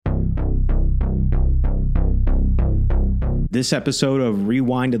This episode of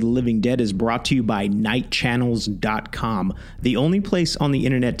Rewind of the Living Dead is brought to you by nightchannels.com, the only place on the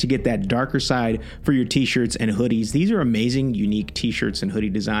internet to get that darker side for your t-shirts and hoodies. These are amazing, unique t-shirts and hoodie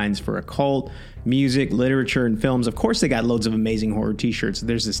designs for occult, music, literature, and films. Of course, they got loads of amazing horror t-shirts.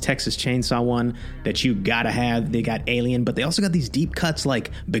 There's this Texas Chainsaw one that you gotta have. They got Alien, but they also got these deep cuts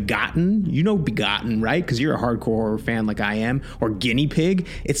like Begotten. You know Begotten, right? Because you're a hardcore horror fan like I am. Or Guinea Pig.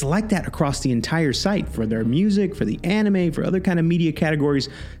 It's like that across the entire site for their music, for the anime, for other kind of media categories.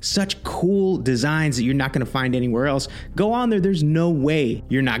 Such cool designs that you're not going to find anywhere else. Go on there. There's no way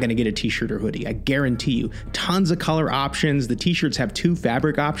you're not going to get a t-shirt or hoodie. I guarantee you. Tons of color options. The t-shirts have 2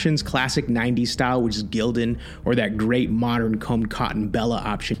 fabric options, classic 90s style, which is Gildan, or that great modern combed cotton Bella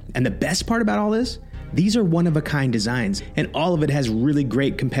option. And the best part about all this, these are one-of-a-kind designs, and all of it has really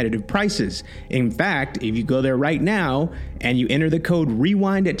great competitive prices. In fact, if you go there right now and you enter the code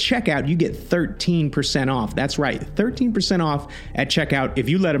REWIND at checkout, you get 13% off. That's right, 13% off at checkout if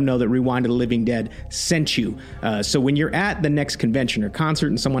you let them know that Rewind of the Living Dead sent you. So when you're at the next convention or concert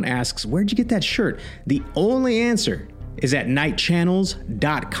and someone asks, where'd you get that shirt? The only answer is at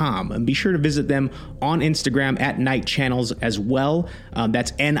nightchannels.com. And be sure to visit them on Instagram at nightchannels as well.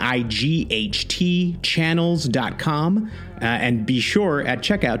 That's NIGHT channels.com. And be sure at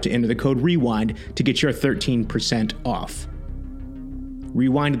checkout to enter the code REWIND to get your 13% off.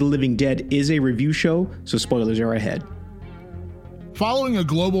 Rewind of the Living Dead is a review show, so spoilers are ahead. Following a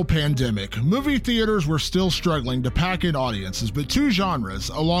global pandemic, movie theaters were still struggling to pack in audiences, but 2 genres,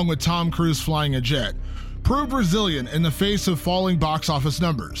 along with Tom Cruise flying a jet, proved resilient in the face of falling box office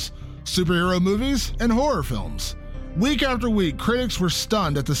numbers: superhero movies and horror films. Week after week, critics were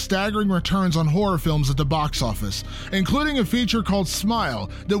stunned at the staggering returns on horror films at the box office, including a feature called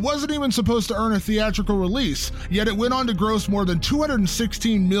Smile that wasn't even supposed to earn a theatrical release, yet it went on to gross more than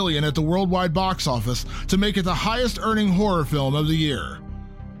 $216 million at the worldwide box office to make it the highest earning horror film of the year.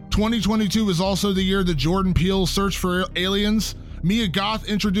 2022 was also the year that Jordan Peele's Search for Aliens, Mia Goth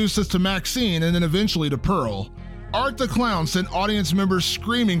introduced us to Maxine and then eventually to Pearl. Art the Clown sent audience members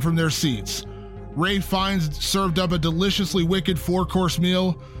screaming from their seats. Ralph Fiennes served up a deliciously wicked 4-course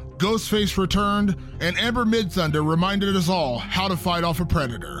meal. Ghostface returned, and Amber Midthunder reminded us all how to fight off a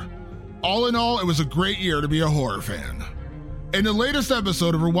predator. All in all, it was a great year to be a horror fan. In the latest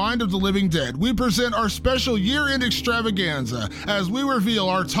episode of Rewind of the Living Dead, we present our special year-end extravaganza as we reveal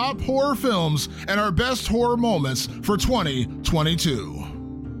our top horror films and our best horror moments for 2022.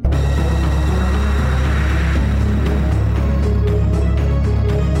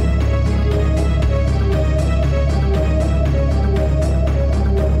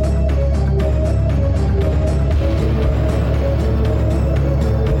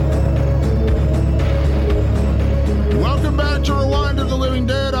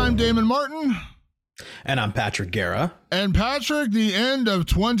 Damon Martin. And I'm Patrick Guerra. And Patrick, the end of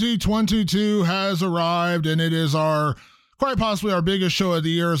 2022 has arrived, and it is quite possibly our biggest show of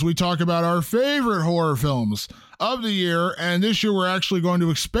the year as we talk about our favorite horror films of the year. And this year we're actually going to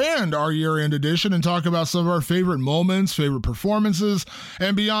expand our year-end edition and talk about some of our favorite moments, favorite performances,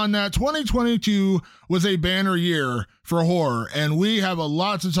 and beyond that. 2022 was a banner year for horror, and we have a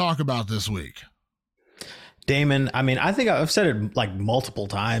lot to talk about this week. Damon, I mean, I think I've said it like multiple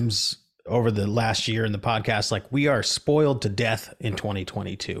times over the last year in the podcast, like we are spoiled to death in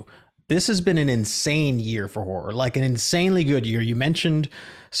 2022. This has been an insane year for horror, like an insanely good year. You mentioned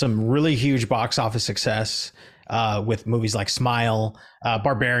some really huge box office success with movies like Smile.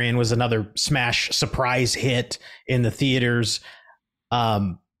 Barbarian was another smash surprise hit in the theaters.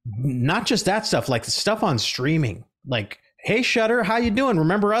 Not just that stuff, like the stuff on streaming, like, hey, Shudder, how you doing?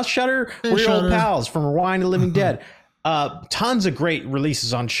 Remember us, Shudder? Hey, we're your Shudder. old pals from Rewind of the Living Dead. Tons of great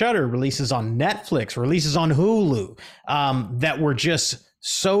releases on Shudder, releases on Netflix, releases on Hulu that were just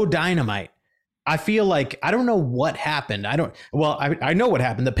so dynamite. I feel like I don't know what happened. I know what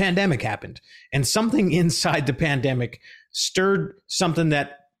happened. The pandemic happened, and something inside the pandemic stirred something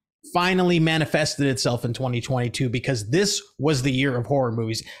that finally manifested itself in 2022, because this was the year of horror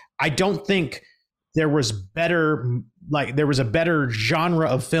movies. I don't think there was a better genre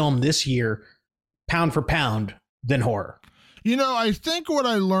of film this year, pound for pound, than horror. You know, I think what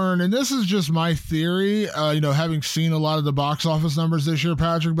I learned, and this is just my theory, having seen a lot of the box office numbers this year,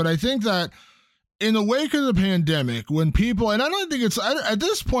 Patrick, but I think that in the wake of the pandemic, when people, and I don't think at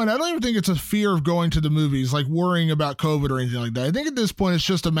this point, I don't even think it's a fear of going to the movies, like worrying about COVID or anything like that. I think at this point, it's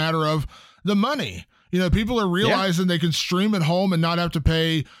just a matter of the money. You know, people are realizing they can stream at home and not have to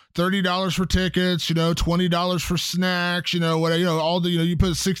pay $30 for tickets, you know, $20 for snacks, you know, what, you know, all the, you know, you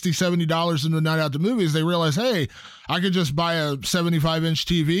put $60, $70 into a night out to movies. They realize, hey, I could just buy a 75-inch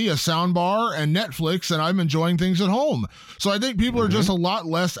TV, a sound bar, and Netflix, and I'm enjoying things at home. So I think people are just a lot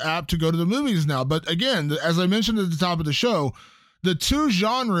less apt to go to the movies now. But again, as I mentioned at the top of the show, the two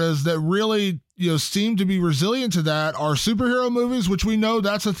genres that really, you know, seem to be resilient to that are superhero movies, which we know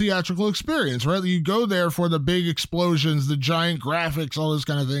that's a theatrical experience, right? You go there for the big explosions, the giant graphics, all those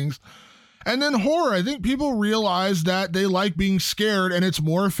kind of things. And then horror, I think people realize that they like being scared, and it's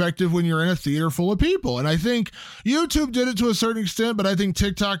more effective when you're in a theater full of people. And I think YouTube did it to a certain extent, but I think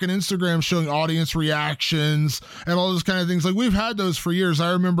TikTok and Instagram showing audience reactions and all those kind of things, like we've had those for years.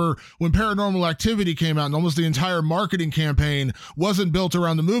 I remember when Paranormal Activity came out and almost the entire marketing campaign wasn't built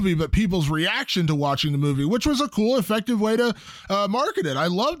around the movie, but people's reaction to watching the movie, which was a cool, effective way to market it. I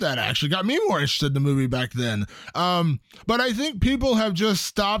loved that, actually. Got me more interested in the movie back then. But I think people have just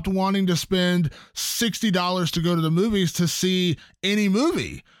stopped wanting to spend $60 to go to the movies to see any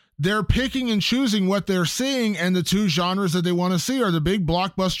movie. They're picking and choosing what they're seeing, and the two genres that they want to see are the big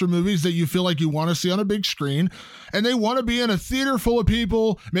blockbuster movies that you feel like you want to see on a big screen, and they want to be in a theater full of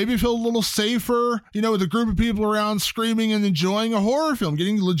people, maybe feel a little safer, you know, with a group of people around screaming and enjoying a horror film,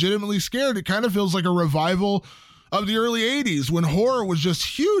 getting legitimately scared. It kind of feels like a revival of the early 80s when horror was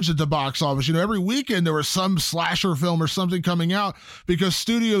just huge at the box office. You know, every weekend there was some slasher film or something coming out because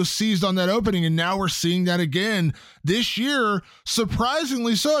studios seized on that opening, and now we're seeing that again this year,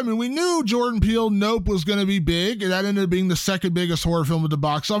 surprisingly so. I mean, we knew Jordan Peele Nope was going to be big, and that ended up being the second biggest horror film at the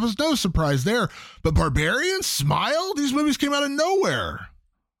box office. No surprise there. But Barbarian, Smile, these movies came out of nowhere.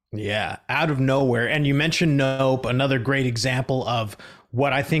 Yeah, out of nowhere. And you mentioned Nope, another great example of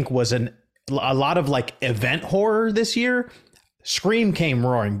what I think was a lot of like event horror this year. Scream came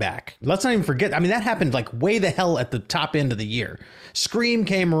roaring back. Let's not even forget. I mean, that happened like way the hell at the top end of the year. Scream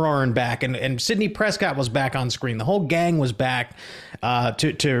came roaring back, and Sidney Prescott was back on screen. The whole gang was back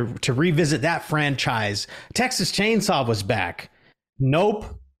to revisit that franchise. Texas Chainsaw was back. Nope,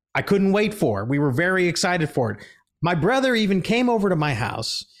 I couldn't wait for. We were very excited for it. My brother even came over to my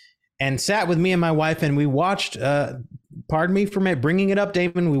house and sat with me and my wife, and we watched. Pardon me for bringing it up,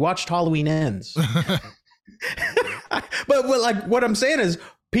 Damon. We watched Halloween Ends. but like what I'm saying is,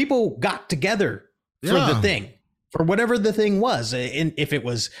 people got together for the thing, for whatever the thing was. And if it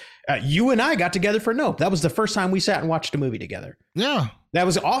was you and I got together for Nope, that was the first time we sat and watched a movie together. Yeah, that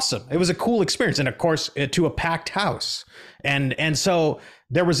was awesome. It was a cool experience, and of course, to a packed house. And so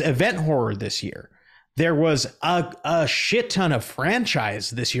there was event horror this year. There was a shit ton of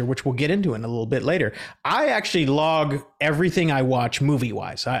franchise this year, which we'll get into in a little bit later. I actually log everything I watch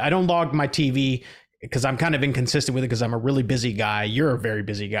movie-wise. I don't log my TV because I'm kind of inconsistent with it because I'm a really busy guy. You're a very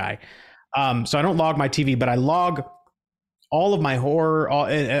busy guy. So I don't log my TV, but I log all of my horror,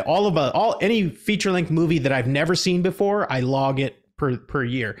 any feature-length movie that I've never seen before. I log it per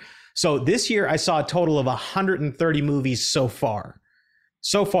year. So this year I saw a total of 130 movies so far.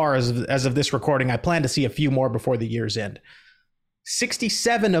 So far, as of this recording, I plan to see a few more before the year's end.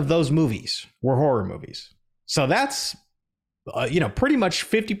 67 of those movies were horror movies. So that's, pretty much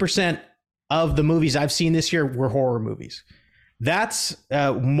 50% of the movies I've seen this year were horror movies. That's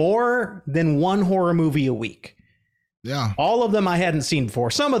more than one horror movie a week. Yeah. All of them I hadn't seen before.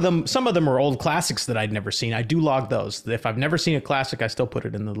 Some of them are old classics that I'd never seen. I do log those. If I've never seen a classic, I still put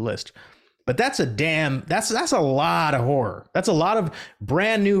it in the list. But that's a lot of horror. That's a lot of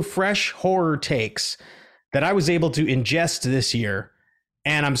brand new, fresh horror takes that I was able to ingest this year.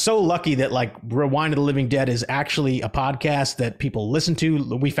 And I'm so lucky that like Rewind of the Living Dead is actually a podcast that people listen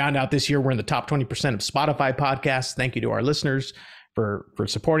to. We found out this year we're in the top 20% of Spotify podcasts. Thank you to our listeners for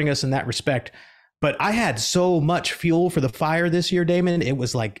supporting us in that respect. But I had so much fuel for the fire this year, Damon. It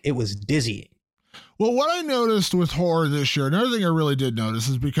was dizzying. Well, what I noticed with horror this year, another thing I really did notice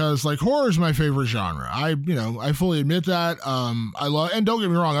is because like horror is my favorite genre. I fully admit that. I love, and don't get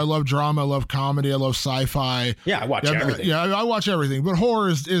me wrong, I love drama, I love comedy, I love sci-fi. Yeah, I watch everything. I watch everything, but horror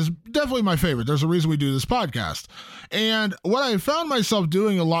is definitely my favorite. There's a reason we do this podcast. And what I found myself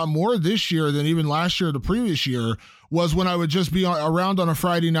doing a lot more this year than even last year or the previous year was when I would just be around on a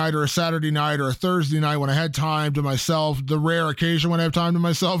Friday night or a Saturday night or a Thursday night when I had time to myself, the rare occasion when I have time to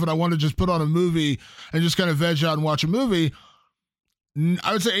myself and I want to just put on a movie and just kind of veg out and watch a movie.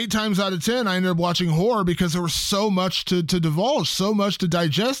 I would say 8 times out of 10, I ended up watching horror because there was so much to divulge, so much to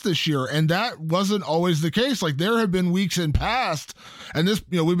digest this year. And that wasn't always the case. Like there have been weeks in past, and this,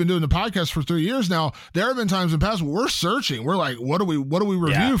 we've been doing the podcast for 3 years now. There have been times in past where we're searching. We're like, what do we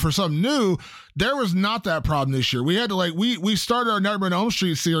review for something new? There was not that problem this year. We had to we started our Nightmare on Elm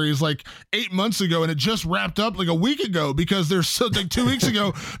Street series like 8 months ago, and it just wrapped up like a week ago because there's something 2 weeks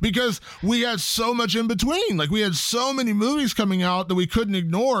ago because we had so much in between. Like we had so many movies coming out that we couldn't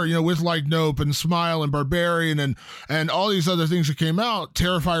ignore, with like Nope and Smile and Barbarian and all these other things that came out,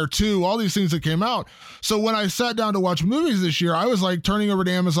 Terrifier 2, all these things that came out. So when I sat down to watch movies this year, I was like turning over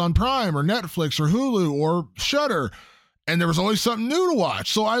to Amazon Prime or Netflix or Hulu or Shudder. And there was always something new to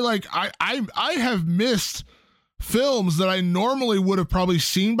watch. So I have missed films that I normally would have probably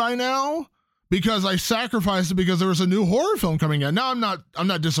seen by now because I sacrificed it because there was a new horror film coming out. Now I'm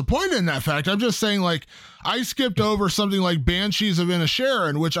not disappointed in that fact. I'm just saying like I skipped over something like Banshees of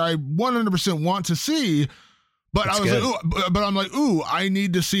Inisherin, which I 100% want to see. But I was like, ooh, I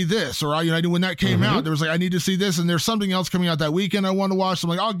need to see this. Or, when that came out, there was like, I need to see this. And there's something else coming out that weekend I want to watch. So I'm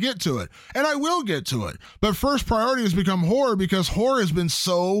like, I'll get to it. And I will get to it. But first priority has become horror because horror has been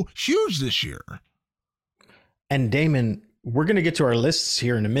so huge this year. And Damon, we're going to get to our lists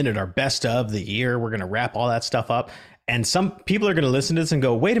here in a minute, our best of the year. We're going to wrap all that stuff up. And some people are going to listen to this and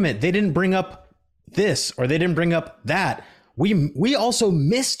go, wait a minute, they didn't bring up this or they didn't bring up that. We also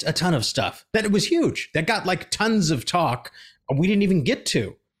missed a ton of stuff that it was huge, that got like tons of talk we didn't even get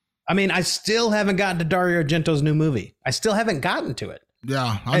to. I mean, I still haven't gotten to Dario Argento's new movie. I still haven't gotten to it.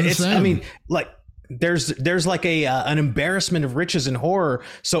 Yeah, I'm the same. I mean, like there's like an embarrassment of riches in horror.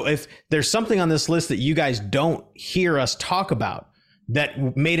 So if there's something on this list that you guys don't hear us talk about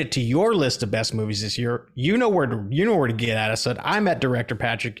that made it to your list of best movies this year, you know where to get at us. I'm at Director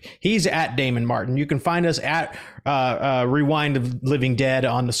Patrick. He's at Damon Martin. You can find us at Rewind of Living Dead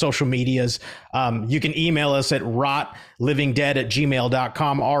on the social medias. You can email us at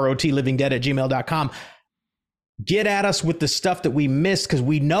rotlivingdead@gmail.com, rotlivingdead@gmail.com. Get at us with the stuff that we missed, because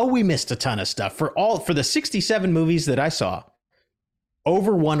we know we missed a ton of stuff. For the 67 movies that I saw,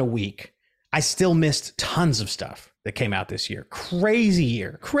 over one a week, I still missed tons of stuff that came out this year. Crazy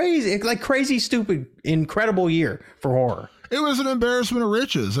year. Crazy, stupid, incredible year for horror. It was an embarrassment of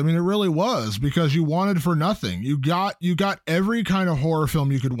riches. I mean, it really was, because you wanted for nothing. You got every kind of horror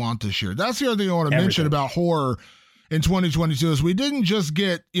film you could want this year. That's the other thing I want to mention about horror in 2022 is we didn't just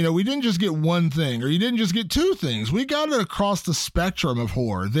get one thing, or you didn't just get two things. We got it across the spectrum of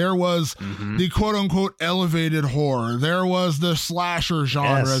horror. There was the quote unquote elevated horror. There was the slasher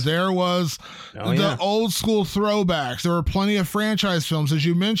genre. Yes. There was old school throwbacks. There were plenty of franchise films. As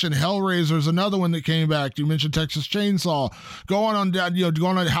you mentioned, Hellraiser is another one that came back. You mentioned Texas Chainsaw. Going on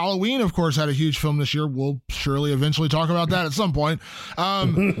Halloween, of course, had a huge film this year. We'll surely eventually talk about that at some point.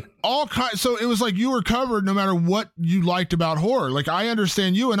 So it was like you were covered no matter what you liked about horror. Like, I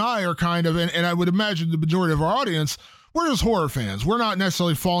understand you and I are kind of, and I would imagine the majority of our audience, we're just horror fans. We're not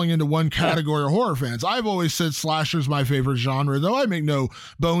necessarily falling into one category of horror fans. I've always said slasher is my favorite genre, though. I make no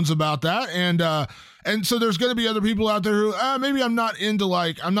bones about that. And so there's going to be other people out there who maybe I'm not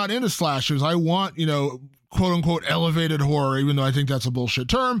into slashers. I want, quote unquote elevated horror, even though I think that's a bullshit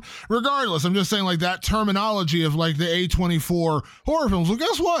term. Regardless, I'm just saying, like, that terminology of like the A24 horror films. Well,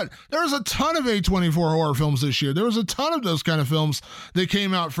 guess what? There's a ton of A24 horror films this year. There was a ton of those kind of films that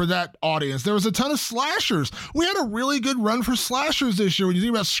came out for that audience. There was a ton of slashers. We had a really good run for slashers this year. When you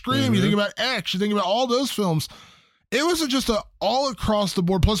think about Scream, you think about X, you think about all those films. It was just all across the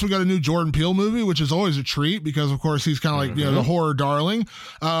board. Plus, we got a new Jordan Peele movie, which is always a treat because, of course, he's kind of like the horror darling.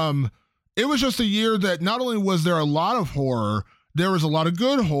 It was just a year that not only was there a lot of horror, there was a lot of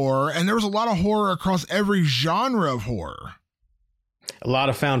good horror, and there was a lot of horror across every genre of horror. A lot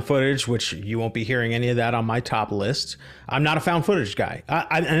of found footage, which you won't be hearing any of that on my top list. I'm not a found footage guy.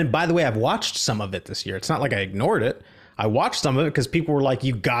 And by the way, I've watched some of it this year. It's not like I ignored it. I watched some of it because people were like,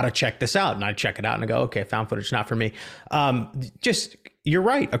 you got to check this out. And I check it out and I go, okay, found footage, not for me. You're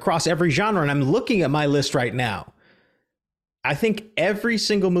right, across every genre. And I'm looking at my list right now. I think every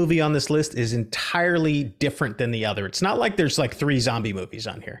single movie on this list is entirely different than the other. It's not like there's like 3 zombie movies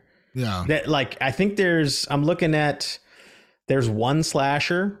on here. Yeah. That, like, I think there's one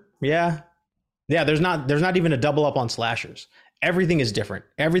slasher. Yeah. There's not even a double up on slashers. Everything is different.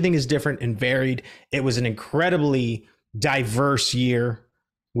 Everything is different and varied. It was an incredibly diverse year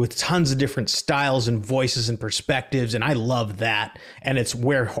with tons of different styles and voices and perspectives. And I love that. And it's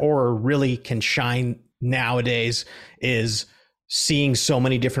where horror really can shine nowadays, is seeing so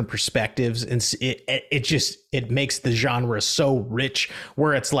many different perspectives, and it makes the genre so rich,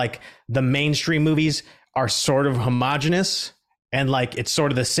 where it's like the mainstream movies are sort of homogenous And like, it's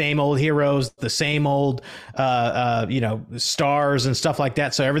sort of the same old heroes, the same old, stars and stuff like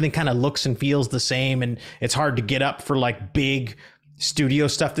that. So everything kind of looks and feels the same. And it's hard to get up for like big studio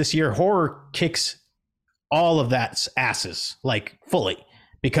stuff this year. Horror kicks all of that's asses, like fully,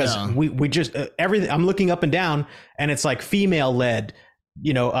 because we just everything. I'm looking up and down, and it's like female led,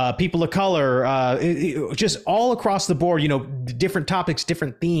 people of color, just all across the board. Different topics,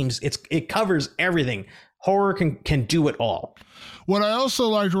 different themes. It covers everything. Horror can do it all. What I also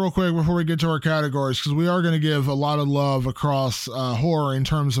liked, real quick, before we get to our categories, because we are going to give a lot of love across horror in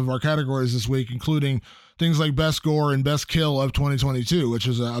terms of our categories this week, including things like Best Gore and Best Kill of 2022, which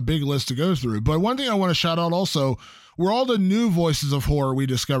is a big list to go through. But one thing I want to shout out also were all the new voices of horror we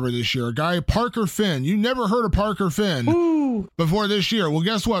discovered this year. A guy, Parker Finn. You never heard of Parker Finn before this year. Well,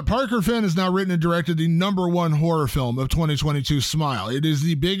 guess what? Parker Finn has now written and directed the #1 horror film of 2022, Smile. It is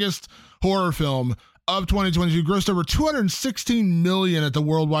the biggest horror film of 2022, grossed over $216 million at the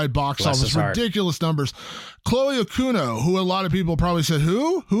worldwide box office. Ridiculous numbers. Chloe Okuno, who a lot of people probably said,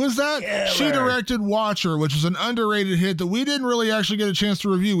 who is that? Yeah, she directed Watcher, which is an underrated hit that we didn't really actually get a chance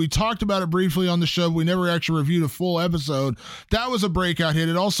to review. We talked about it briefly on the show. We never actually reviewed a full episode. That was a breakout hit.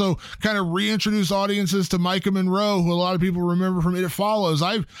 It also kind of reintroduced audiences to Micah Monroe, who a lot of people remember from It Follows.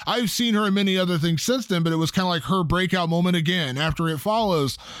 I've seen her in many other things since then, but it was kind of like her breakout moment again after It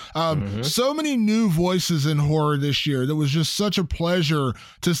Follows. So many new voices in horror this year. That was just such a pleasure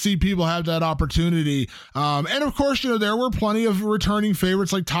to see people have that opportunity. And of course, there were plenty of returning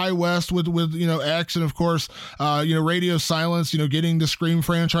favorites like Ty West with X, and of course, Radio Silence, getting the Scream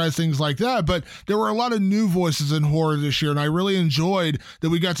franchise, things like that. But there were a lot of new voices in horror this year, and I really enjoyed that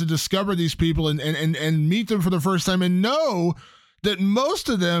we got to discover these people and meet them for the first time and know that most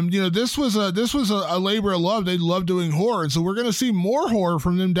of them, this was a labor of love. They love doing horror, and so we're going to see more horror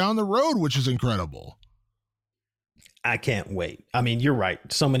from them down the road, which is incredible. I can't wait. I mean, you're right.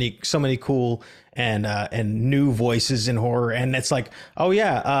 So many cool and new voices in horror. And it's like,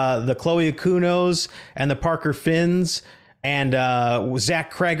 the Chloe Okunos and the Parker Finns and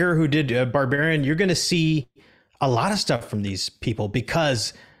Zach Kreger, who did Barbarian. You're going to see a lot of stuff from these people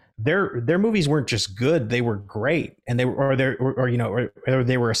because their movies weren't just good; they were great, and they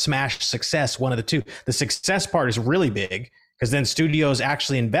were a smash success. One of the two. The success part is really big because then studios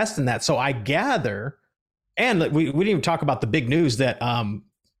actually invest in that. So I gather. And we didn't even talk about the big news that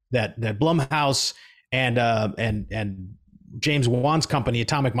that Blumhouse and James Wan's company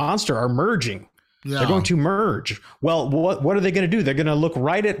Atomic Monster are merging. Yeah. They're going to merge. Well, what are they going to do? They're going to look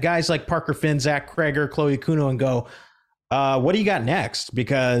right at guys like Parker Finn, Zach Kreger, Chloe Okuno, and go, "What do you got next?"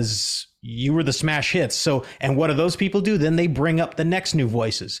 Because you were the smash hits. So, and what do those people do? Then they bring up the next new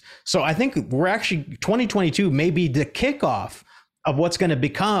voices. So I think we're actually 2022 may be the kickoff of what's going to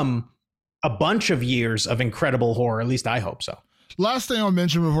become a bunch of years of incredible horror. At least I hope so. Last thing I'll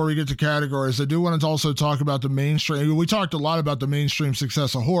mention before we get to categories, I do want to also talk about the mainstream. We talked a lot about the mainstream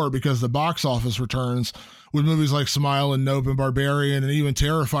success of horror because the box office returns with movies like Smile and Nope and Barbarian and even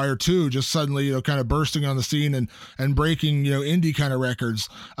Terrifier 2 just suddenly, kind of bursting on the scene and breaking, indie kind of records.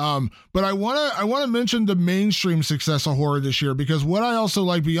 But I want to mention the mainstream success of horror this year because what I also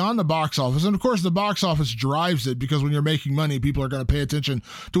like beyond the box office, and of course the box office drives it because when you're making money, people are going to pay attention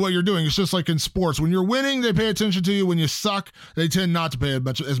to what you're doing. It's just like in sports. When you're winning, they pay attention to you. When you suck, they tend not to pay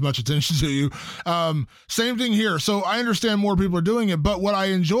as much attention to you. Same thing here. So I understand more people are doing it, but what I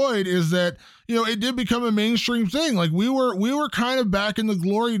enjoyed is that it did become a mainstream thing. Like we were kind of back in the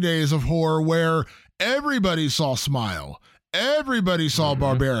glory days of horror where everybody saw Smile. Everybody saw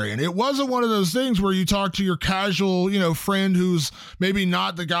Barbarian. It wasn't one of those things where you talk to your casual, friend who's maybe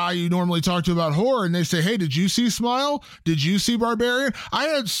not the guy you normally talk to about horror and they say, "Hey, did you see Smile? Did you see Barbarian?" I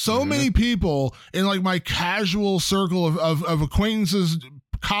had so many people in like my casual circle of acquaintances,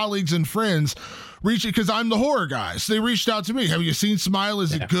 colleagues, and friends because I'm the horror guy. So they reached out to me. "Have you seen Smile?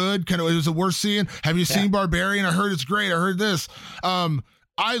 Is it good? Is it worth seeing? Have you seen Barbarian? I heard it's great. I heard this."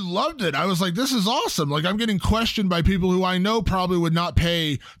 I loved it. I was like, this is awesome. Like I'm getting questioned by people who I know probably would not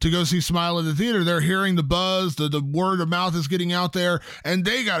pay to go see Smile at the theater. They're hearing the buzz, the word of mouth is getting out there and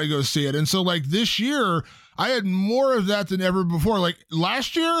they got to go see it. And so like this year, I had more of that than ever before. Like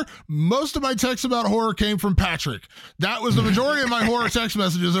last year, most of my texts about horror came from Patrick. That was the majority of my horror text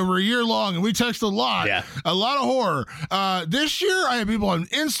messages over a year long, and we text a lot, a lot of horror. This year, I had people on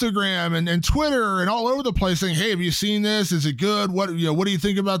Instagram and Twitter and all over the place saying, "Hey, have you seen this? Is it good? What do you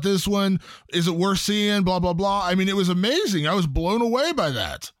think about this one? Is it worth seeing? Blah, blah, blah." I mean, it was amazing. I was blown away by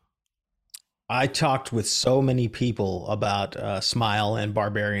that. I talked with so many people about Smile and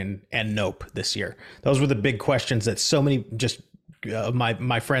Barbarian and Nope this year. Those were the big questions that so many just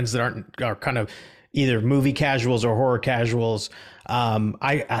my friends that are kind of either movie casuals or horror casuals.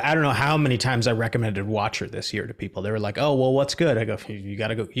 I don't know how many times I recommended Watcher this year to people. They were like, "Oh, well, what's good?" I go, you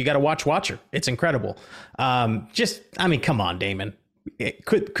gotta watch Watcher. It's incredible. Come on, Damon.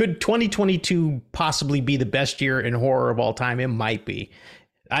 Could 2022 possibly be the best year in horror of all time? It might be.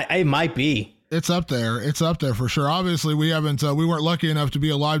 It might be. It's up there. It's up there for sure. Obviously, we weren't lucky enough to be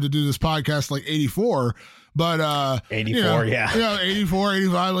alive to do this podcast like 84, but 84, yeah, 84,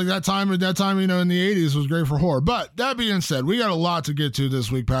 85, like that time, in the 80s was great for horror. But that being said, we got a lot to get to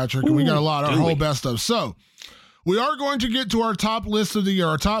this week, Patrick, and we got our whole best of. So we are going to get to our top list of the year,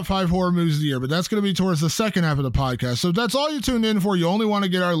 our top 5 horror movies of the year, but that's going to be towards the second half of the podcast. So if that's all you tuned in for, you only want to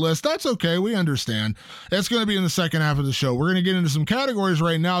get our list, that's okay. We understand. It's going to be in the second half of the show. We're going to get into some categories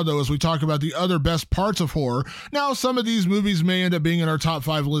right now, though, as we talk about the other best parts of horror. Now, some of these movies may end up being in our top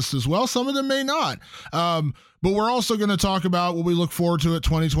 5 list as well. Some of them may not. But we're also going to talk about what we look forward to at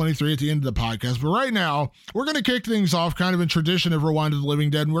 2023 at the end of the podcast. But right now, we're going to kick things off kind of in tradition of Rewind of the Living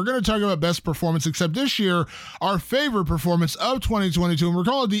Dead. And we're going to talk about best performance, except this year, our favorite performance of 2022. And we're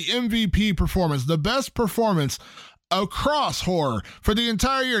calling it the MVP performance, the best performance across horror for the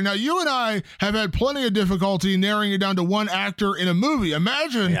entire year. Now, you and I have had plenty of difficulty narrowing it down to one actor in a movie.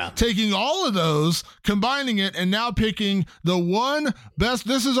 Imagine taking all of those, combining it, and now picking the one best.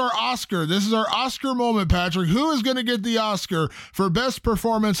 This is our Oscar. This is our Oscar moment, Patrick. Who is going to get the Oscar for best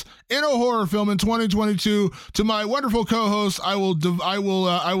performance in a horror film in 2022? To my wonderful co-host, I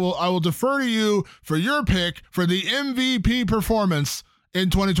will defer to you for your pick for the MVP performance in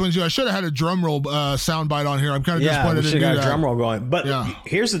 2022. I should have had a drum roll soundbite on here. I'm kind of disappointed. We should have got a drum roll going. But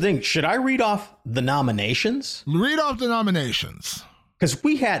here's the thing: should I read off the nominations? Read off the nominations. Because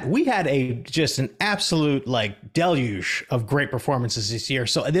we had just an absolute like deluge of great performances this year.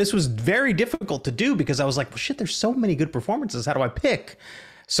 So this was very difficult to do because I was like, well, shit, there's so many good performances. How do I pick?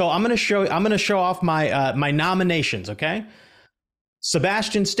 So I'm gonna show off my my nominations. Okay,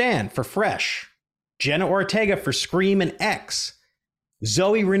 Sebastian Stan for Fresh, Jenna Ortega for Scream and X,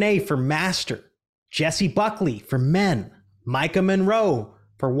 Zoe Renee for Master, Jessie Buckley for Men, Micah Monroe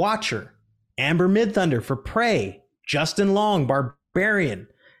for Watcher, Amber Midthunder for Prey, Justin Long, Barbarian,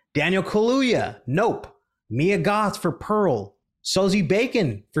 Daniel Kaluuya, Nope, Mia Goth for Pearl, Sosie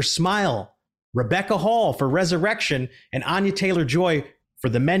Bacon for Smile, Rebecca Hall for Resurrection, and Anya Taylor-Joy for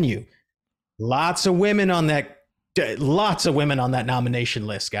The Menu. Lots of women on that nomination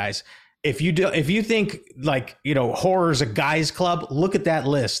list, guys. If you think like, horror's a guy's club, look at that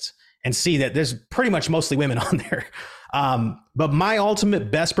list and see that there's pretty much mostly women on there. But my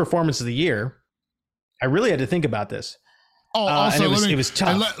ultimate best performance of the year, I really had to think about this. Oh, also, it was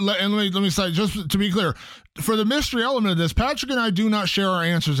tough. And let me say, just to be clear, for the mystery element of this, Patrick and I do not share our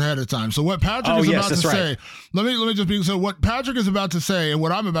answers ahead of time. So what Patrick is about to say, let me just be, so what Patrick is about to say and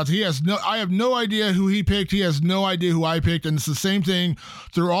what I'm about to, I have no idea who he picked. He has no idea who I picked. And it's the same thing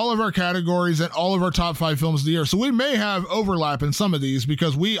through all of our categories and all of our top 5 films of the year. So we may have overlap in some of these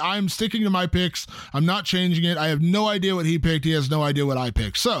because I'm sticking to my picks. I'm not changing it. I have no idea what he picked. He has no idea what I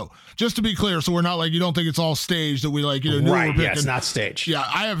picked. So just to be clear, so we're not like, you don't think it's all staged that we like, knew right. we were picking. Yeah, it's not staged. Yeah.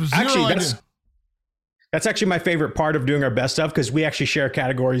 I have zero idea. That's actually my favorite part of doing our best stuff because we actually share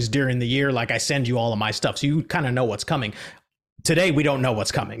categories during the year. Like I send you all of my stuff, so you kind of know what's coming. Today, we don't know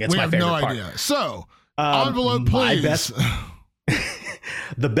what's coming. It's my favorite part. We have no idea. So, envelope, please.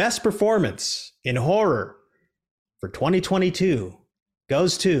 The best performance in horror for 2022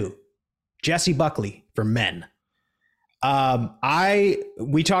 goes to Jessie Buckley for Men.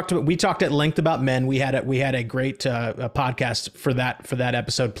 We talked at length about Men. We had a great podcast for that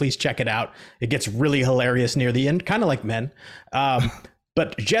episode. Please check it out. It gets really hilarious near the end, kind of like Men.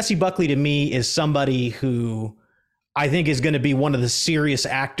 But Jessie Buckley to me is somebody who I think is going to be one of the serious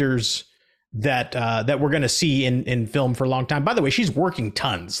actors that we're going to see in film for a long time. By the way, she's working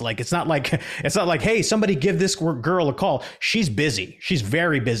tons. Like it's not like, hey, somebody give this girl a call. She's busy. She's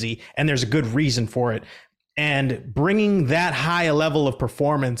very busy, and there's a good reason for it. And bringing that high a level of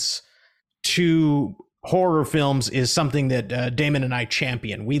performance to horror films is something that Damon and I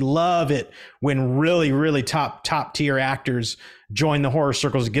champion. We love it when really, really top tier actors join the horror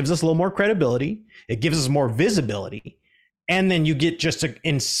circles. It gives us a little more credibility. It gives us more visibility. And then you get just an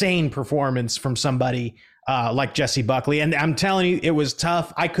insane performance from somebody like Jessie Buckley. And I'm telling you, it was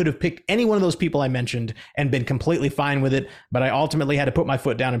tough. I could have picked any one of those people I mentioned and been completely fine with it. But I ultimately had to put my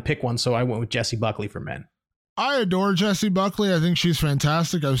foot down and pick one. So I went with Jessie Buckley for Men. I adore Jessie Buckley. I think she's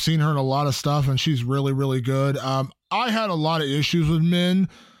fantastic. I've seen her in a lot of stuff, and she's really, really good. I had a lot of issues with Men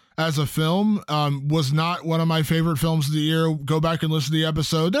as a film. Was not one of my favorite films of the year. Go back and listen to the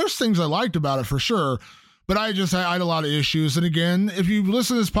episode. There's things I liked about it for sure, but I had a lot of issues. And again, if you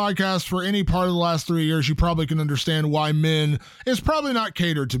listen to this podcast for any part of the last 3 years, you probably can understand why Men is probably not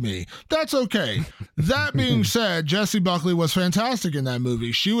catered to me. That's okay. That being said, Jessie Buckley was fantastic in that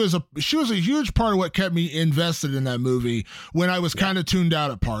movie. She was a huge part of what kept me invested in that movie when I was kind of tuned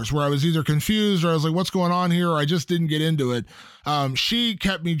out at parts, where I was either confused or I was like, what's going on here? Or I just didn't get into it. She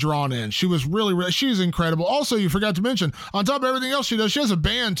kept me drawn in. She was she's incredible. Also, you forgot to mention, on top of everything else she does, she has a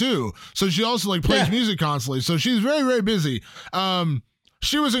band too. So she also like plays music constantly. So she's very, very busy.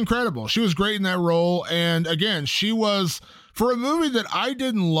 She was incredible. She was great in that role. And again, she was, for a movie that I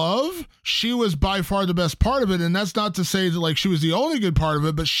didn't love, she was by far the best part of it. And that's not to say that like she was the only good part of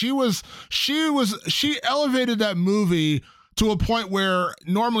it, but she elevated that movie to a point where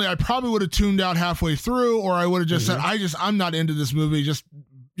normally I probably would have tuned out halfway through, or I would have just said, I'm not into this movie. Just,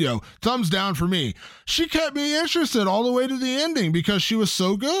 thumbs down for me. She kept me interested all the way to the ending because she was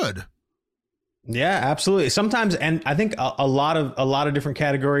so good. Yeah, absolutely. Sometimes, and I think a lot of different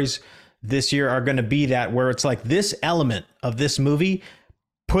categories this year are going to be that, where it's like this element of this movie,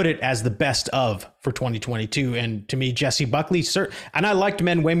 put it as the best of for 2022. And to me, Jessie Buckley, and I liked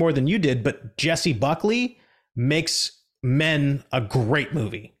Men way more than you did, but Jessie Buckley makes Men a great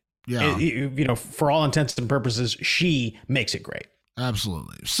movie. Yeah. For all intents and purposes, she makes it great.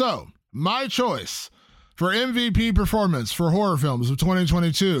 Absolutely. So my choice for MVP performance for horror films of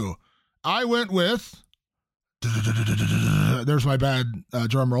 2022, I went with, there's my bad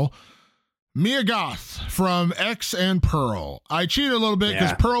drum roll, Mia Goth from X and Pearl. I cheated a little bit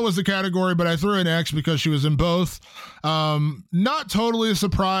because Pearl was the category, but I threw in X because she was in both. Not totally a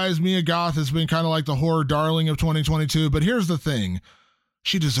surprise. Mia Goth has been kind of like the horror darling of 2022, but here's the thing.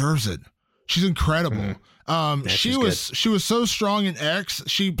 She deserves it. She's incredible. She was so strong in X.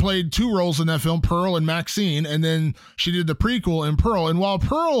 She played 2 roles in that film, Pearl and Maxine, and then she did the prequel in Pearl. And while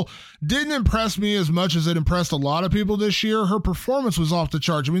Pearl didn't impress me as much as it impressed a lot of people this year, her performance was off the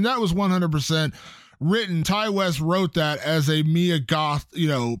charts. I mean, that was 100% written. Ty West wrote that as a Mia Goth,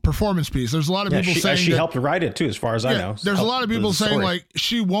 performance piece. There's a lot of people saying she helped write it too, as far as I know. There's a lot of people saying like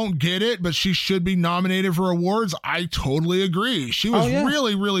she won't get it, but she should be nominated for awards. I totally agree. She was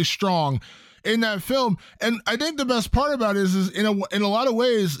really, really strong in that film. And I think the best part about it is in a lot of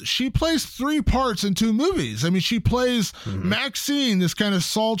ways, she plays 3 parts in 2 movies. I mean, she plays Maxine, this kind of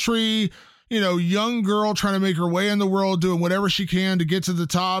sultry, young girl trying to make her way in the world, doing whatever she can to get to the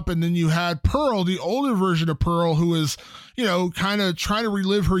top. And then you had Pearl, the older version of Pearl, who is, kind of trying to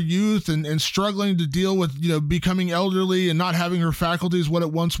relive her youth and struggling to deal with, becoming elderly and not having her faculties what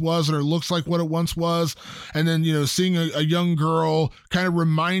it once was, or looks like what it once was. And then, seeing a young girl kind of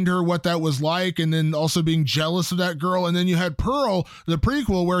remind her what that was like, and then also being jealous of that girl. And then you had Pearl, the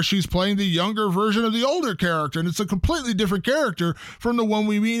prequel, where she's playing the younger version of the older character. And it's a completely different character from the one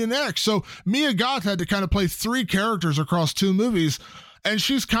we meet in X. So Mia Goth had to kind of play 3 characters across 2 movies. And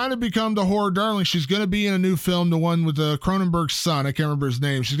she's kind of become the horror darling. She's going to be in a new film, the one with Cronenberg's son. I can't remember his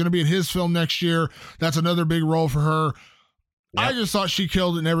name. She's going to be in his film next year. That's another big role for her. Yep. I just thought she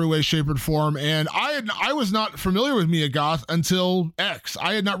killed it in every way, shape, and form. And I was not familiar with Mia Goth until X.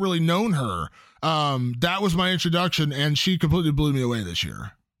 I had not really known her. That was my introduction, and she completely blew me away this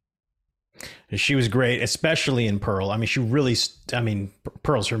year. She was great, especially in Pearl. I mean,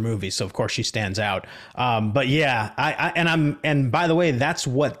 Pearl's her movie, so of course she stands out. But yeah, and by the way, that's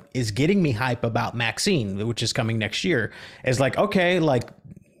what is getting me hype about Maxine, which is coming next year, is like, okay, like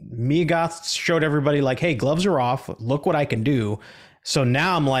Mia Goth showed everybody like, hey, gloves are off. Look what I can do. So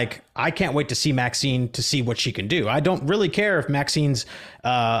now I'm like, I can't wait to see Maxine, to see what she can do. I don't really care if Maxine's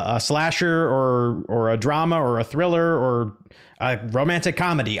a slasher or a drama or a thriller or a romantic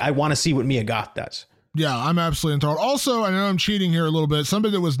comedy. I want to see what Mia Goth does. Yeah, I'm absolutely enthralled. Also, I know I'm cheating here a little bit.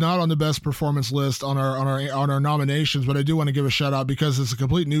 Somebody that was not on the best performance list on our nominations, but I do want to give a shout out because it's a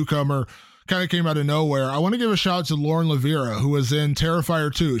complete newcomer. Kind of came out of nowhere. I want to give a shout out to Lauren Levira, who was in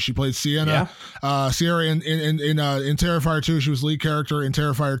Terrifier 2. She played Sierra in Terrifier 2. She was lead character in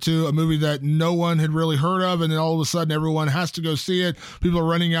Terrifier 2, a movie that no one had really heard of, and then all of a sudden everyone has to go see it. People are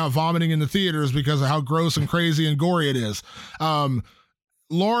running out vomiting in the theaters because of how gross and crazy and gory it is.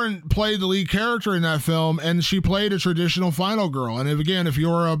 Lauren played the lead character in that film, and she played a traditional final girl. And if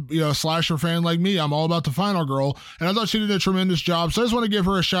you're a slasher fan like me, I'm all about the final girl. And I thought she did a tremendous job. So I just want to give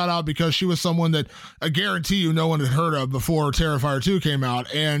her a shout out because she was someone that I guarantee you no one had heard of before Terrifier 2 came out.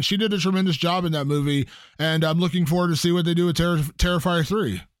 And she did a tremendous job in that movie. And I'm looking forward to see what they do with Terrifier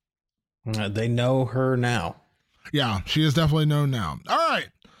 3. They know her now. Yeah, she is definitely known now. All right.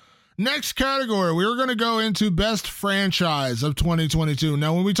 Next category, we're going to go into best franchise of 2022.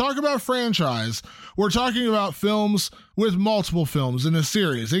 Now, when we talk about franchise, we're talking about films with multiple films in a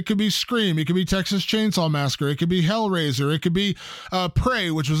series. It could be Scream, it could be Texas Chainsaw Massacre, it could be Hellraiser, it could be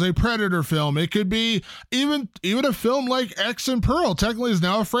Prey, which was a Predator film. It could be even a film like X and Pearl, technically is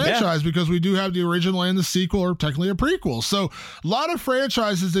now a franchise because we do have the original and the sequel, or technically a prequel. So a lot of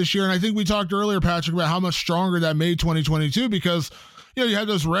franchises this year, and I think we talked earlier, Patrick, about how much stronger that made 2022 because you had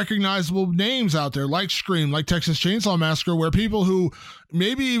those recognizable names out there like Scream, like Texas Chainsaw Massacre, where people who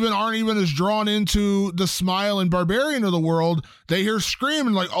maybe even aren't even as drawn into the Smile and Barbarian of the world, they hear Scream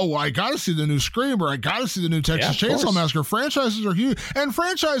and like, oh, well, I got to see the new Scream, or I got to see the new Texas Chainsaw Massacre. Franchises are huge, and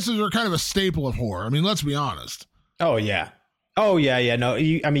franchises are kind of a staple of horror. I mean, let's be honest. Oh, yeah. No,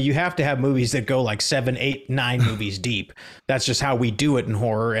 you have to have movies that go like 7, 8, 9 movies deep. That's just how we do it in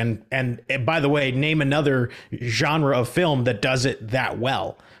horror. And by the way, name another genre of film that does it that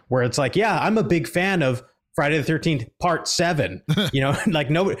well, where it's like, yeah, I'm a big fan of Friday the 13th Part 7.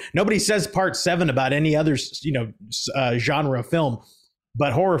 Like nobody says Part 7 about any other genre of film,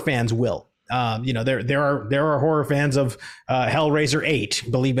 but horror fans will. There are horror fans of Hellraiser 8,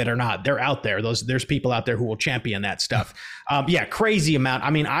 believe it or not. They're out there. There's people out there who will champion that stuff. Crazy amount. I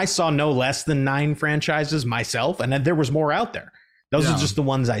mean, I saw no less than 9 franchises myself, and then there was more out there. Those are just the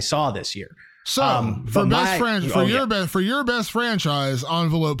ones I saw this year. So for your best franchise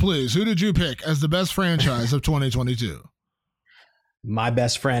envelope, please, who did you pick as the best franchise of 2022? My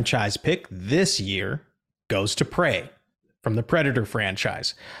best franchise pick this year goes to Prey, from the Predator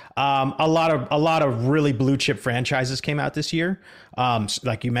franchise. A lot of really blue chip franchises came out this year.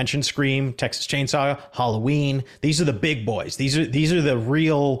 Like you mentioned, Scream, Texas Chainsaw, Halloween. These are the big boys. These are the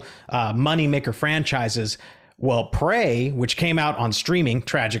real moneymaker franchises. Well, Prey, which came out on streaming,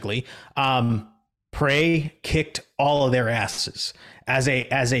 tragically, Prey kicked all of their asses as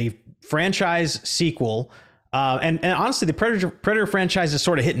a franchise sequel. And honestly, the Predator franchise is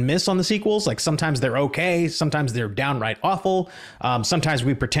sort of hit and miss on the sequels. Like sometimes they're okay, sometimes they're downright awful. Sometimes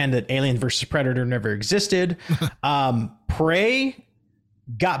we pretend that Alien versus Predator never existed. Prey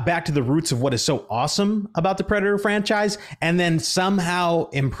got back to the roots of what is so awesome about the Predator franchise, and then somehow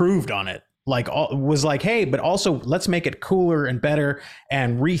improved on it. Was like, hey, but also let's make it cooler and better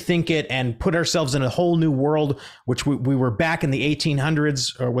and rethink it and put ourselves in a whole new world, which we were back in the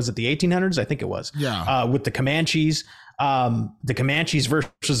 1800s, or was it the 1800s? I think it was. Yeah. With the Comanches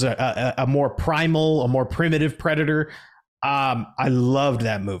versus a more primal, a more primitive predator. I loved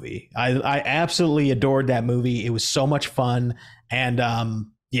that movie. I absolutely adored that movie. It was so much fun. And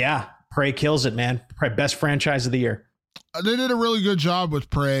Prey kills it, man. Best franchise of the year. They did a really good job with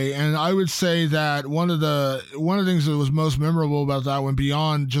Prey, and I would say that one of the things that was most memorable about that one,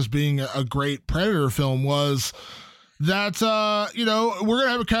 beyond just being a great Predator film, was that we're gonna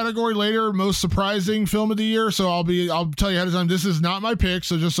have a category later, most surprising film of the year. So I'll tell you ahead of time, this is not my pick,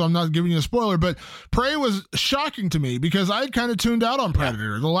 so just so I'm not giving you a spoiler. But Prey was shocking to me because I had kind of tuned out on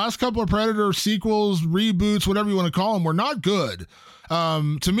Predator. The last couple of Predator sequels, reboots, whatever you want to call them, were not good.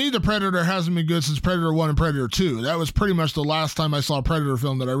 To me, the Predator hasn't been good since Predator 1 and Predator 2. That was pretty much the last time I saw a Predator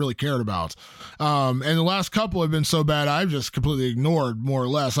film that I really cared about. And the last couple have been so bad, I've just completely ignored, more or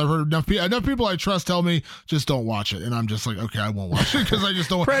less. I've heard enough people I trust tell me, just don't watch it. And I'm just like, okay, I won't watch it because I just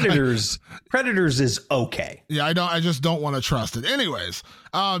don't. Predators is okay. Yeah, I just don't want to trust it. Anyways,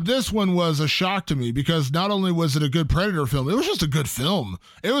 this one was a shock to me because not only was it a good Predator film, it was just a good film.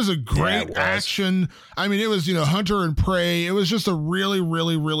 It was a great action. I mean, it was, Hunter and Prey. It was just a really,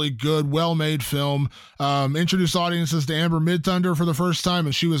 really, really good, well-made film. Introduced audiences to Amber Midthunder for the first time,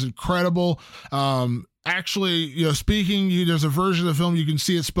 and she was incredible. Actually, speaking, there's a version of the film you can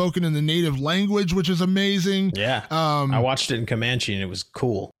see it spoken in the native language, which is amazing. Yeah, I watched it in Comanche, and it was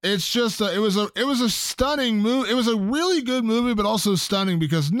cool. It's just it was a stunning movie. It was a really good movie, but also stunning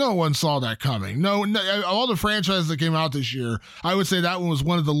because no one saw that coming. No, all the franchises that came out this year, I would say that one was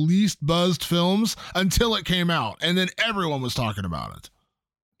one of the least buzzed films until it came out, and then everyone was talking about it.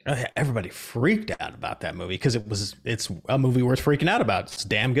 Everybody freaked out about that movie because it's a movie worth freaking out about. It's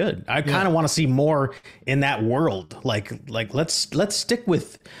damn good. I kind of want to see more in that world. Like let's stick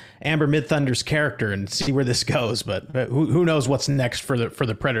with Amber Midthunder's character and see where this goes. But who knows what's next for the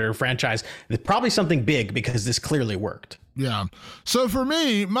Predator franchise? It's probably something big because this clearly worked. Yeah. So for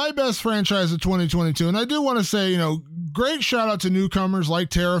me, my best franchise of 2022, and I do want to say, great shout out to newcomers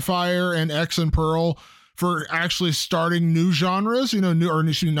like Terrifier and X and Pearl for actually starting new genres,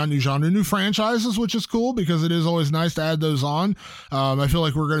 new franchises, which is cool because it is always nice to add those on. I feel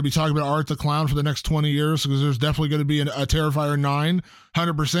like we're going to be talking about Art the Clown for the next 20 years because there's definitely going to be a Terrifier 9,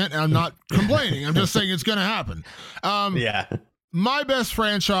 100%. And I'm not complaining. I'm just saying it's going to happen. Yeah. My best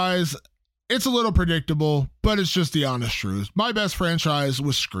franchise, it's a little predictable, but it's just the honest truth. My best franchise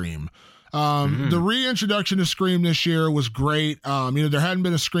was Scream. The reintroduction of Scream this year was great. There hadn't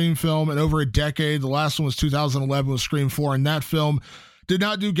been a Scream film in over a decade. The last one was 2011 with Scream 4, and that film did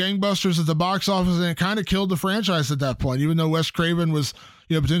not do gangbusters at the box office, and it kind of killed the franchise at that point. Even though Wes Craven was,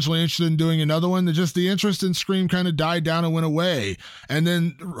 potentially interested in doing another one, the interest in Scream kind of died down and went away. And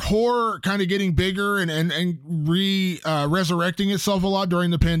then horror kind of getting bigger and resurrecting itself a lot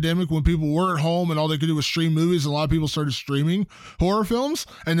during the pandemic when people were at home and all they could do was stream movies. And a lot of people started streaming horror films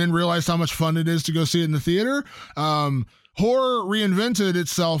and then realized how much fun it is to go see it in the theater. Horror reinvented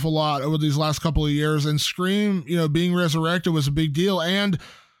itself a lot over these last couple of years, and Scream, being resurrected was a big deal. And,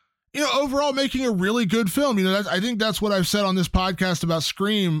 overall making a really good film. I think that's what I've said on this podcast about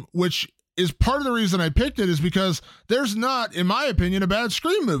Scream, which is part of the reason I picked it, is because there's not, in my opinion, a bad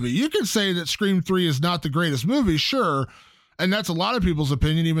Scream movie. You can say that Scream 3 is not the greatest movie, sure, and that's a lot of people's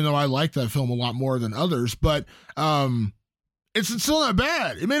opinion, even though I like that film a lot more than others, but it's still not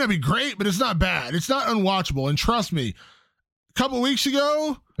bad. It may not be great, but it's not bad. It's not unwatchable, and trust me, a couple weeks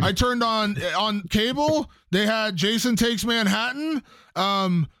ago, I turned on cable. They had Jason Takes Manhattan.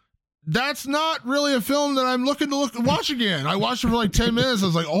 That's not really a film that I'm looking to watch again. I watched it for like 10 minutes. I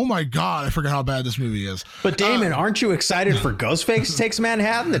was like, oh my God, I forgot how bad this movie is. But Damon, aren't you excited for Ghostface Takes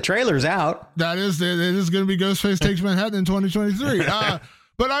Manhattan? The trailer's out. It is going to be Ghostface Takes Manhattan in 2023.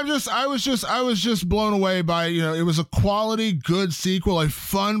 But I was just blown away by, it was a quality, good sequel, a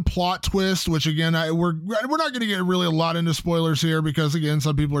fun plot twist, which again, we're not going to get really a lot into spoilers here because again,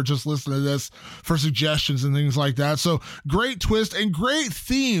 some people are just listening to this for suggestions and things like that. So great twist and great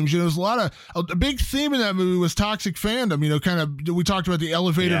themes. There's a big theme in that movie was toxic fandom, we talked about the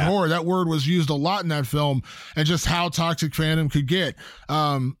elevated horror. That word was used a lot in that film and just how toxic fandom could get.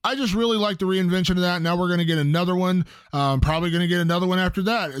 I just really like the reinvention of that. Now we're going to get another one, probably going to get another one after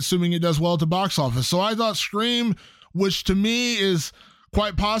that, assuming it does well at the box office. So I thought Scream, which to me is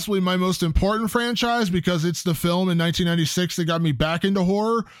quite possibly my most important franchise because it's the film in 1996 that got me back into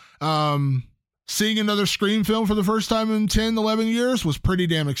horror. Seeing another Scream film for the first time in 10, 11 years was pretty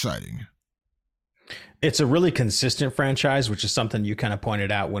damn exciting. It's a really consistent franchise, which is something you kind of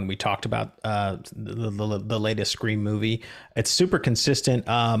pointed out when we talked about the latest Scream movie. It's super consistent.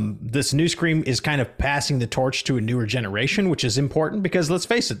 This new Scream is kind of passing the torch to a newer generation, which is important because let's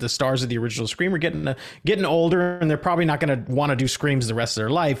face it, the stars of the original Scream are getting older, and they're probably not going to want to do Screams the rest of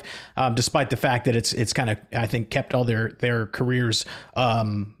their life, despite the fact that it's kind of, I think, kept all their careers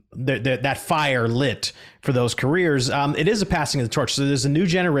that fire lit for those careers. It is a passing of the torch. So there's a new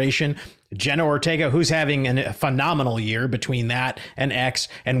generation. Jenna Ortega, who's having a phenomenal year between that and X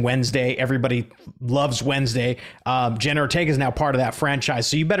and Wednesday. Everybody loves Wednesday. Jenna Ortega is now part of that franchise.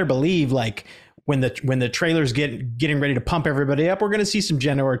 So you better believe, like, when the trailers getting ready to pump everybody up, we're going to see some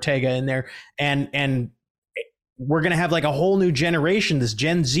Jenna Ortega in there, and we're going to have like a whole new generation. The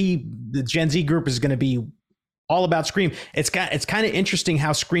Gen Z group is going to be all about Scream. It's kind of interesting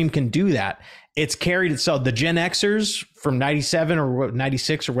how Scream can do that. It's carried itself. The Gen Xers from 97 or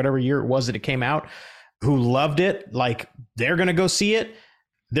 96 or whatever year it was that it came out, who loved it, like, they're going to go see it.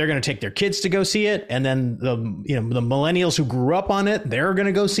 They're going to take their kids to go see it. And then the millennials who grew up on it, they're going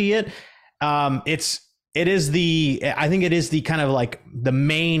to go see it. I think it is the kind of like the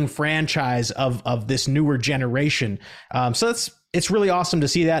main franchise of this newer generation. So it's really awesome to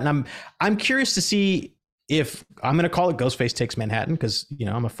see that. And I'm curious to see if I'm going to call it Ghostface Takes Manhattan because,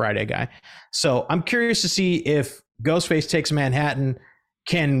 I'm a Friday guy. So I'm curious to see if Ghostface Takes Manhattan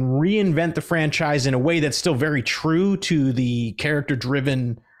can reinvent the franchise in a way that's still very true to the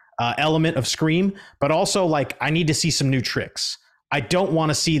character-driven element of Scream, but also, like, I need to see some new tricks. I don't want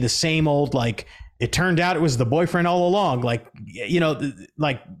to see the same old, like, it turned out it was the boyfriend all along. Like,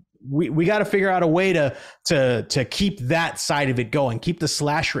 we got to figure out a way to keep that side of it going, keep the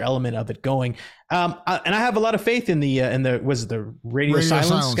slasher element of it going. And I have a lot of faith in the Radio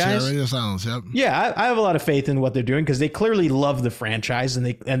Silence guys. Yeah, Radio Silence. Yep. Yeah, I have a lot of faith in what they're doing because they clearly love the franchise and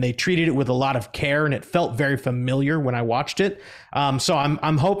they treated it with a lot of care, and it felt very familiar when I watched it. So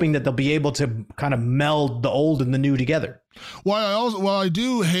I'm hoping that they'll be able to kind of meld the old and the new together. While I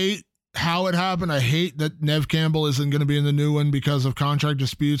do hate how it happened, I hate that Neve Campbell isn't going to be in the new one because of contract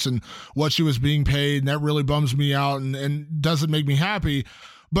disputes and what she was being paid, and that really bums me out and doesn't make me happy.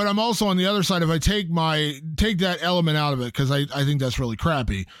 But I'm also on the other side if I take that element out of it, because I think that's really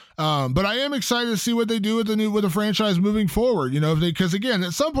crappy. But I am excited to see what they do with the franchise moving forward. Because again,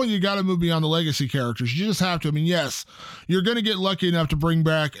 at some point you got to move beyond the legacy characters. You just have to. I mean, yes, you're going to get lucky enough to bring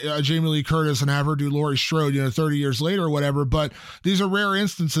back Jamie Lee Curtis and have her do Laurie Strode, 30 years later or whatever. But these are rare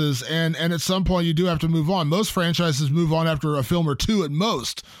instances, and at some point you do have to move on. Most franchises move on after a film or two at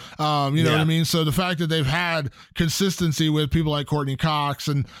most. Know what I mean? So the fact that they've had consistency with people like Courtney Cox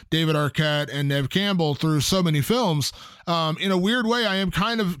and David Arquette and Neve Campbell through so many films, in a weird way, I am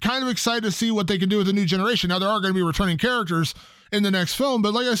kind of excited to see what they can do with the new generation. Now, there are going to be returning characters in the next film,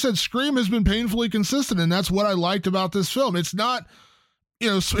 but like I said, Scream has been painfully consistent, and that's what I liked about this film. It's not,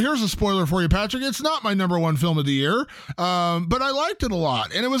 here's a spoiler for you, Patrick. It's not my number one film of the year, but I liked it a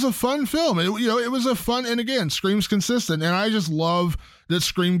lot, and it was a fun film. It was a fun, and again, Scream's consistent, and I just love that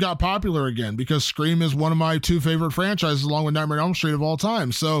Scream got popular again, because Scream is one of my two favorite franchises, along with Nightmare on Elm Street, of all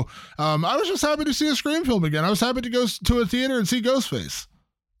time. So I was just happy to see a Scream film again. I was happy to go to a theater and see Ghostface.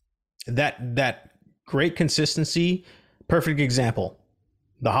 That great consistency, perfect example,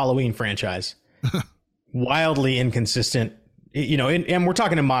 the Halloween franchise, wildly inconsistent. And we're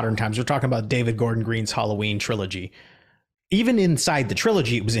talking in modern times. We're talking about David Gordon Green's Halloween trilogy. Even inside the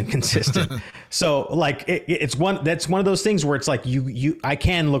trilogy, it was inconsistent. So like that's one of those things where it's like I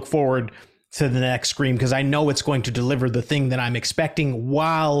can look forward to the next Scream because I know it's going to deliver the thing that I'm expecting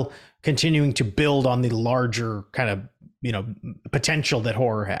while continuing to build on the larger kind of potential that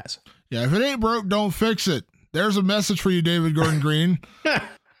horror has. Yeah, if it ain't broke, don't fix it. There's a message for you, David Gordon Green.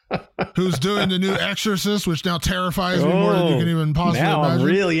 Who's doing the new Exorcist, which now terrifies me more than you can even possibly imagine. I'm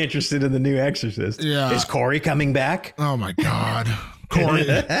really interested in the new Exorcist. Yeah. Is Corey coming back? Oh my God.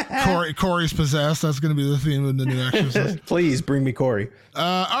 Corey's possessed. That's going to be the theme of the new Exorcist. Please bring me Corey.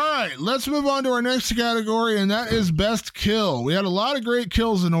 All right, let's move on to our next category, and that is Best Kill. We had a lot of great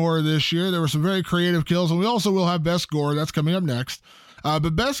kills in horror this year. There were some very creative kills, and we also will have Best Gore. That's coming up next.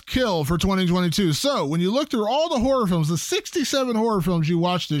 But Best Kill for 2022. So when you look through all the horror films, the 67 horror films you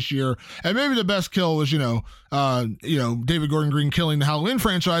watched this year, and maybe the best kill was, David Gordon Green killing the Halloween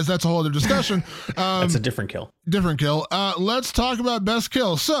franchise. That's a whole other discussion. That's a different kill. Let's talk about Best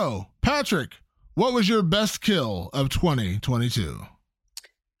Kill. So, Patrick, what was your best kill of 2022?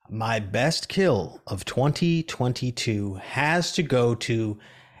 My best kill of 2022 has to go to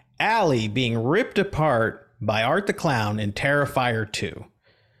Allie being ripped apart by Art the Clown in Terrifier 2.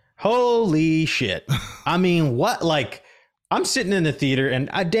 Holy shit. I mean, what? Like, I'm sitting in the theater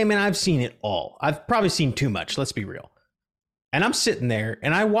and I've seen it all. I've probably seen too much. Let's be real. And I'm sitting there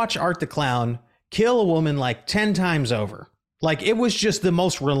and I watch Art the Clown kill a woman like 10 times over. Like, it was just the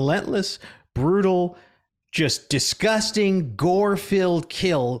most relentless, brutal, just disgusting, gore-filled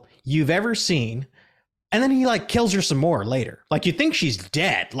kill you've ever seen. And then he like kills her some more later. Like, you think she's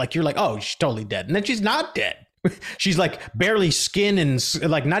dead. Like, you're like, oh, she's totally dead. And then she's not dead. She's like barely skin and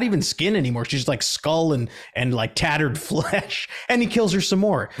like not even skin anymore. She's like skull and like tattered flesh. And he kills her some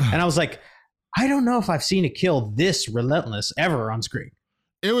more. And I was like, I don't know if I've seen a kill this relentless ever on screen.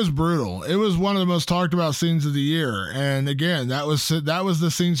 It was brutal. It was one of the most talked about scenes of the year. And again, that was the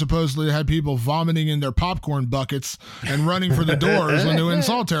scene supposedly that had people vomiting in their popcorn buckets and running for the doors when they went and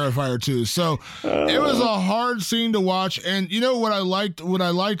saw Terrifier 2. So it was a hard scene to watch. And you know what I liked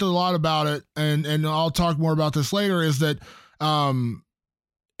a lot about it, and I'll talk more about this later, is that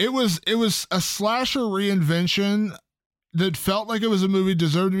it was a slasher reinvention that felt like it was a movie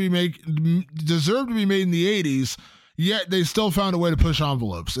deserved to be made in the 80s. Yet they still found a way to push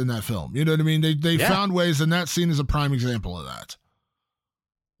envelopes in that film. You know what I mean? They found ways, and that scene is a prime example of that.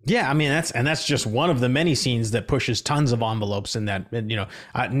 Yeah, I mean, that's just one of the many scenes that pushes tons of envelopes in that. And,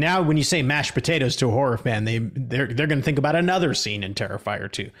 now when you say mashed potatoes to a horror fan, they're going to think about another scene in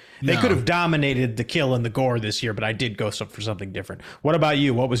Terrifier 2. They could have dominated the kill and the gore this year, but I did go for something different. What about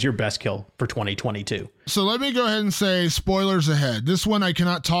you? What was your best kill for 2022? So let me go ahead and say spoilers ahead. This one I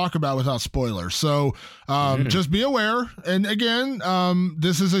cannot talk about without spoilers. So just be aware. And again,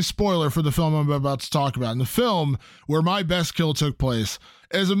 this is a spoiler for the film I'm about to talk about. In the film where my best kill took place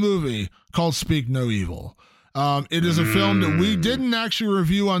is a movie called Speak No Evil. It is a film that we didn't actually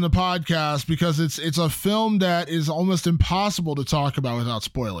review on the podcast because it's a film that is almost impossible to talk about without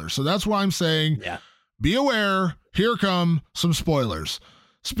spoilers. So that's why I'm saying, be aware. Here come some spoilers.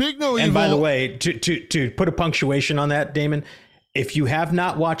 Speak No Evil. And by the way, to put a punctuation on that, Damon, if you have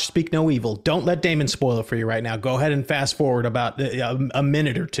not watched Speak No Evil, don't let Damon spoil it for you right now. Go ahead and fast forward about a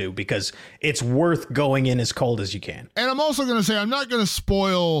minute or two, because it's worth going in as cold as you can. And I'm also going to say, I'm not going to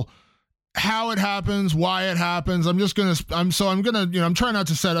spoil how it happens, why it happens. I'm trying not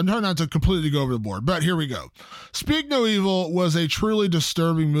to completely go over the board, but here we go. Speak No Evil was a truly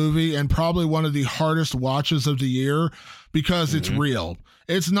disturbing movie and probably one of the hardest watches of the year because it's real.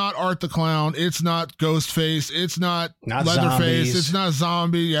 It's not Art the Clown. It's not Ghostface. It's not Leatherface. It's not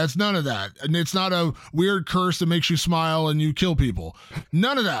zombie. Yeah, it's none of that. And it's not a weird curse that makes you smile and you kill people.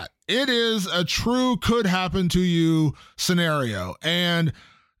 None of that. It is a true could happen to you scenario. And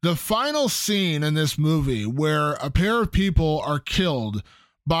the final scene in this movie where a pair of people are killed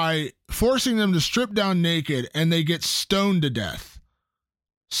by forcing them to strip down naked and they get stoned to death.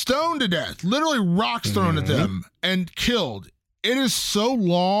 Stoned to death. Literally rocks thrown at them and killed. It is so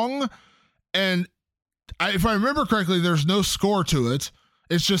long, and if I remember correctly, there's no score to it.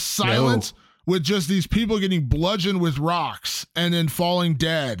 It's just silence with just these people getting bludgeoned with rocks and then falling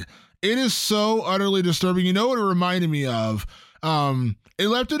dead. It is so utterly disturbing. You know what it reminded me of? It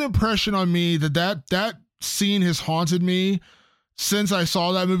left an impression on me that scene has haunted me since I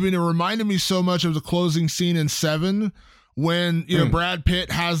saw that movie, and it reminded me so much of the closing scene in Seven, when Brad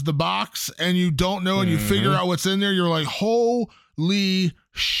Pitt has the box and you don't know and you figure out what's in there. You're like, holy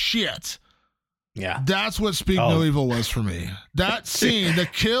shit. Yeah. That's what Speak No Evil was for me. That scene, the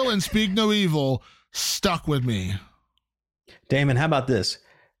kill in Speak No Evil, stuck with me. Damon, how about this?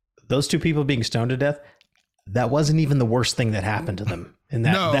 Those two people being stoned to death, that wasn't even the worst thing that happened to them in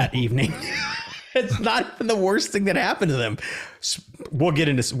that evening. It's not even the worst thing that happened to them. We'll get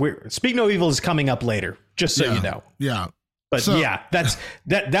into Speak No Evil is coming up later, just so you know. Yeah. But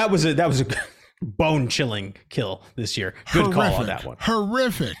that was a bone chilling kill this year. Good call on that one.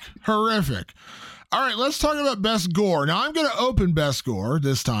 Horrific. All right, let's talk about best gore. Now I'm going to open best gore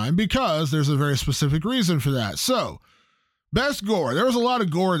this time because there's a very specific reason for that. So, best gore. There was a lot of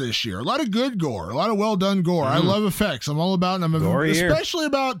gore this year. A lot of good gore. A lot of well done gore. I love effects. I'm all about them, especially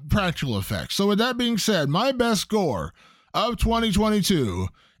about practical effects. So with that being said, my best gore of 2022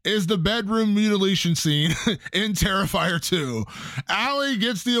 is the bedroom mutilation scene in Terrifier 2. Allie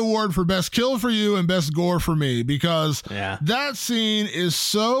gets the award for best kill for you and best gore for me because that scene is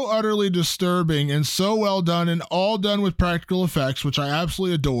so utterly disturbing and so well done and all done with practical effects, which I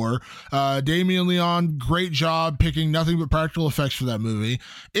absolutely adore. Damien Leone, great job picking nothing but practical effects for that movie.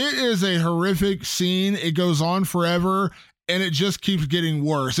 It is a horrific scene. It goes on forever and it just keeps getting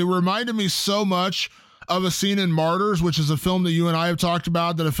worse. It reminded me so much of a scene in Martyrs, which is a film that you and I have talked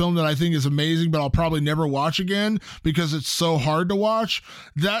about, that a film that I think is amazing, but I'll probably never watch again because it's so hard to watch.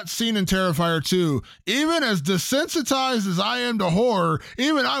 That scene in Terrifier 2, even as desensitized as I am to horror,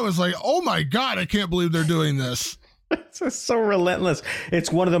 even I was like, oh my God, I can't believe they're doing this. It's so relentless. It's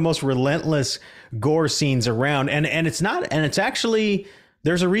one of the most relentless gore scenes around. And it's actually,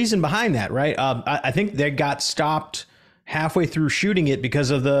 there's a reason behind that, right? I think they got stopped halfway through shooting it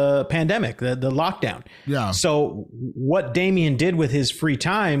because of the pandemic, the lockdown. Yeah. So what Damien did with his free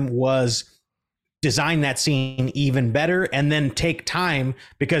time was design that scene even better and then take time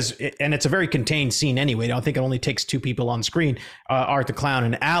because it's a very contained scene anyway. I think it only takes two people on screen, Art the Clown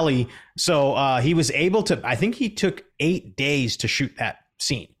and Allie. So he was able to, I think he took 8 days to shoot that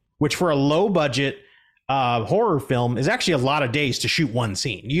scene, which for a low budget horror film is actually a lot of days to shoot one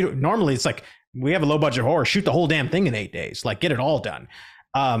scene. Normally it's like, we have a low budget horror, shoot the whole damn thing in 8 days, like get it all done.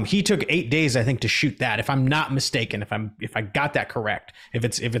 He took 8 days, I think, to shoot that. If I'm not mistaken, if I got that correct, if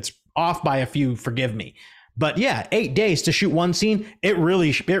it's off by a few, forgive me. But yeah, 8 days to shoot one scene, it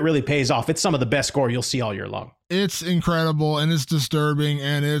really pays off. It's some of the best gore you'll see all year long. It's incredible and it's disturbing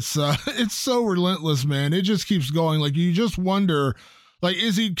and it's so relentless, man. It just keeps going. Like you just wonder. Like,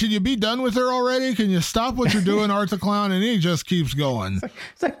 can you be done with her already? Can you stop what you're doing, Art the Clown? And he just keeps going.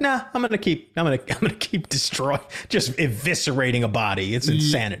 It's like, nah, I'm going to keep destroying, just eviscerating a body. It's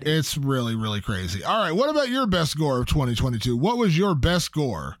insanity. It's really, really crazy. All right. What about your best gore of 2022? What was your best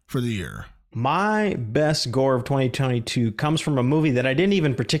gore for the year? My best gore of 2022 comes from a movie that I didn't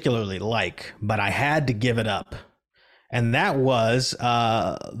even particularly like, but I had to give it up. And that was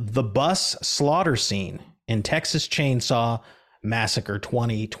the bus slaughter scene in Texas Chainsaw Massacre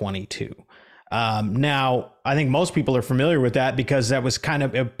 2022. Now, I think most people are familiar with that because that was kind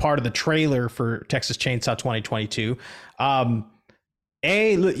of a part of the trailer for Texas Chainsaw 2022. I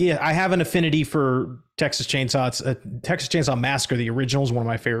have an affinity for Texas Chainsaw. It's Texas Chainsaw Massacre, the original, is one of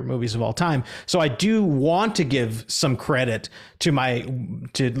my favorite movies of all time. So I do want to give some credit to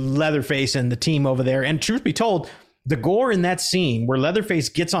Leatherface and the team over there. And truth be told, the gore in that scene where Leatherface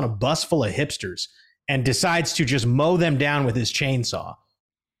gets on a bus full of hipsters and decides to just mow them down with his chainsaw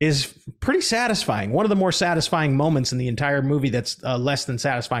is pretty satisfying. One of the more satisfying moments in the entire movie that's a less than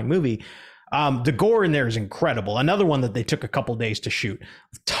satisfying movie. The gore in there is incredible. Another one that they took a couple days to shoot.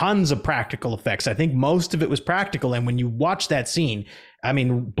 Tons of practical effects. I think most of it was practical. And when you watch that scene, I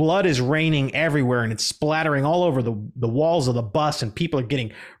mean, blood is raining everywhere and it's splattering all over the walls of the bus, and people are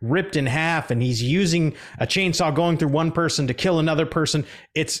getting ripped in half, and he's using a chainsaw going through one person to kill another person.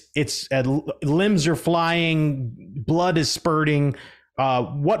 It's limbs are flying, blood is spurting.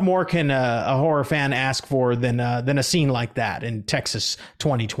 What more can a horror fan ask for than a scene like that in Texas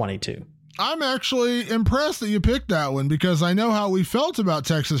 2022? I'm actually impressed that you picked that one, because I know how we felt about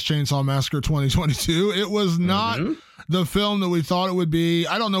Texas Chainsaw Massacre 2022. It was not the film that we thought it would be.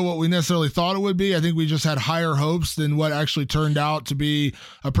 I don't know what we necessarily thought it would be. I think we just had higher hopes than what actually turned out to be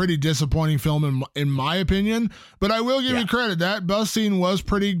a pretty disappointing film in my opinion. But I will give you credit. That bus scene was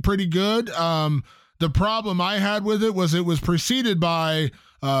pretty good. The problem I had with it was preceded by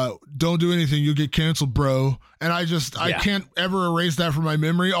don't do anything, you'll get canceled, bro. And I can't ever erase that from my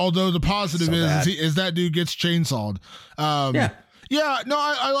memory. Although the positive is that dude gets chainsawed. I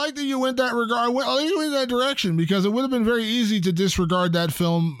like that you went that regard. I think you went that direction, because it would have been very easy to disregard that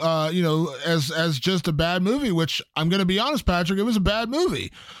film, as just a bad movie, which I'm going to be honest, Patrick, it was a bad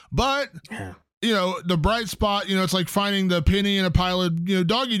movie, but the bright spot, it's like finding the penny in a pile of,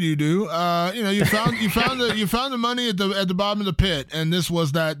 doggy doo-doo. You found the money at the bottom of the pit, and this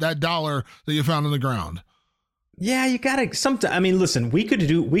was that $1 that you found on the ground. Yeah, you gotta I mean, listen, we could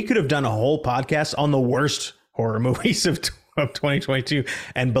have done a whole podcast on the worst horror movies of 2022,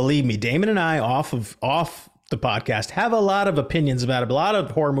 and believe me, Damon and I off the podcast have a lot of opinions about it. A lot of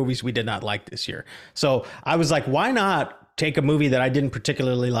horror movies we did not like this year. So I was like, why not take a movie that I didn't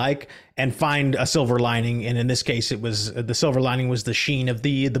particularly like and find a silver lining? And in this case, it was the silver lining was the sheen of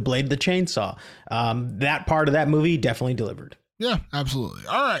the blade of the chainsaw. That part of that movie definitely delivered. Yeah, absolutely.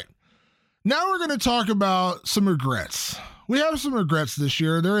 All right. Now we're going to talk about some regrets. We have some regrets this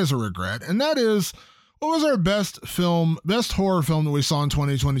year. There is a regret, and that is, what was our best horror film that we saw in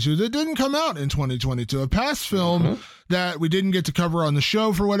 2022 that didn't come out in 2022? A past film that we didn't get to cover on the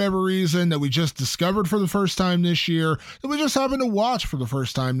show for whatever reason, that we just discovered for the first time this year, that we just happened to watch for the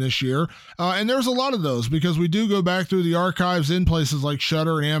first time this year. And there's a lot of those, because we do go back through the archives in places like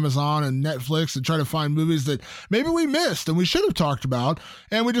Shudder and Amazon and Netflix and try to find movies that maybe we missed and we should have talked about,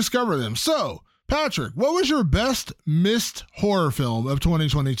 and we discover them. So, Patrick, what was your best missed horror film of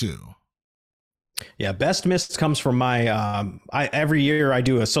 2022? Yeah, best missed comes from my every year I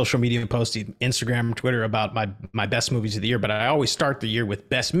do a social media post, Instagram, Twitter, about my best movies of the year, but I always start the year with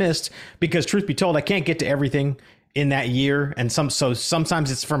best missed, because truth be told, I can't get to everything in that year, and sometimes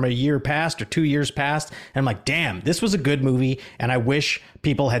it's from a year past or 2 years past, and I'm like, damn, this was a good movie and I wish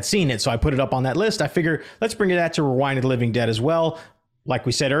people had seen it, so I put it up on that list. I figure let's bring that to Rewind of the Living Dead as well. Like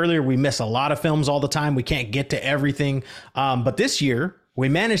we said earlier, we miss a lot of films all the time. We can't get to everything, but this year we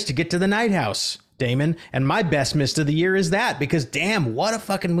managed to get to The Night House, Damon, and my best missed of the year is that, because damn, what a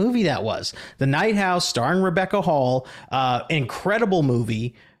fucking movie that was. The Night House, starring Rebecca Hall, incredible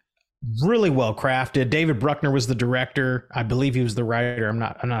movie, really well crafted. David Bruckner was the director. I believe he was the writer. I'm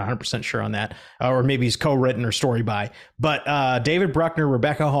not 100% sure on that, or maybe he's co-written or story by. But David Bruckner,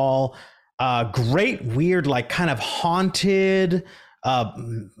 Rebecca Hall, great, weird, like kind of haunted,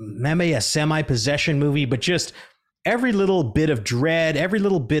 maybe a semi-possession movie, but just every little bit of dread, every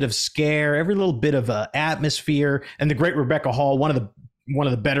little bit of scare, every little bit of atmosphere, and the great Rebecca Hall, one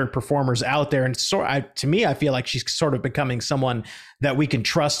of the better performers out there. And to me, I feel like she's sort of becoming someone that we can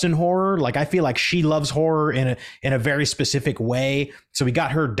trust in horror. Like, I feel like she loves horror in a very specific way. So we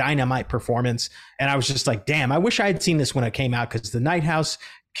got her dynamite performance, and I was just like, damn, I wish I had seen this when it came out, because The Night House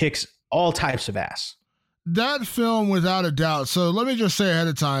kicks all types of ass. That film, without a doubt. So let me just say ahead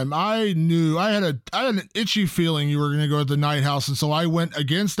of time, I knew I had an itchy feeling you were going to go with The Night House, and so I went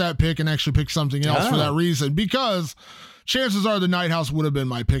against that pick and actually picked something else for that reason, because chances are The Night House would have been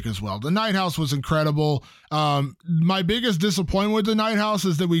my pick as well. The Night House was incredible. My biggest disappointment with The Night House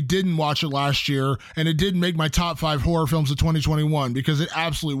is that we didn't watch it last year, and it didn't make my top 5 horror films of 2021, because it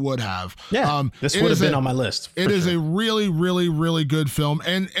absolutely would have. Yeah, this would have been on my list. It is a really, really, really good film,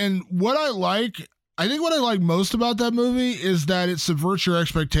 and what I think what I like most about that movie is that it subverts your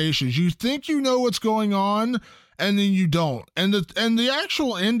expectations. You think you know what's going on, and then you don't. And the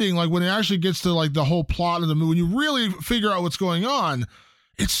actual ending, like when it actually gets to like the whole plot of the movie, when you really figure out what's going on,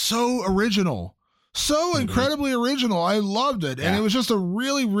 it's so original. So incredibly original. I loved it. And it was just a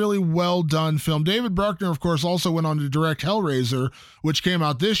really, really well done film. David Bruckner, of course, also went on to direct Hellraiser, which came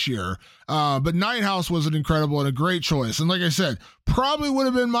out this year. But Night House was an incredible and a great choice. And like I said, probably would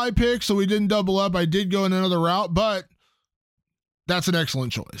have been my pick, so we didn't double up. I did go in another route, but that's an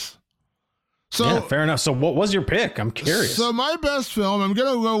excellent choice. So yeah, fair enough. So what was your pick? I'm curious. So my best film, I'm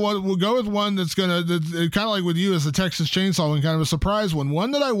gonna go. We'll go with one that's kind of like with you as the Texas Chainsaw one, kind of a surprise one.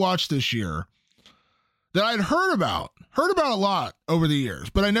 One that I watched this year that I'd heard about a lot over the years,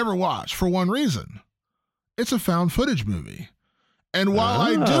 but I never watched for one reason. It's a found footage movie. And while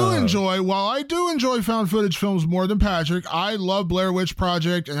I do enjoy found footage films more than Patrick, I love Blair Witch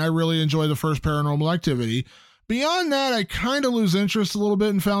Project and I really enjoy the first Paranormal Activity. Beyond that, I kind of lose interest a little bit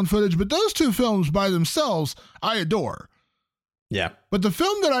in found footage, but those two films by themselves, I adore. Yeah. But the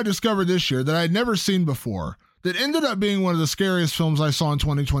film that I discovered this year that I'd never seen before, that ended up being one of the scariest films I saw in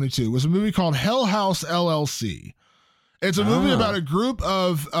 2022, was a movie called Hell House LLC. It's a movie about a group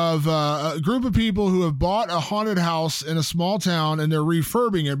of people who have bought a haunted house in a small town and they're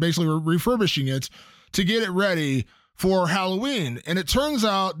refurbishing it to get it ready for Halloween. And it turns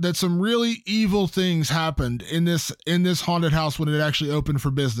out that some really evil things happened in this haunted house when it actually opened for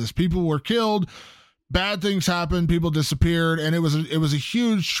business. People were killed, bad things happened, people disappeared, and it was a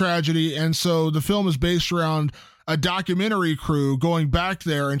huge tragedy. And so the film is based around a documentary crew going back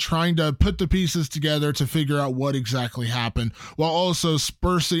there and trying to put the pieces together to figure out what exactly happened, while also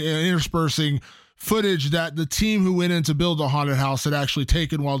interspersing footage that the team who went in to build the haunted house had actually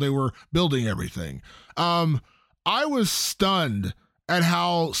taken while they were building everything. I was stunned at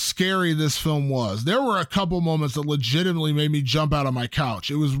how scary this film was. There were a couple moments that legitimately made me jump out of my couch.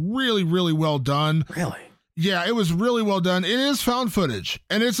 It was really, really well done. Really? Yeah, it was really well done. It is found footage,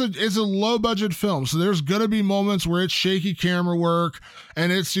 and it's a low budget film. So there's going to be moments where it's shaky camera work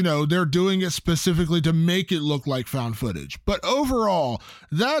and it's, they're doing it specifically to make it look like found footage. But overall,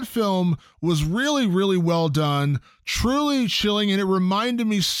 that film was really, really well done, truly chilling. And it reminded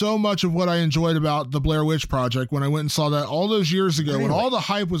me so much of what I enjoyed about the Blair Witch Project when I went and saw that all those years ago, when all the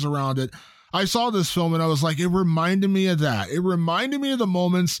hype was around it. I saw this film and I was like, it reminded me of that. It reminded me of the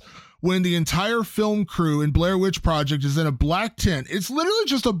moments when the entire film crew in Blair Witch Project is in a black tent. It's literally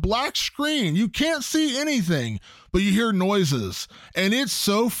just a black screen. You can't see anything, but you hear noises. And it's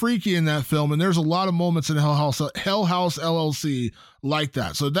so freaky in that film. And there's a lot of moments in Hell House LLC like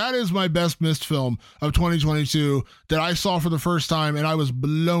that. So that is my best missed film of 2022 that I saw for the first time, and I was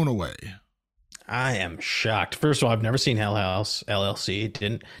blown away. I am shocked. First of all, I've never seen Hell House LLC.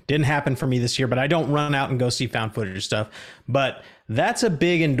 It didn't happen for me this year, but I don't run out and go see found footage stuff. But that's a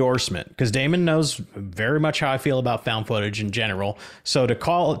big endorsement because Damon knows very much how I feel about found footage in general. So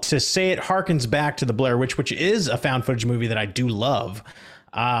to say it harkens back to the Blair Witch, which is a found footage movie that I do love.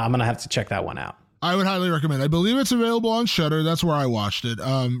 I'm going to have to check that one out. I would highly recommend. I believe it's available on Shudder. That's where I watched it.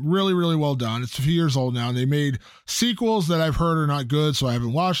 Really, really well done. It's a few years old now, and they made sequels that I've heard are not good, so I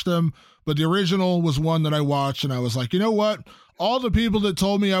haven't watched them. But the original was one that I watched, and I was like, you know what? All the people that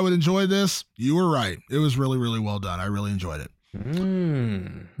told me I would enjoy this, you were right. It was really, really well done. I really enjoyed it.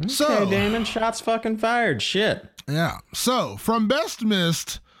 Okay, So, Damon, shots fucking fired. Shit. Yeah. So, from best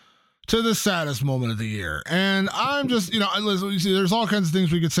missed to the saddest moment of the year. And I'm just, listen, you see, there's all kinds of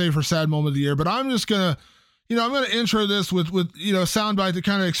things we could say for sad moment of the year, but I'm just going to, I'm going to intro this with a soundbite that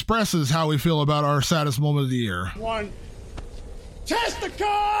kind of expresses how we feel about our saddest moment of the year. One testicle!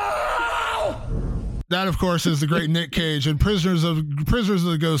 That, of course, is the great Nick Cage and Prisoners of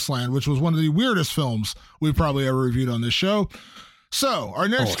the Ghostland, which was one of the weirdest films we've probably ever reviewed on this show. So our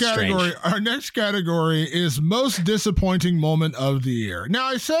next category is most disappointing moment of the year.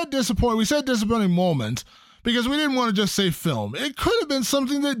 Now, we said disappointing moment because we didn't want to just say film. It could have been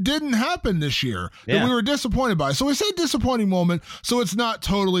something that didn't happen this year that we were disappointed by. So we said disappointing moment, so it's not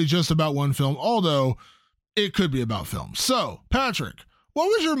totally just about one film, although it could be about film. So, Patrick, what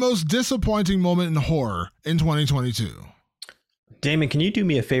was your most disappointing moment in horror in 2022? Damon, can you do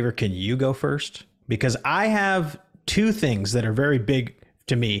me a favor? Can you go first? Because I have two things that are very big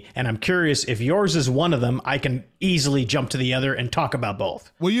to me, and I'm curious if yours is one of them. I can easily jump to the other and talk about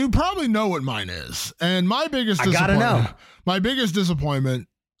both. Well, you probably know what mine is, and my biggest disappointment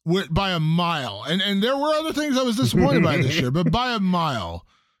went by a mile, and there were other things I was disappointed by this year, but by a mile,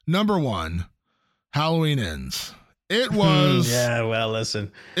 number one, Halloween Ends. It was. Yeah, well, listen.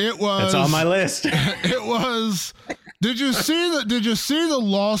 It was. It's on my list. It was. Did you see the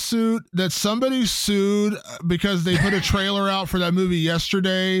lawsuit that somebody sued because they put a trailer out for that movie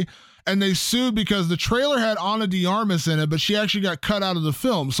yesterday, and they sued because the trailer had Ana de Armas in it, but she actually got cut out of the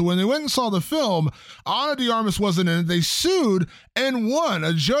film. So when they went and saw the film, Ana de Armas wasn't in it. They sued and won.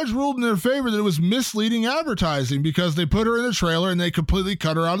 A judge ruled in their favor that it was misleading advertising because they put her in the trailer and they completely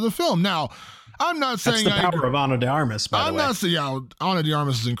cut her out of the film. Now, I'm not saying that's the power of Ana de Armas, by the way. Ana de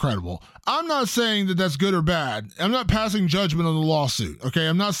Armas is incredible. I'm not saying that that's good or bad. I'm not passing judgment on the lawsuit, okay?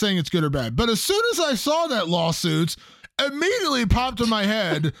 I'm not saying it's good or bad. But as soon as I saw that lawsuit, immediately popped in my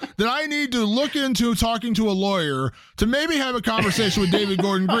head that I need to look into talking to a lawyer to maybe have a conversation with David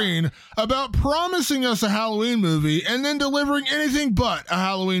Gordon Green about promising us a Halloween movie and then delivering anything but a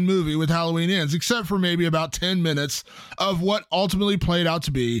Halloween movie with Halloween Ends, except for maybe about 10 minutes of what ultimately played out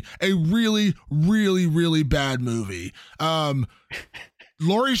to be a really, really, really bad movie.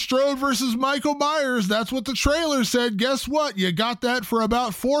 Laurie Strode versus Michael Myers. That's what the trailer said. Guess what? You got that for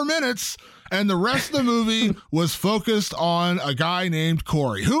about 4 minutes. And the rest of the movie was focused on a guy named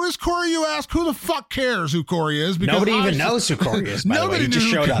Corey. Who is Corey, you ask? Who the fuck cares who Corey is? Because nobody even knows who Corey is, by the way. He just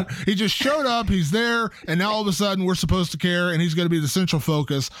showed up. He just showed up. He's there. And now all of a sudden we're supposed to care. And he's going to be the central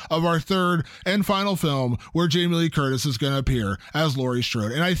focus of our third and final film where Jamie Lee Curtis is going to appear as Laurie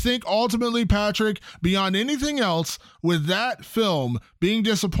Strode. And I think ultimately, Patrick, beyond anything else, with that film being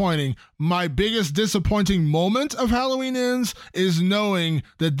disappointing, my biggest disappointing moment of Halloween Ends is knowing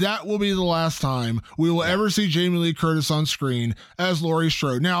that that will be the last time we will ever see Jamie Lee Curtis on screen as Laurie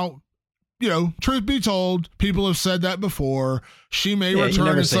Strode. Now, you know, truth be told, people have said that before. She may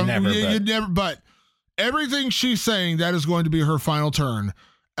return in some, but everything she's saying, that is going to be her final turn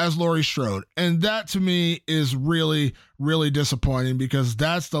as Laurie Strode. And that to me is really, really disappointing because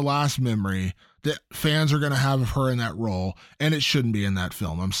that's the last memory that fans are going to have of her in that role. And it shouldn't be in that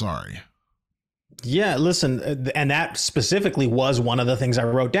film. I'm sorry. Yeah, listen, and that specifically was one of the things I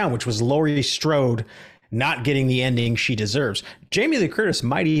wrote down, which was Laurie Strode not getting the ending she deserves. Jamie Lee Curtis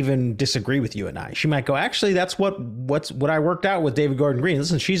might even disagree with you and I. She might go, actually, that's what I worked out with David Gordon Green.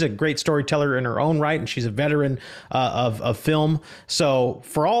 Listen, she's a great storyteller in her own right, and she's a veteran of film. So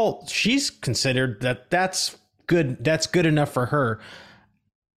for all she's considered, that's good. That's good enough for her.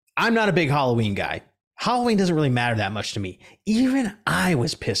 I'm not a big Halloween guy. Halloween doesn't really matter that much to me. Even I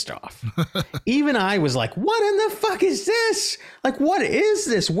was pissed off. Even I was like, what in the fuck is this? Like, what is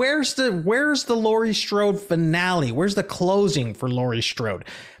this? Where's the Laurie Strode finale? Where's the closing for Laurie Strode?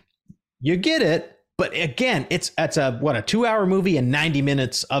 You get it. But again, it's a 2-hour movie and 90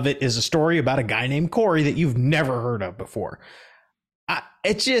 minutes of it is a story about a guy named Corey that you've never heard of before.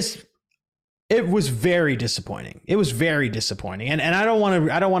 It was very disappointing. It was very disappointing. And I don't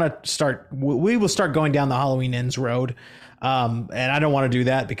want to start, we will start going down the Halloween Ends road. And I don't want to do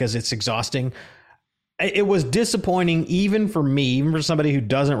that because it's exhausting. It was disappointing even for me, even for somebody who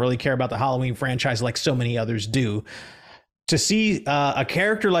doesn't really care about the Halloween franchise like so many others do, to see a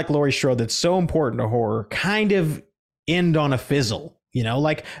character like Laurie Strode that's so important to horror kind of end on a fizzle. You know,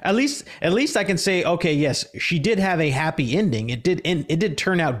 like at least I can say, okay, yes, she did have a happy ending. It did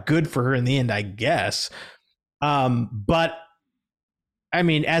turn out good for her in the end, I guess. But I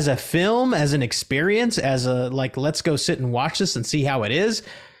mean, as a film, as an experience, as a let's go sit and watch this and see how it is.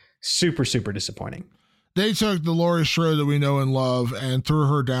 Super, super disappointing. They took the Laurie Strode that we know and love and threw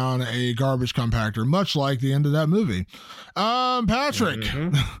her down a garbage compactor, much like the end of that movie. Patrick,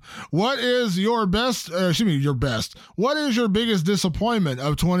 what is your what is your biggest disappointment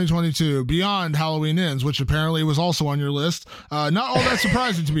of 2022 beyond Halloween Ends, which apparently was also on your list? Not all that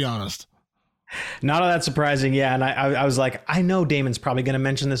surprising, to be honest. Not all that surprising. Yeah. And I was like, I know Damon's probably going to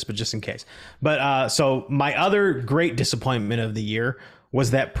mention this, but just in case. But so my other great disappointment of the year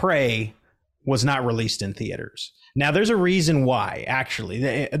was that Prey was not released in theaters. Now, there's a reason why, actually.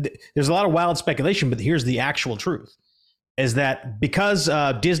 There's a lot of wild speculation, but here's the actual truth, is that because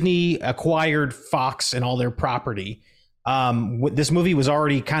Disney acquired Fox and all their property, this movie was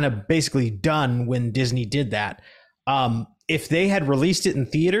already kind of basically done when Disney did that. If they had released it in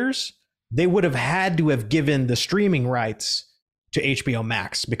theaters, they would have had to have given the streaming rights to HBO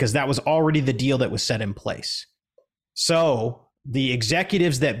Max because that was already the deal that was set in place. So the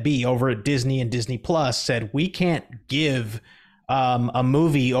executives that be over at Disney and Disney Plus said, we can't give a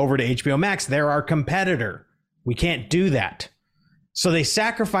movie over to HBO Max. They're our competitor. We can't do that. So they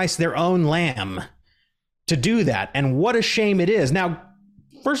sacrificed their own lamb to do that. And what a shame it is. Now,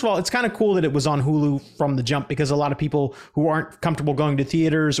 first of all, it's kind of cool that it was on Hulu from the jump because a lot of people who aren't comfortable going to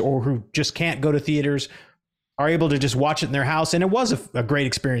theaters or who just can't go to theaters are able to just watch it in their house. And it was a great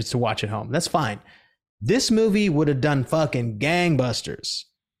experience to watch at home. That's fine. This movie would have done fucking gangbusters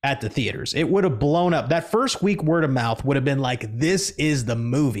at the theaters. It would have blown up. That first week word of mouth would have been like, this is the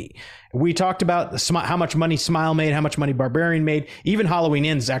movie. We talked about how much money Smile made, how much money Barbarian made. Even Halloween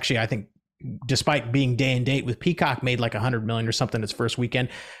Ends, actually, I think, despite being day and date with Peacock, made like 100 million or something its first weekend.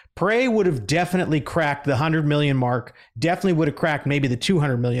 Prey would have definitely cracked the 100 million mark, definitely would have cracked maybe the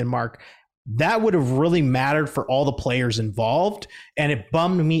 200 million mark. That would have really mattered for all the players involved. And it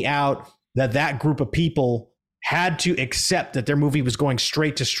bummed me out that group of people had to accept that their movie was going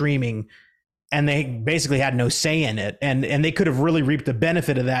straight to streaming and they basically had no say in it. And they could have really reaped the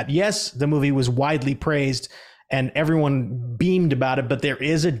benefit of that. Yes, the movie was widely praised and everyone beamed about it. But there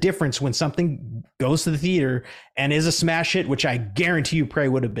is a difference when something goes to the theater and is a smash hit, which I guarantee you Prey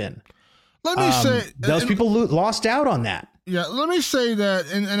would have been. Let me say those people lost out on that. Yeah, let me say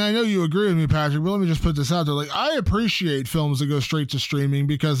that, and I know you agree with me, Patrick, but let me just put this out there. Like, I appreciate films that go straight to streaming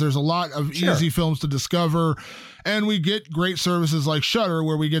because there's a lot of easy films to discover, and we get great services like Shudder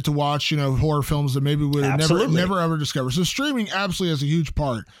where we get to watch, horror films that maybe we would have never ever discovered. So streaming absolutely has a huge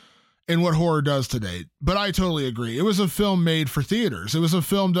part in what horror does today. But I totally agree. It was a film made for theaters. It was a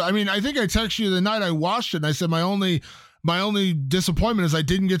film I think I texted you the night I watched it, and I said my only disappointment is I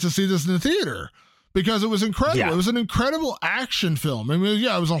didn't get to see this in the theater. Because it was incredible. Yeah. It was an incredible action film. I mean,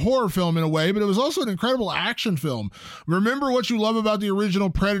 it was a horror film in a way, but it was also an incredible action film. Remember what you love about the original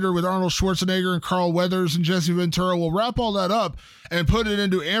Predator with Arnold Schwarzenegger and Carl Weathers and Jesse Ventura. We'll wrap all that up and put it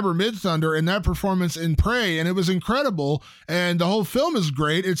into Amber Midthunder and that performance in Prey, and it was incredible. And the whole film is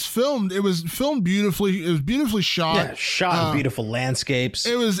great. It was filmed beautifully. It was beautifully shot. Yeah, shot in beautiful landscapes.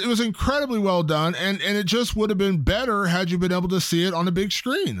 It was incredibly well done, and it just would have been better had you been able to see it on a big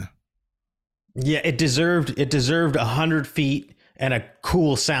screen. Yeah, it deserved 100 feet and a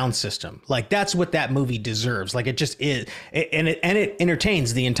cool sound system. Like, that's what that movie deserves. Like, it just is. And it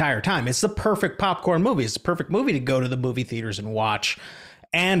entertains the entire time. It's the perfect popcorn movie. It's the perfect movie to go to the movie theaters and watch.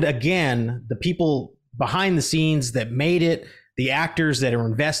 And again, the people behind the scenes that made it, the actors that are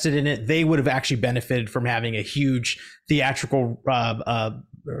invested in it, they would have actually benefited from having a huge theatrical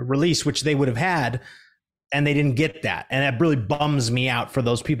release, which they would have had. And they didn't get that. And that really bums me out for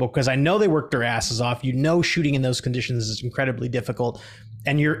those people because I know they worked their asses off. Shooting in those conditions is incredibly difficult.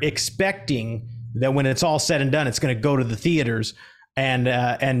 And you're expecting that when it's all said and done, it's going to go to the theaters. And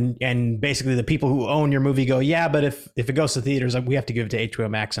basically the people who own your movie go, yeah, but if it goes to theaters, we have to give it to HBO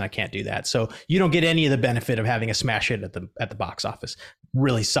Max, and I can't do that. So you don't get any of the benefit of having a smash hit at the box office.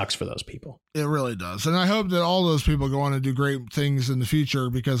 Really sucks for those people. It really does. And I hope that all those people go on to do great things in the future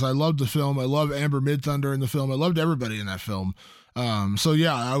because I loved the film. I love Amber Midthunder in the film. I loved everybody in that film. So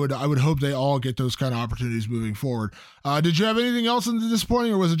yeah, I would hope they all get those kind of opportunities moving forward. Did you have anything else in the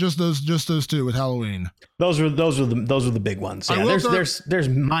disappointing, or was it just those two with Halloween? Those were the big ones. Yeah, there's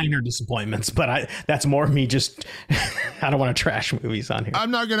minor disappointments, but that's more me just I don't want to trash movies on here.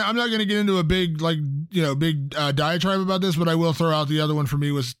 I'm not gonna get into a big diatribe about this, but I will throw out the other one for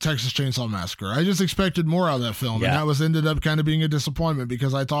me was Texas Chainsaw Massacre. I just expected more out of that film, and that ended up kind of being a disappointment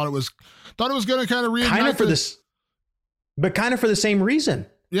because I thought it was going to kind of reignite this. But kind of for the same reason.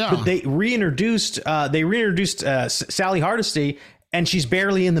 Yeah. But they reintroduced Sally Hardesty, and she's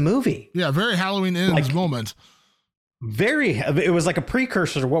barely in the movie. Yeah, very Halloween Ends moment. It was like a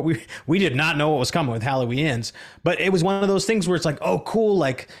precursor to what we did not know what was coming with Halloween Ends. But it was one of those things where it's like, oh, cool,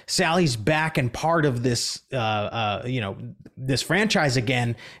 like Sally's back and part of this this franchise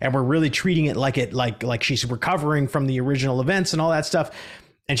again, and we're really treating it like she's recovering from the original events and all that stuff.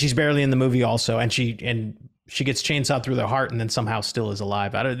 And she's barely in the movie also, and she gets chainsawed through the heart and then somehow still is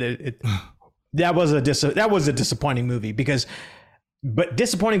alive. That was a disappointing movie but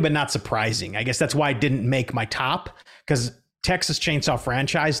disappointing, but not surprising. I guess that's why it didn't make my top, because Texas Chainsaw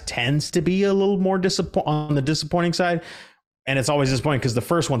franchise tends to be a little more on the disappointing side. And it's always disappointing because the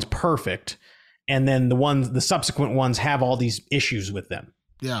first one's perfect. And then the subsequent ones have all these issues with them.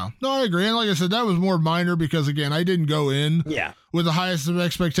 Yeah, no, I agree. And like I said, that was more minor because again, I didn't go in with the highest of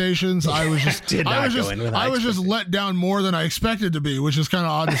expectations. I was just let down more than I expected to be, which is kind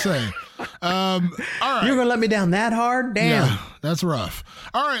of odd to say. All right. You're going to let me down that hard? Damn. Yeah, that's rough.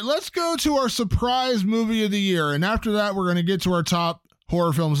 All right, let's go to our surprise movie of the year. And after that, we're going to get to our top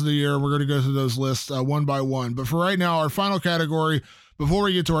horror films of the year. We're going to go through those lists one by one. But for right now, our final category, before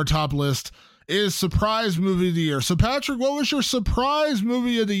we get to our top list, is surprise movie of the year. So Patrick, what was your surprise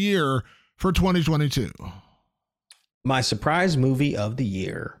movie of the year for 2022? My surprise movie of the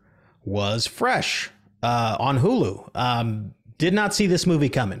year was Fresh on Hulu. Did not see this movie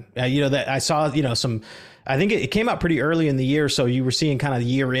coming. That I saw, I think it came out pretty early in the year, so you were seeing kind of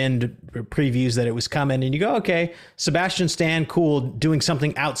year-end previews that it was coming, and you go, okay, Sebastian Stan, cool, doing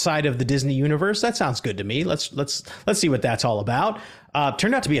something outside of the Disney universe. That sounds good to me. Let's see what that's all about.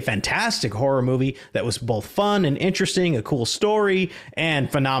 Turned out to be a fantastic horror movie that was both fun and interesting, a cool story,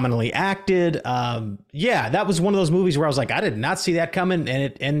 and phenomenally acted. That was one of those movies where I was like, I did not see that coming,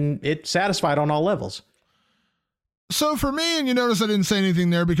 and it satisfied on all levels. So for me, and you notice I didn't say anything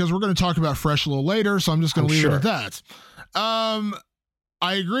there because we're going to talk about Fresh a little later, so I'm just going to leave it at that. I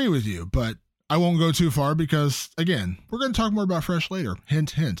agree with you, but I won't go too far because, again, we're going to talk more about Fresh later.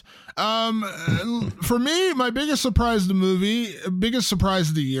 Hint, hint. For me, my biggest surprise of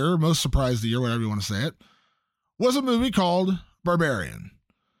the year, most surprise of the year, whatever you want to say it, was a movie called Barbarian.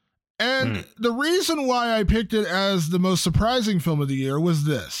 And the reason why I picked it as the most surprising film of the year was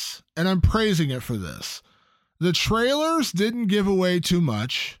this, and I'm praising it for this. The trailers didn't give away too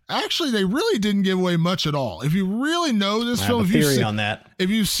much. Actually, they really didn't give away much at all. If you really know this film, if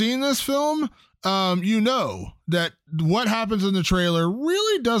you've seen this film, you know that what happens in the trailer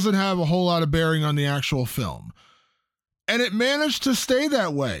really doesn't have a whole lot of bearing on the actual film. And it managed to stay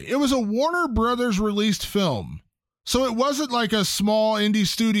that way. It was a Warner Brothers released film. So it wasn't like a small indie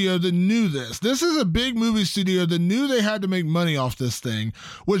studio that knew this. This is a big movie studio that knew they had to make money off this thing,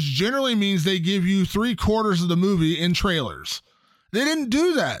 which generally means they give you 3/4 of the movie in trailers. They didn't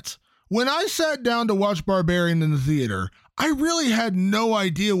do that. When I sat down to watch Barbarian in the theater, I really had no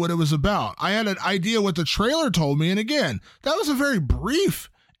idea what it was about. I had an idea what the trailer told me, and again, that was a very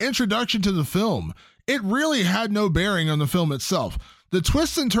brief introduction to the film. It really had no bearing on the film itself. The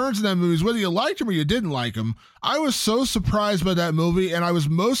twists and turns in that movie, whether you liked them or you didn't like them, I was so surprised by that movie, and I was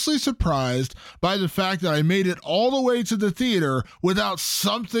mostly surprised by the fact that I made it all the way to the theater without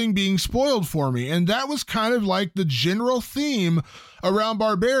something being spoiled for me. And that was kind of like the general theme around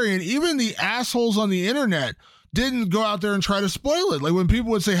Barbarian. Even the assholes on the internet didn't go out there and try to spoil it. Like when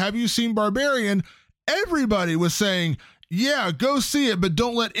people would say, "Have you seen Barbarian?" Everybody was saying, "Yeah, go see it, but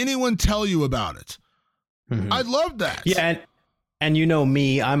don't let anyone tell you about it." Mm-hmm. I loved that. Yeah, and you know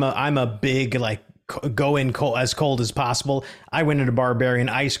me, I'm a big like go in cold, as cold as possible. I went into Barbarian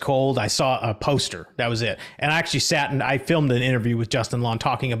ice cold. I saw a poster. That was it. And I actually sat and I filmed an interview with Justin Long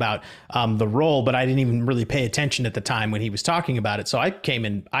talking about the role, but I didn't even really pay attention at the time when he was talking about it. So I came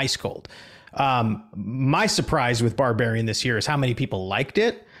in ice cold. My surprise with Barbarian this year is how many people liked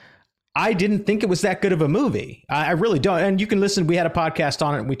it. I didn't think it was that good of a movie. I really don't. And you can listen. We had a podcast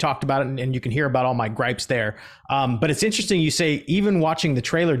on it and we talked about it, and you can hear about all my gripes there. But it's interesting you say even watching the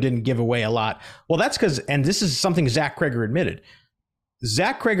trailer didn't give away a lot. Well, that's because, and this is something Zach Cregger admitted.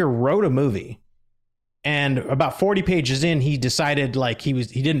 Zach Cregger wrote a movie, and about 40 pages in, he decided like he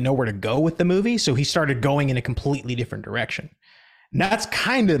didn't know where to go with the movie. So he started going in a completely different direction. And that's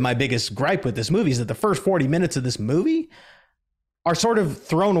kind of my biggest gripe with this movie, is that the first 40 minutes of this movie are sort of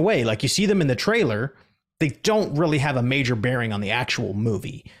thrown away. Like you see them in the trailer, they don't really have a major bearing on the actual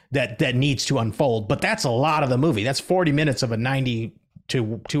movie that needs to unfold. But that's a lot of the movie. That's 40 minutes of a 90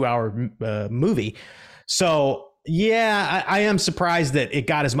 to 2 hour movie. So yeah, I am surprised that it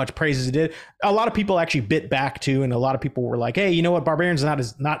got as much praise as it did. A lot of people actually bit back too, and a lot of people were like, "Hey, you know what? Barbarian's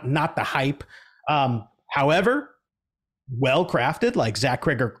not the hype." However, well crafted. Like Zach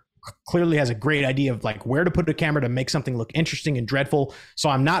Cregger clearly has a great idea of like where to put the camera to make something look interesting and dreadful. So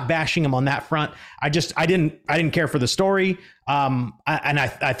I'm not bashing him on that front. I didn't care for the story.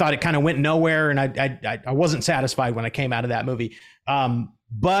 I thought it kind of went nowhere, and I wasn't satisfied when I came out of that movie.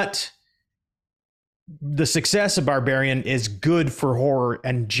 But the success of Barbarian is good for horror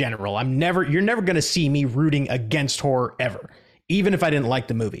in general. You're never going to see me rooting against horror ever, even if I didn't like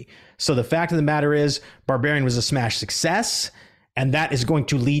the movie. So the fact of the matter is Barbarian was a smash success. And that is going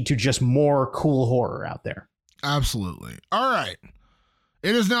to lead to just more cool horror out there. Absolutely. All right.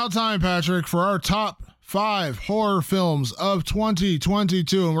 It is now time, Patrick, for our top 5 horror films of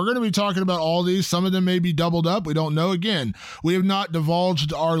 2022. And we're going to be talking about all these. Some of them may be doubled up. We don't know. Again, we have not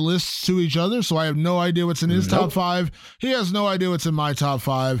divulged our lists to each other, so I have no idea what's in his top 5. He has no idea what's in my top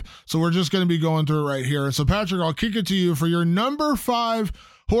 5. So we're just going to be going through it right here. And so, Patrick, I'll kick it to you for your number 5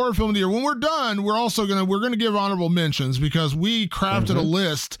 horror film of the year. When we're done, we're going to give honorable mentions, because we crafted a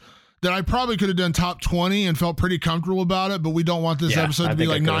list that I probably could have done top 20 and felt pretty comfortable about it, but we don't want this episode to be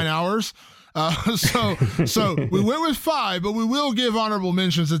like 9 hours. So we went with 5, but we will give honorable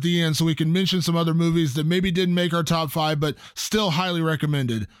mentions at the end so we can mention some other movies that maybe didn't make our top 5, but still highly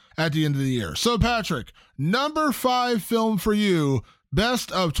recommended at the end of the year. So Patrick, number 5 film for you,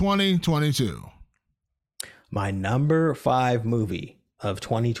 best of 2022. My number 5 movie of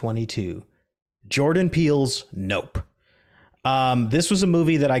 2022, Jordan Peele's Nope. This was a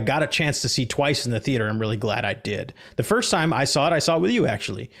movie that I got a chance to see twice in the theater. I'm really glad I did. The first time I saw it with you,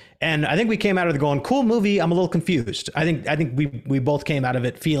 actually. And I think we came out of it going, cool movie. I'm a little confused. I think we both came out of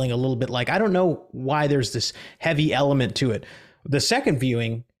it feeling a little bit like, I don't know why there's this heavy element to it. The second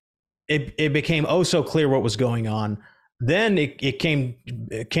viewing, it became oh so clear what was going on. Then it came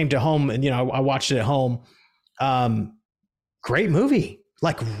to home, and I watched it at home. Great movie.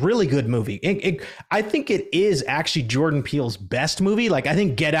 Like really good movie. I think it is actually Jordan Peele's best movie. Like I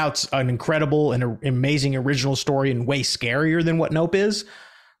think Get Out's an incredible and amazing original story and way scarier than what Nope is.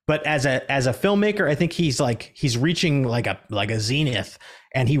 But as a filmmaker, I think he's reaching like a zenith,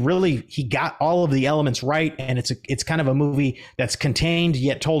 and he got all of the elements right. And it's kind of a movie that's contained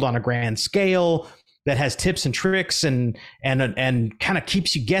yet told on a grand scale. that has tips and tricks and kind of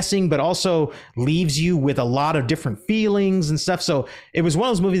keeps you guessing, but also leaves you with a lot of different feelings and stuff. So it was one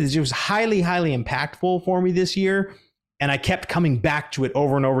of those movies that was highly, highly impactful for me this year. And I kept coming back to it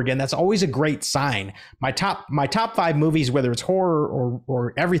over and over again. That's always a great sign. My top 5 movies, whether it's horror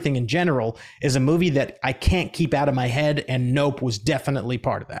or everything in general, is a movie that I can't keep out of my head. And Nope was definitely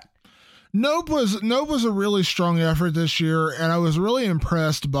part of that. Nope was a really strong effort this year, and I was really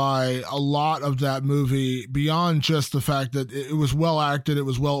impressed by a lot of that movie beyond just the fact that it was well acted, it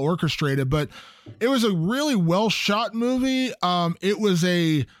was well orchestrated, but it was a really well shot movie. It was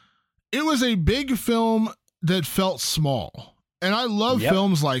a big film that felt small. And I love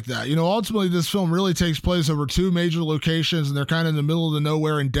films like that. You know, ultimately this film really takes place over 2 major locations, and they're kind of in the middle of the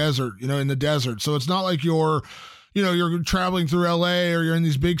nowhere in the desert. So it's not like you're traveling through LA or you're in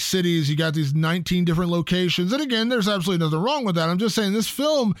these big cities. You got these 19 different locations. And again, there's absolutely nothing wrong with that. I'm just saying this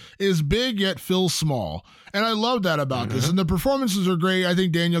film is big yet feels small. And I love that about this. And the performances are great. I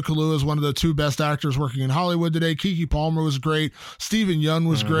think Daniel Kaluuya is one of the 2 best actors working in Hollywood today. Keke Palmer was great. Stephen Yeun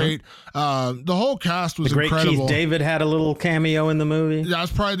was great. The whole cast was incredible. Keith David had a little cameo in the movie.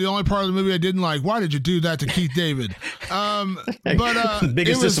 That's probably the only part of the movie I didn't like. Why did you do that to Keith David?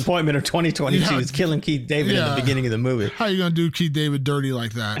 Biggest disappointment of 2022 is killing Keith David in the beginning of the movie. How are you going to do Keith David dirty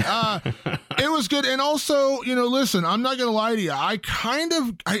like that? It was good. And also, listen, I'm not going to lie to you. I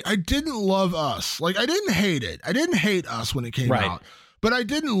didn't love Us. Like, I didn't hate it. I didn't hate Us when it came out, but I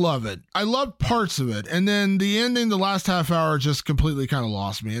didn't love it. I loved parts of it. And then the ending, the last half hour just completely kind of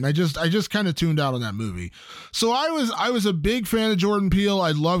lost me. And I just kind of tuned out on that movie. So I was a big fan of Jordan Peele.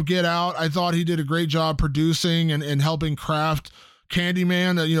 I love Get Out. I thought he did a great job producing and helping craft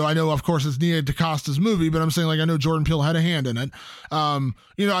Candyman. I know, of course, it's Nia DaCosta's movie, but I'm saying, like, I know Jordan Peele had a hand in it.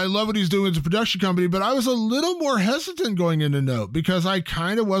 I love what he's doing as a production company, but I was a little more hesitant going into Nope because I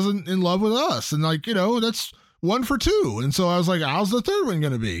kind of wasn't in love with Us. And that's 1 for 2. And so I was like, how's the third one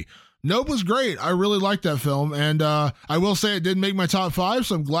going to be? Nope was great. I really liked that film. And I will say it didn't make my top 5.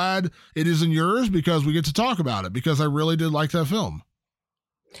 So I'm glad it is in yours because we get to talk about it because I really did like that film.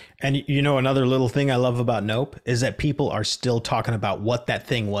 And another little thing I love about Nope is that people are still talking about what that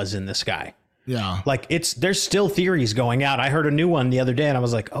thing was in the sky. Yeah. Like there's still theories going out. I heard a new one the other day and I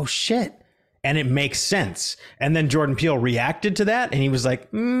was like, oh shit. And it makes sense. And then Jordan Peele reacted to that and he was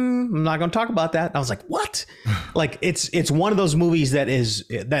like, I'm not going to talk about that. And I was like, what? Like it's one of those movies that is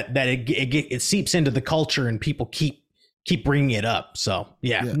that it seeps into the culture and people keep bringing it up. So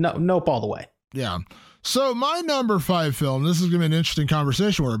Nope all the way. Yeah. So my number 5 film, this is going to be an interesting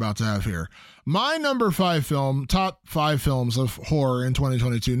conversation we're about to have here. My number 5 film, top 5 films of horror in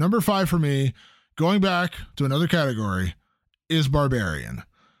 2022. Number 5 for me, going back to another category, is Barbarian.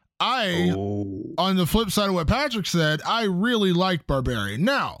 On the flip side of what Patrick said, I really liked Barbarian.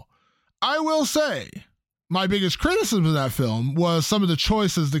 Now, I will say my biggest criticism of that film was some of the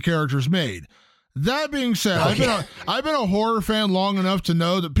choices the characters made. That being said, I've been a horror fan long enough to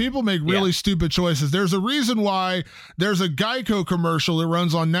know that people make really stupid choices. There's a reason why there's a Geico commercial that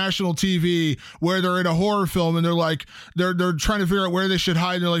runs on national TV where they're in a horror film and they're like, they're trying to figure out where they should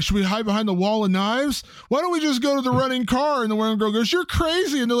hide. And they're like, should we hide behind the wall of knives? Why don't we just go to the running car? And the one girl goes, you're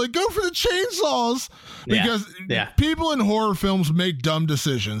crazy. And they're like, go for the chainsaws. Because people in horror films make dumb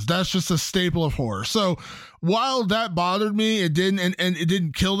decisions. That's just a staple of horror. So while that bothered me, it didn't, and it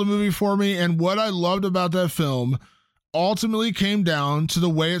didn't kill the movie for me. And what I loved about that film ultimately came down to the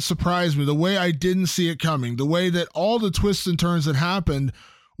way it surprised me, the way I didn't see it coming, the way that all the twists and turns that happened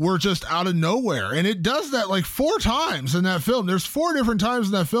were just out of nowhere. And it does that like 4 times in that film. There's 4 different times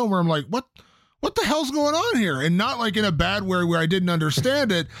in that film where I'm like, what the hell's going on here? And not like in a bad way where I didn't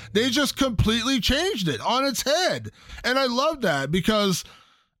understand it. They just completely changed it on its head. And I love that because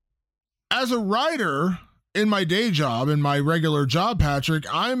as a writer, in my day job, in my regular job, Patrick,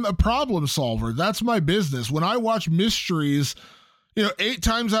 I'm a problem solver. That's my business. When I watch mysteries, 8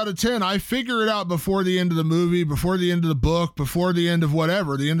 times out of 10, I figure it out before the end of the movie, before the end of the book, before the end of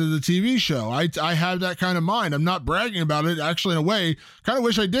whatever, the end of the TV show. I have that kind of mind. I'm not bragging about it. Actually, in a way, kind of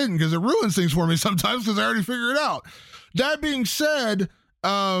wish I didn't because it ruins things for me sometimes because I already figured it out. That being said,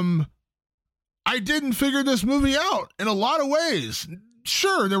 I didn't figure this movie out in a lot of ways.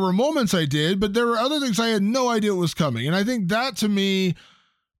 Sure, there were moments I did, but there were other things I had no idea what was coming. And I think that, to me,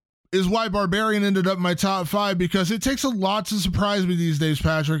 is why Barbarian ended up in my top 5, because it takes a lot to surprise me these days,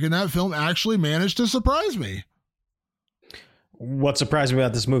 Patrick, and that film actually managed to surprise me. What surprised me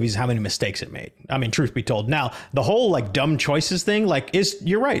about this movie is how many mistakes it made. I mean, truth be told. Now, the whole like dumb choices thing,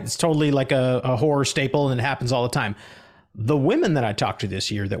 you're right. It's totally like a horror staple and it happens all the time. The women that I talked to this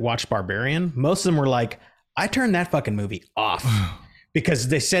year that watched Barbarian, most of them were like, I turned that fucking movie off. because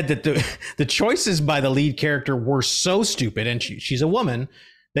they said that the choices by the lead character were so stupid, and she's a woman.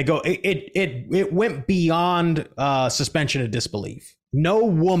 They go, it went beyond suspension of disbelief. No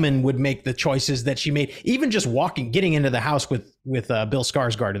woman would make the choices that she made, even just getting into the house with Bill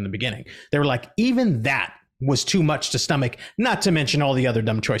Skarsgård in the beginning. They were like, even that was too much to stomach, not to mention all the other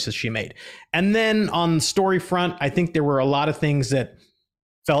dumb choices she made. And then on the story front, I think there were a lot of things that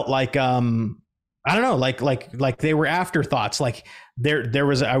felt like, I don't know, like they were afterthoughts. Like there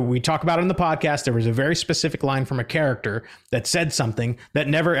was we talk about it in the podcast. There was a very specific line from a character that said something that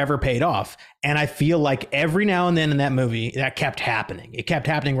never ever paid off. And I feel like every now and then in that movie that kept happening. It kept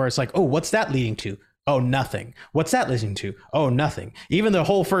happening where it's like, oh, what's that leading to? Oh, nothing. What's that leading to? Oh, nothing. Even the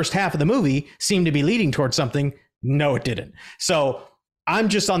whole first half of the movie seemed to be leading towards something. No, it didn't. So I'm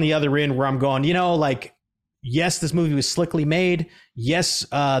just on the other end where I'm going, like, yes, this movie was slickly made. Yes,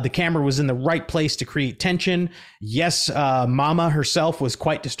 the camera was in the right place to create tension. Yes, Mama herself was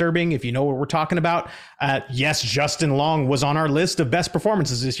quite disturbing, if you know what we're talking about. Yes, Justin Long was on our list of best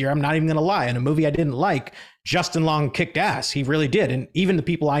performances this year. I'm not even going to lie. In a movie I didn't like, Justin Long kicked ass. He really did. And even the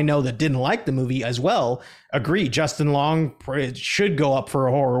people I know that didn't like the movie as well agree Justin Long should go up for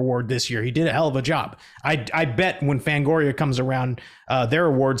a horror award this year. He did a hell of a job. I bet when Fangoria comes around their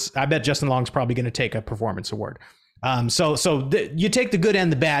awards, I bet Justin Long's probably going to take a performance award. You take the good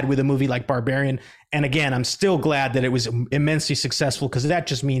and the bad with a movie like Barbarian. And again, I'm still glad that it was immensely successful, because that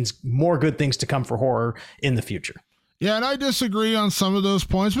just means more good things to come for horror in the future. Yeah, and I disagree on some of those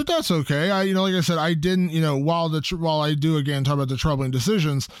points, but that's okay. Like I said, I didn't, while I do again talk about the troubling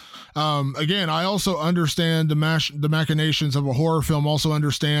decisions. Again, I also understand the machinations of a horror film. Also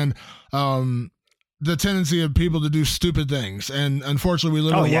understand the tendency of people to do stupid things, and unfortunately, we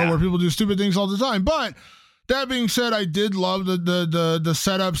live in a world where people do stupid things all the time. But that being said, I did love the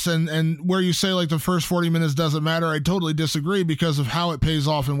setups and where you say like the first 40 minutes doesn't matter. I totally disagree because of how it pays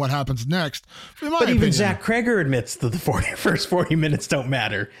off and what happens next. But even Zach Kreger admits that the first 40 minutes don't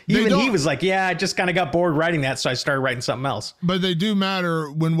matter. Even he was like, yeah, I just kind of got bored writing that, so I started writing something else. But they do matter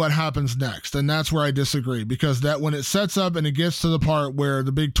when what happens next, and that's where I disagree, because that when it sets up and it gets to the part where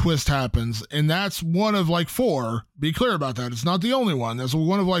the big twist happens, and that's one of like 4. Be clear about that. It's not the only one. That's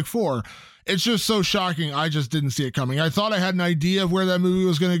one of like 4. It's just so shocking. I just didn't see it coming. I thought I had an idea of where that movie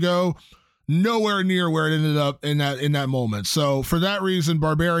was going to go. Nowhere near where it ended up in that moment. So for that reason,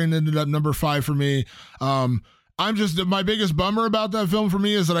 Barbarian ended up number 5 for me. My biggest bummer about that film for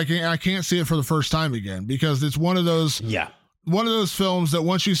me is that I can't see it for the first time again, because it's one of those films that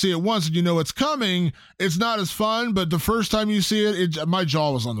once you see it once and you know it's coming, it's not as fun. But the first time you see it, my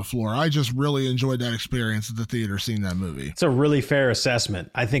jaw was on the floor. I just really enjoyed that experience at the theater seeing that movie. It's a really fair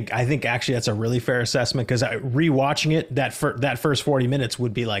assessment. I think actually that's a really fair assessment, because rewatching it, that first 40 minutes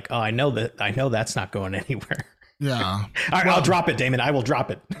would be like, oh, I know that's not going anywhere. Yeah. I'll drop it, Damon. I will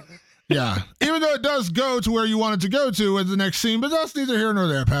drop it. Yeah. Even though it does go to where you want it to go to with the next scene, but that's neither here nor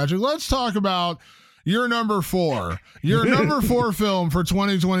there, Patrick. Let's talk about your number 4. Your number 4 film for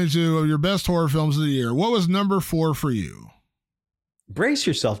 2022 of your best horror films of the year. What was number 4 for you? Brace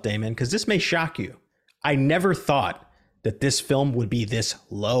yourself, Damon, because this may shock you. I never thought that this film would be this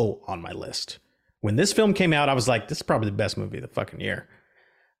low on my list. When this film came out, I was like, this is probably the best movie of the fucking year.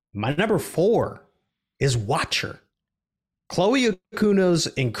 My number 4 is Watcher. Chloe Okuno's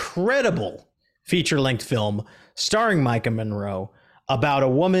incredible feature-length film starring Micah Monroe, about a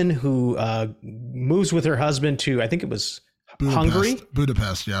woman who moves with her husband to, I think it was Hungary?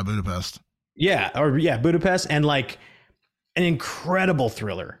 Budapest. Budapest. And like an incredible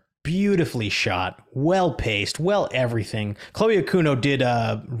thriller, beautifully shot, well-paced, everything. Chloe Okuno did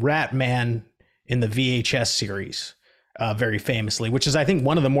Rat Man in the VHS series very famously, which is, I think,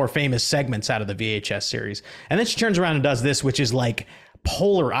 one of the more famous segments out of the VHS series. And then she turns around and does this, which is like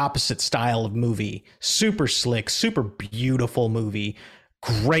polar opposite style of movie. Super slick, super beautiful movie.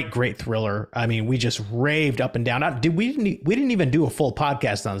 Great thriller. I mean, we just raved up and down. We didn't even do a full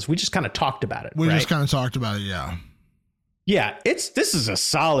podcast on this. We just kind of talked about it. We just kind of talked about it. Yeah. Yeah, this is a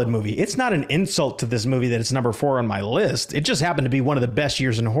solid movie. It's not an insult to this movie that it's number 4 on my list. It just happened to be one of the best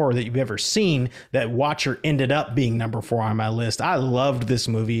years in horror that you've ever seen, that Watcher ended up being number 4 on my list. I loved this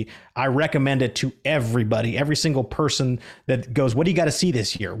movie. I recommend it to everybody, every single person that goes, what do you got to see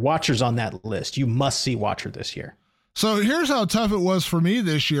this year? Watcher's on that list. You must see Watcher this year. So here's how tough it was for me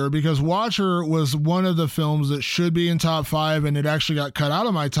this year, because Watcher was one of the films that should be in top 5, and it actually got cut out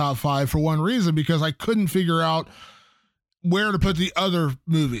of my top 5 for one reason, because I couldn't figure out where to put the other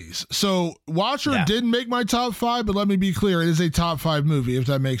movies. So Watcher didn't make my top 5, but let me be clear, it is a top 5 movie, if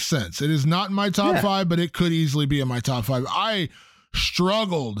that makes sense. It is not in my top 5, but it could easily be in my top 5. I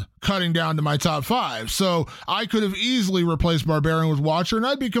struggled cutting down to my top 5. So I could have easily replaced Barbarian with Watcher, and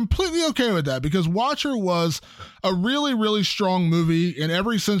I'd be completely okay with that, because Watcher was a really, really strong movie in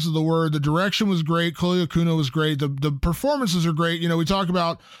every sense of the word. The direction was great. Chloe Okuno was great. The performances are great. We talk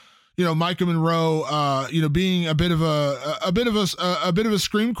about, Micah Monroe, being a bit of a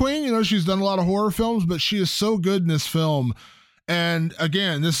scream queen. She's done a lot of horror films, but she is so good in this film. And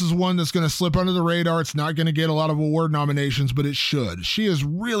again, this is one that's going to slip under the radar. It's not going to get a lot of award nominations, but it should. She is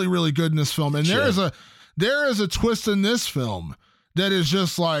really, really good in this film. And there is a twist in this film that is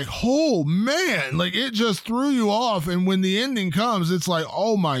just like, oh man, like it just threw you off. And when the ending comes, it's like,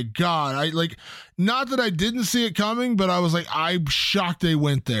 oh my God. Not that I didn't see it coming, but I was like, I'm shocked they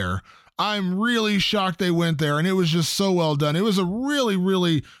went there. I'm really shocked they went there. And it was just so well done. It was a really,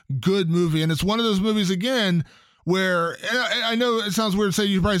 really good movie. And it's one of those movies, again, where, and I know it sounds weird to say,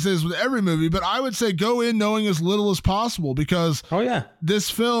 you probably say this with every movie, but I would say go in knowing as little as possible, because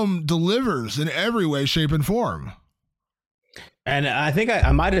this film delivers in every way, shape, and form. And I think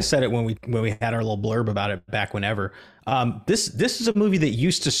I might have said it when we had our little blurb about it back whenever. This is a movie that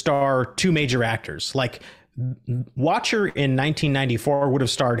used to star two major actors. Like Watcher in 1994 would have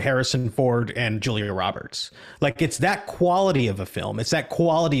starred Harrison Ford and Julia Roberts. Like, it's that quality of a film. It's that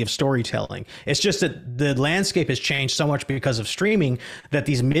quality of storytelling. It's just that the landscape has changed so much because of streaming that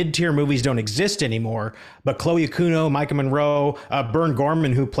these mid-tier movies don't exist anymore. But Chloe Okuno, Micah Monroe, Bern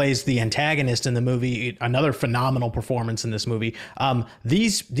Gorman, who plays the antagonist in the movie, another phenomenal performance in this movie.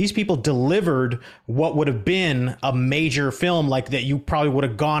 These people delivered what would have been a major film like that you probably would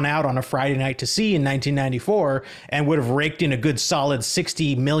have gone out on a Friday night to see in 1994. And would have raked in a good solid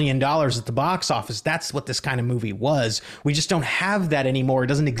 $60 million at the box office. That's what this kind of movie was. We just don't have that anymore. It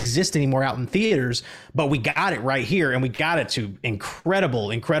doesn't exist anymore out in theaters, but we got it right here, and we got it to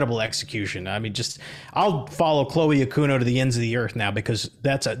incredible execution. I mean, I'll follow Chloe Okuno to the ends of the earth now, because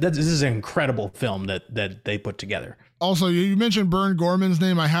this is an incredible film that they put together. Also, you mentioned Bern Gorman's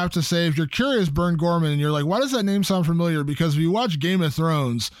name. I have to say, if you're curious, Bern Gorman, and you're like, why does that name sound familiar? Because if you watch Game of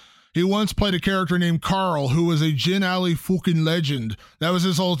Thrones, he once played a character named Carl, who was a Jin Ali fucking legend. That was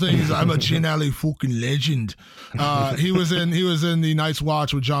his whole thing. I'm a Jin Ali fucking legend. He was in the Night's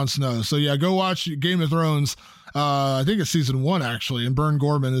Watch with Jon Snow. So yeah, go watch Game of Thrones. I think it's season 1 actually, and Bern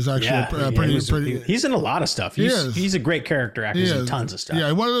Gorman is actually pretty. He's in a lot of stuff. He's a great character actor. He's in tons of stuff. Yeah,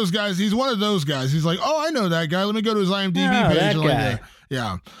 one of those guys. He's one of those guys. He's like, oh, I know that guy. Let me go to his IMDb page. That guy.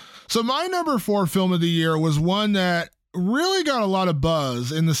 Yeah. So my number 4 film of the year was one that really got a lot of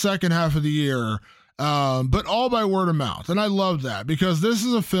buzz in the second half of the year, but all by word of mouth. And I love that, because this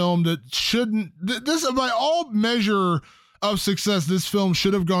is a film that by all measure of success, this film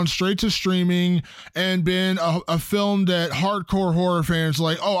should have gone straight to streaming and been a film that hardcore horror fans are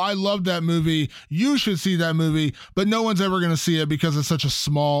like, oh, I love that movie. You should see that movie, but no one's ever going to see it because it's such a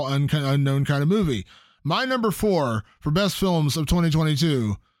small, unknown kind of movie. My number 4 for best films of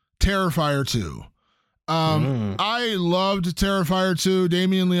 2022, Terrifier 2. I loved Terrifier 2,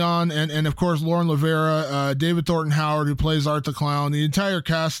 Damien Leone, and of course, Lauren Lavera, David Thornton Howard, who plays Art the Clown. The entire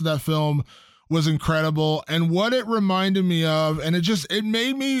cast of that film was incredible. And what it reminded me of, and it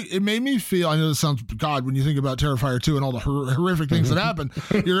made me feel, I know this sounds God when you think about Terrifier 2 and all the horrific things that happened,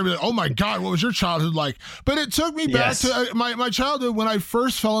 you're gonna be like, oh my God, what was your childhood like? But it took me back to my childhood when I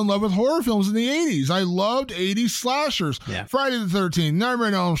first fell in love with horror films in the 80s. I loved 80s slashers. Yeah. Friday the 13th, Nightmare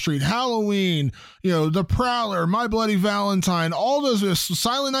on Elm Street, Halloween, The Prowler, My Bloody Valentine, all those,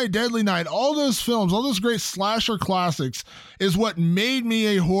 Silent Night, Deadly Night, all those films, all those great slasher classics is what made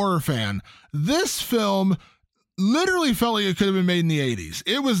me a horror fan. This film literally felt like it could have been made in the 80s.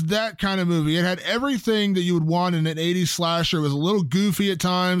 It was that kind of movie. It had everything that you would want in an 80s slasher. It was a little goofy at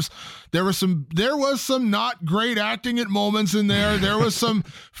times. There was some not great acting at moments in there. There was some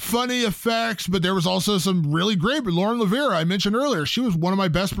funny effects, but there was also some really great. But Lauren Lavera, I mentioned earlier, she was one of my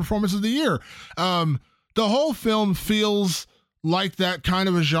best performances of the year. The whole film feels like that kind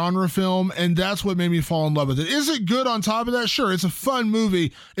of a genre film, and that's what made me fall in love with it. Is it good on top of that? Sure, it's a fun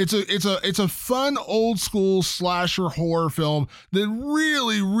movie. It's a fun old school slasher horror film that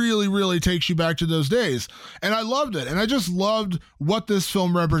really, really, really takes you back to those days. And I loved it. And I just loved what this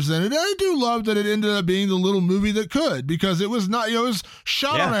film represented. And I do love that it ended up being the little movie that could, because it was not, it was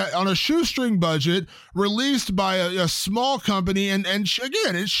shot on a shoestring budget, released by a small company, and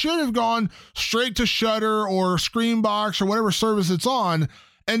again, it should have gone straight to Shudder or Screambox or whatever service it's on,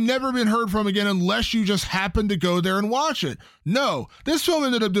 and never been heard from again unless you just happened to go there and watch it. No, this film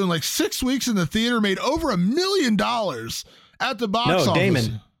ended up doing like 6 weeks in the theater, made over $1 million at the box office.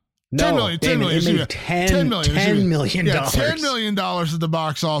 Damon. $10 million. $10 million. $10 million at the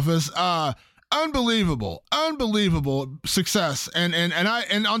box office. unbelievable success.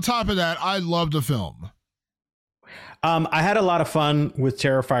 And on top of that, I love the film. I had a lot of fun with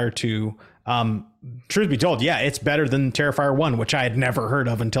Terrifier 2. Truth be told, yeah, it's better than Terrifier 1, which I had never heard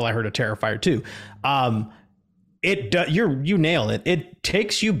of until I heard of Terrifier 2. You nailed it. It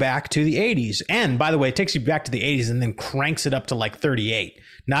takes you back to the 80s. And by the way, it takes you back to the 80s and then cranks it up to like 38,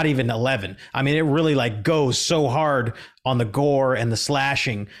 not even 11. I mean, it really like goes so hard on the gore and the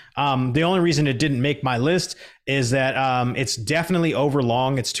slashing. The only reason it didn't make my list is that it's definitely over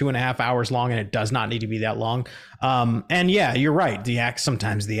long. It's 2.5 hours long, and it does not need to be that long. And yeah, you're right.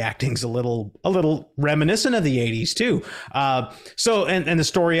 Sometimes the acting's a little reminiscent of the 80s too. So the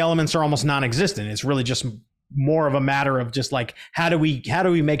story elements are almost non-existent. It's really just more of a matter of just like, how do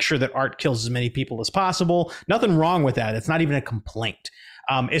we make sure that Art kills as many people as possible? Nothing wrong with that. It's not even a complaint.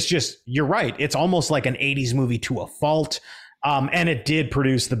 It's just, you're right. It's almost like an 80s movie to a fault. And it did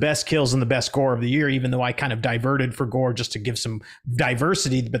produce the best kills and the best gore of the year, even though I kind of diverted for gore just to give some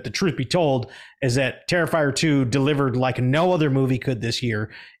diversity. But the truth be told is that Terrifier 2 delivered like no other movie could this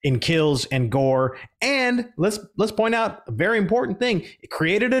year in kills and gore. And let's point out a very important thing. It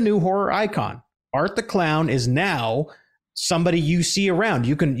created a new horror icon. Art the Clown is now somebody you see around.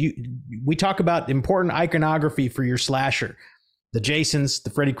 We talk about important iconography for your slasher. The Jasons, the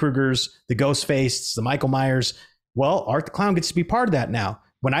Freddy Kruegers, the Ghostface, the Michael Myers. Well, Art the Clown gets to be part of that now.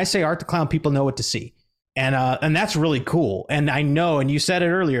 When I say Art the Clown, people know what to see. And that's really cool. And I know, and you said it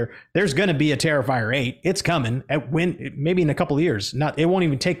earlier, there's going to be a Terrifier 8. It's coming maybe in a couple of years. It won't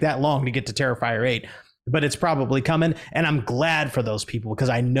even take that long to get to Terrifier 8, but it's probably coming. And I'm glad for those people, because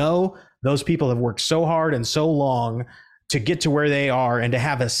I know those people have worked so hard and so long to get to where they are, and to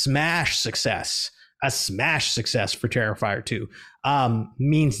have a smash success for Terrifier 2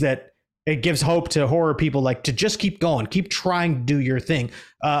 means that it gives hope to horror people, like, to just keep going, keep trying to do your thing.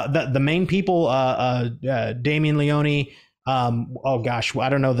 The main people, Damien Leone, oh gosh, I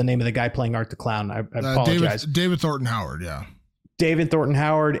don't know the name of the guy playing Art the Clown. I apologize. David Thornton Howard. Yeah. David Thornton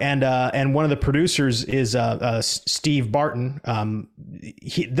Howard, and one of the producers is Steve Barton.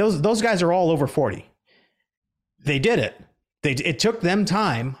 Those guys are all over 40. They did it. It took them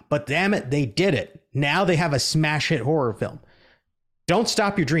time, but damn it, they did it. Now they have a smash hit horror film. Don't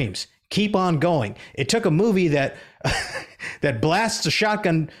stop your dreams. Keep on going. It took a movie that that blasts a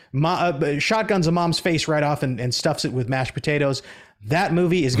shotguns a mom's face right off and stuffs it with mashed potatoes. That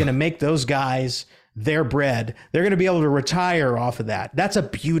movie is going to make those guys their bread. They're going to be able to retire off of that. That's a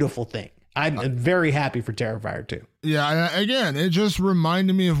beautiful thing. I'm very happy for Terrifier 2. Yeah, again, it just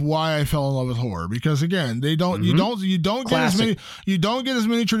reminded me of why I fell in love with horror, because again, you don't get as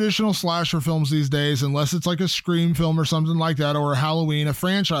many traditional slasher films these days, unless it's like a Scream film or something like that, or a Halloween, a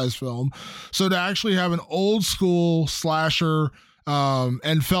franchise film. So to actually have an old school slasher,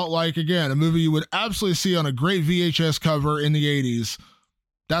 and felt like, again, a movie you would absolutely see on a great VHS cover in the 80s.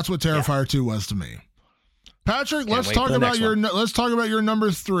 That's what Terrifier 2 was to me. Patrick, let's talk about your number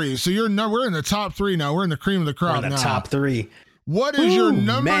 3. So we're in the top 3 now. We're in the cream of the crop now. We're in the top 3. What is your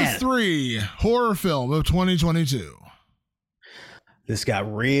number 3 horror film of 2022? This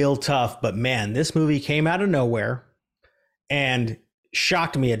got real tough, but man, this movie came out of nowhere and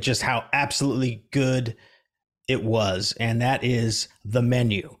shocked me at just how absolutely good it was. And that is The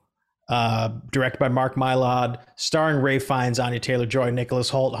Menu. Directed by Mark Mylod, starring Ralph Fiennes, Anya Taylor-Joy, Nicholas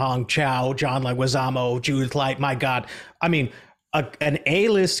Hoult, Hong Chow, John Leguizamo, Judith Light. My God. I mean, an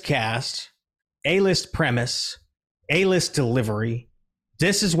A-list cast, A-list premise, A-list delivery.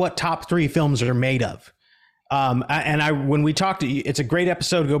 This is what top 3 films are made of. When we talked, it's a great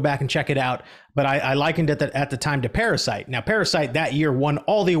episode. Go back and check it out. But I likened it at the time to Parasite. Now, Parasite that year won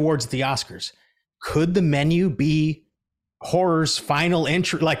all the awards at the Oscars. Could The Menu be horror's final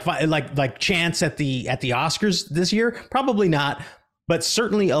entry, like chance at the Oscars this year? Probably not, but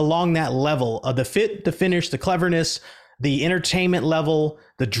certainly along that level of the fit, the finish, the cleverness, the entertainment level,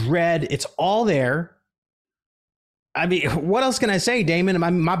 the dread. It's all there. I mean, what else can I say, Damon?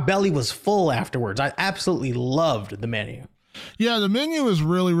 My belly was full afterwards. I absolutely loved The Menu. Yeah, The Menu is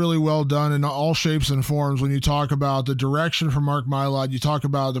really, really well done in all shapes and forms. When you talk about the direction from Mark Mylod, you talk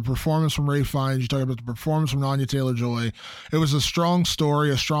about the performance from Ralph Fiennes, you talk about the performance from Anya Taylor-Joy. It was a strong story,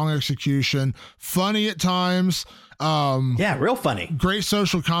 a strong execution, funny at times. Yeah, real funny. Great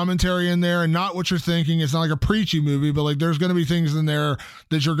social commentary in there, and not what you're thinking. It's not like a preachy movie, but like there's going to be things in there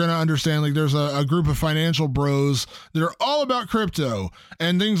that you're going to understand. Like there's a group of financial bros that are all about crypto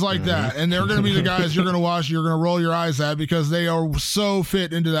and things like that. And they're going to be the guys you're going to watch, you're going to roll your eyes at, because they are so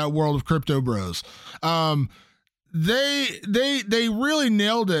fit into that world of crypto bros. They really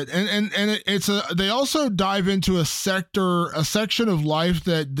nailed it. And they also dive into a section of life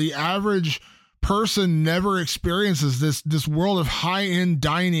that the average person never experiences this world of high-end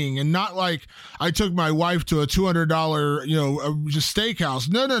dining, and not like I took my wife to a $200 just steakhouse.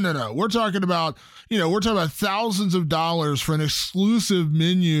 No. We're talking about thousands of dollars for an exclusive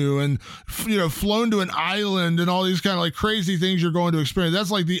menu, and flown to an island and all these kind of like crazy things you're going to experience.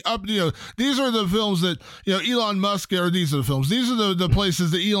 That's like these are the films that Elon Musk, or these are the films, these are the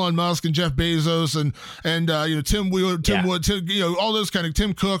places that Elon Musk and Jeff Bezos and Tim Wood, all those kind of,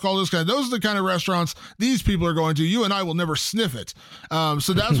 Tim Cook, all those are the kind of restaurants these people are going to. You and I will never sniff it.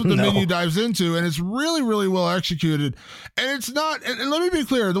 So that's what the menu dives into, and it's really, really well executed. And it's not, and let me be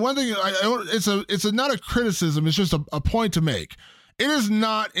clear, the one thing it's not a criticism, it's just a point to make. It is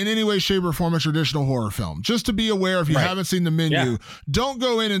not in any way, shape, or form a traditional horror film. Just to be aware, if you haven't seen the menu, don't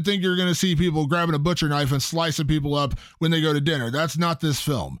go in and think you're going to see people grabbing a butcher knife and slicing people up when they go to dinner. That's not this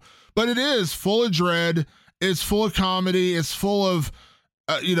film. But it is full of dread. It's full of comedy. It's full of,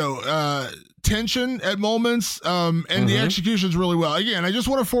 tension at moments, and the execution's really well. Again, I just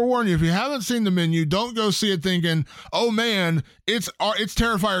want to forewarn you, if you haven't seen the menu, don't go see it thinking, oh man, it's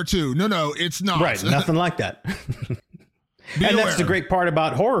Terrifier 2. No, it's not. Right, nothing like that. And that's the great part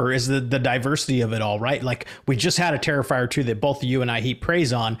about horror, is the diversity of it all, right? Like, we just had a Terrifier 2 that both you and I heap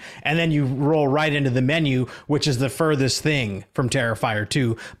praise on, and then you roll right into the menu, which is the furthest thing from Terrifier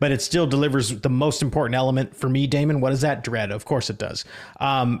 2, but it still delivers the most important element for me, Damon. What is that? Dread. Of course it does.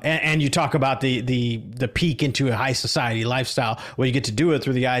 And you talk about the peek into a high society lifestyle. Well, you get to do it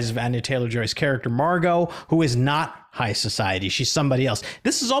through the eyes of Anya Taylor-Joy's character, Margot, who is not high society. She's somebody else.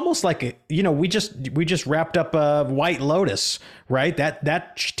 This is almost like we just wrapped up White Lotus, right?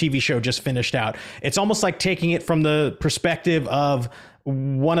 That TV show just finished out. It's almost like taking it from the perspective of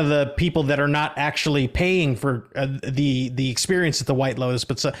one of the people that are not actually paying for the experience at the White Lotus,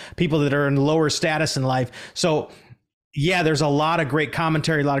 but people that are in lower status in life. So yeah, there's a lot of great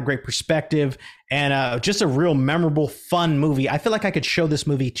commentary, a lot of great perspective, and just a real memorable, fun movie. I feel like I could show this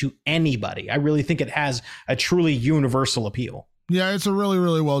movie to anybody. I really think it has a truly universal appeal. Yeah, it's a really,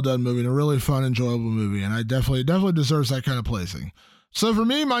 really well done movie and a really fun, enjoyable movie, and I definitely deserves that kind of placing. So for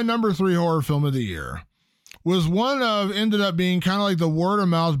me, my number 3 horror film of the year was ended up being kind of like the word of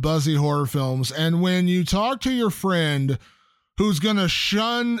mouth buzzy horror films. And when you talk to your friend who's going to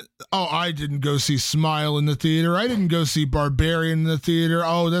shun, I didn't go see Smile in the theater, I didn't go see Barbarian in the theater,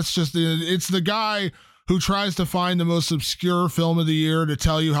 it's the guy who tries to find the most obscure film of the year to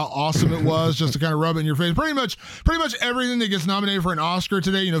tell you how awesome it was, just to kind of rub it in your face. Pretty much everything that gets nominated for an Oscar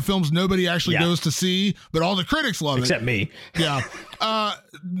today, films nobody actually goes to see, but all the critics love Except me. Yeah.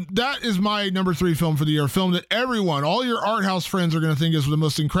 That is my number 3 film for the year. A film that all your art house friends are going to think is the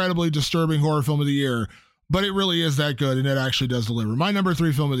most incredibly disturbing horror film of the year. But it really is that good, and it actually does deliver. My number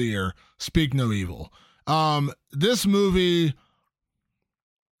 3 film of the year, Speak No Evil. This movie,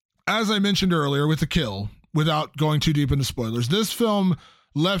 as I mentioned earlier with The Kill, without going too deep into spoilers, this film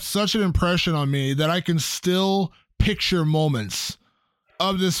left such an impression on me that I can still picture moments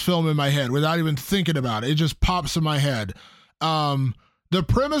of this film in my head without even thinking about it. It just pops in my head. The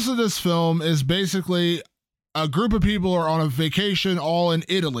premise of this film is basically a group of people are on a vacation all in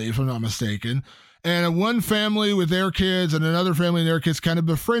Italy, if I'm not mistaken. And one family with their kids and another family and their kids kind of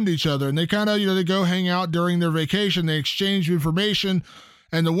befriend each other. And they kind of, they go hang out during their vacation. They exchange information.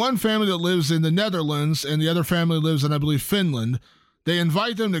 And the one family that lives in the Netherlands and the other family lives in, I believe, Finland, they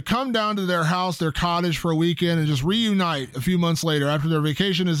invite them to come down to their house, their cottage for a weekend and just reunite a few months later after their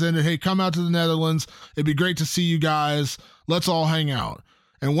vacation is ended. Hey, come out to the Netherlands. It'd be great to see you guys. Let's all hang out.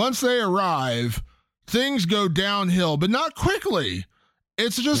 And once they arrive, things go downhill, but not quickly.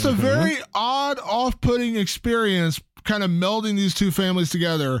 It's just a very odd, off-putting experience, kind of melding these two families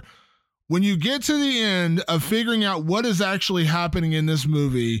together. When you get to the end of figuring out what is actually happening in this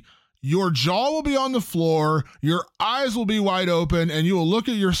movie, your jaw will be on the floor, your eyes will be wide open, and you will look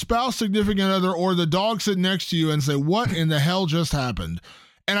at your spouse, significant other, or the dog sitting next to you and say, what in the hell just happened?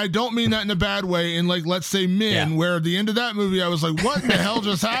 And I don't mean that in a bad way. In, like, let's say Men, where at the end of that movie, I was like, what in the hell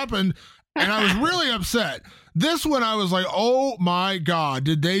just happened? And I was really upset. This one, I was like, oh my God,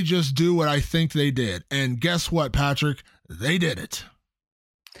 did they just do what I think they did? And guess what, Patrick? They did it.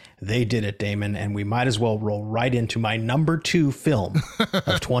 They did it, Damon, and we might as well roll right into my number 2 film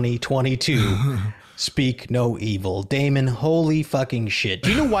of 2022, Speak No Evil. Damon, holy fucking shit.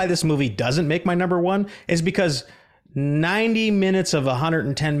 Do you know why this movie doesn't make my number 1? Is because 90 minutes of a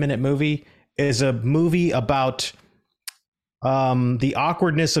 110-minute movie is a movie about the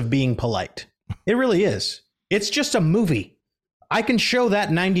awkwardness of being polite. It really is. It's just a movie. I can show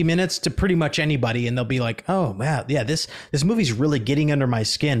that 90 minutes to pretty much anybody and they'll be like, oh, wow, yeah, this movie's really getting under my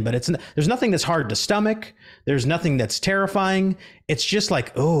skin. But there's nothing that's hard to stomach. There's nothing that's terrifying. It's just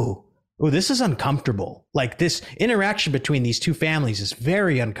like, oh, oh, this is uncomfortable. Like, this interaction between these two families is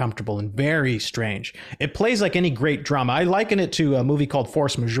very uncomfortable and very strange. It plays like any great drama. I liken it to a movie called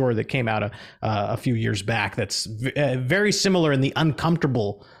Force Majeure that came out a few years back. That's very similar in the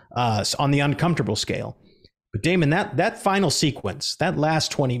uncomfortable, on the uncomfortable scale. But Damon, that final sequence, that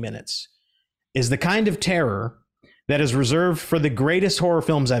last 20 minutes, is the kind of terror that is reserved for the greatest horror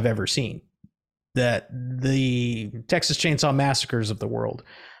films I've ever seen. That the Texas Chainsaw Massacres of the world,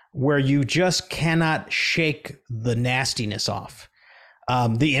 where you just cannot shake the nastiness off.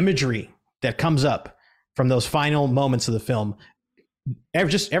 The imagery that comes up from those final moments of the film,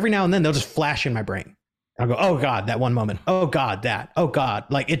 every now and then they'll just flash in my brain. I'll go, oh God, that one moment. Oh God, that. Oh God.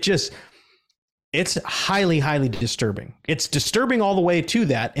 Like, it's highly, highly disturbing. It's disturbing all the way to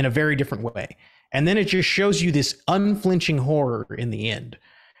that in a very different way. And then it just shows you this unflinching horror in the end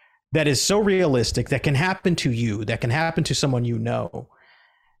that is so realistic, that can happen to you, that can happen to someone you know.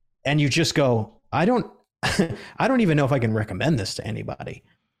 And you just go, I don't even know if I can recommend this to anybody,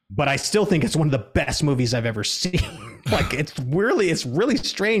 but I still think it's one of the best movies I've ever seen. Like, it's really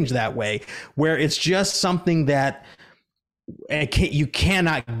strange that way, where it's just something that you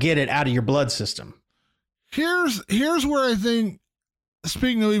cannot get it out of your blood system. Here's where I think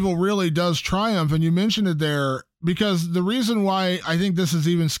Speak No Evil really does triumph, and you mentioned it there, because the reason why I think this is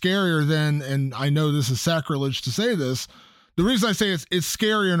even scarier than, and I know this is sacrilege to say this, the reason I say it's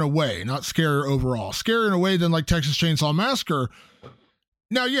scarier in a way, not scarier overall, scarier in a way than like Texas Chainsaw Massacre.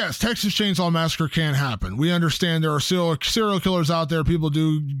 Now, yes, Texas Chainsaw Massacre can happen. We understand there are serial killers out there. People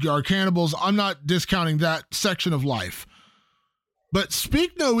are cannibals. I'm not discounting that section of life. But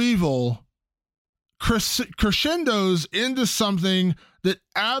Speak No Evil crescendos into something that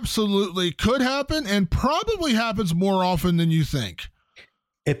absolutely could happen and probably happens more often than you think.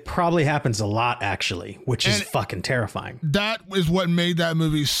 It probably happens a lot, actually, which is fucking terrifying. That is what made that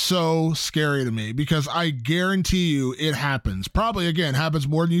movie so scary to me, because I guarantee you it happens. Probably, again, happens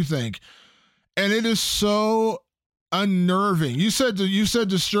more than you think. And it is so unnerving. You said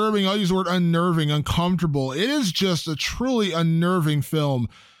disturbing. I'll use the word unnerving, uncomfortable. It is just a truly unnerving film.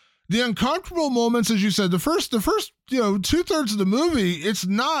 The uncomfortable moments, as you said, the first, 2/3 of the movie, it's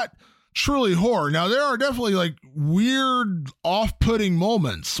not truly horror. Now, there are definitely like weird, off-putting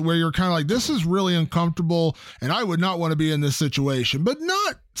moments where you're kind of like, this is really uncomfortable, and I would not want to be in this situation, but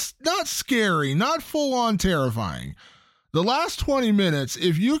not scary, not full-on terrifying. The last 20 minutes,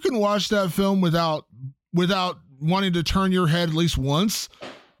 if you can watch that film without wanting to turn your head at least once,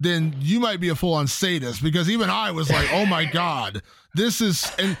 then you might be a full-on sadist, because even I was like, oh my God, this is...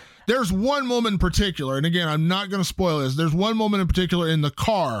 And there's one moment in particular, and again, I'm not going to spoil this. There's one moment in particular in the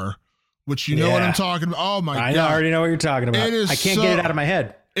car, which you know what I'm talking about. Oh my God. I already know what you're talking about. I can't get it out of my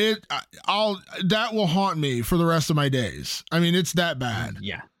head. That will haunt me for the rest of my days. I mean, it's that bad.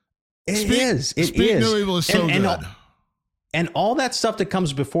 Yeah. It is. Speak No Evil is so good. And all that stuff that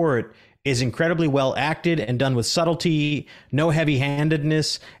comes before it is incredibly well acted and done with subtlety, no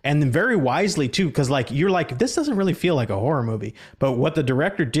heavy-handedness, and then very wisely too, because like you're like, this doesn't really feel like a horror movie. But what the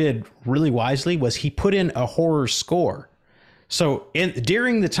director did really wisely was he put in a horror score. So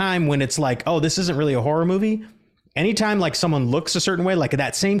during the time when it's like, oh, this isn't really a horror movie, anytime like someone looks a certain way, like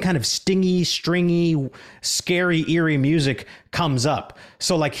that same kind of stingy, stringy, scary, eerie music comes up.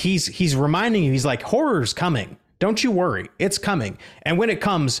 So like he's reminding you, he's like, horror's coming. Don't you worry, it's coming. And when it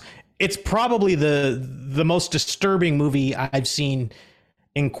comes, it's probably the most disturbing movie I've seen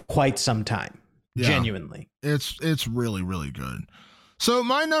in quite some time. Yeah, genuinely. It's really, really good. So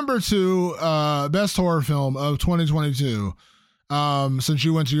my number 2 best horror film of 2022, since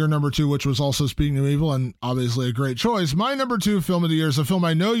you went to your number 2, which was also Speak No Evil, and obviously a great choice. My number 2 film of the year is a film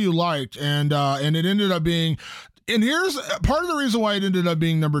I know you liked, and it ended up being... And here's part of the reason why it ended up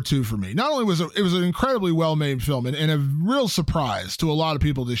being number 2 for me. Not only was it was an incredibly well-made film and a real surprise to a lot of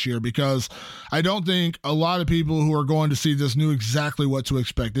people this year, because I don't think a lot of people who are going to see this knew exactly what to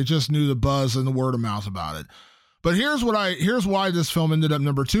expect. They just knew the buzz and the word of mouth about it. But here's why this film ended up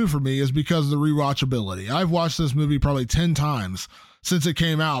number 2 for me, is because of the rewatchability. I've watched this movie probably 10 times since it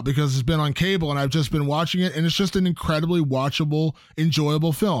came out, because it's been on cable and I've just been watching it, and it's just an incredibly watchable,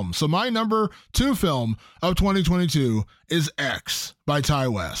 enjoyable film. So my number 2 film of 2022 is X by Ti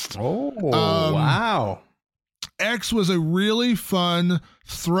West. Oh, wow. X was a really fun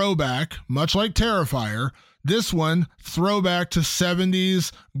throwback, much like Terrifier. This one, throwback to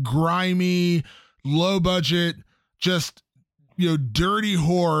 70s, grimy, low budget, just dirty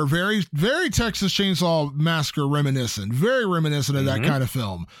horror, very, very Texas Chainsaw Massacre reminiscent, very reminiscent of that kind of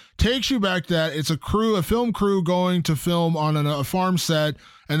film. Takes you back to that. It's a film crew going to film on a farm set,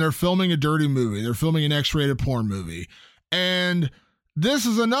 and they're filming a dirty movie. They're filming an X-rated porn movie. And This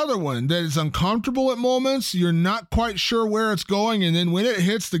is another one that is uncomfortable at moments. You're not quite sure where it's going. And then when it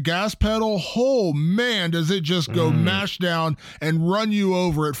hits the gas pedal, oh man, does it just go mash down and run you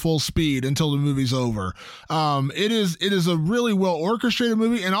over at full speed until the movie's over. It is a really well orchestrated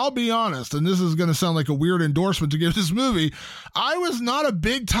movie. And I'll be honest, and this is going to sound like a weird endorsement to give this movie, I was not a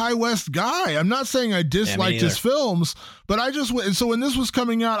big Ti West guy. I'm not saying I disliked his films, but I just went. And so when this was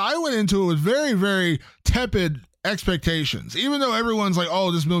coming out, I went into it with very, very tepid expectations. Even though everyone's like,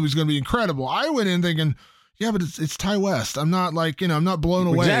 oh, this movie's going to be incredible, I went in thinking, yeah, but it's Ti West. I'm not like, I'm not blown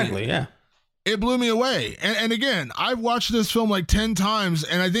away. Exactly, yeah. It blew me away. And again, I've watched this film like 10 times,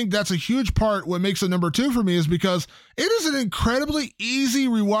 and I think that's a huge part what makes it number 2 for me is because it is an incredibly easy,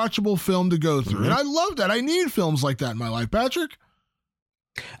 rewatchable film to go through. And I love that. I need films like that in my life, Patrick.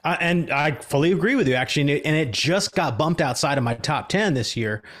 And I fully agree with you, actually. And it just got bumped outside of my top 10 this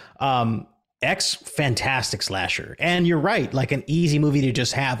year. X, fantastic slasher. And you're right, like an easy movie to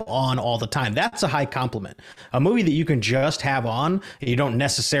just have on all the time. That's a high compliment. A movie that you can just have on, you don't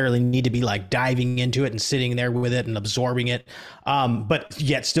necessarily need to be like diving into it and sitting there with it and absorbing it, but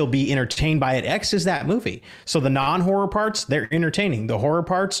yet still be entertained by it. X is that movie. So the non-horror parts, they're entertaining. The horror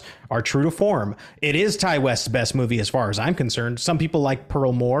parts are true to form. It is Ti West's best movie as far as I'm concerned. Some people like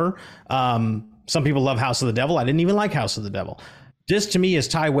Pearl more. Some people love House of the Devil. I didn't even like House of the Devil. This to me is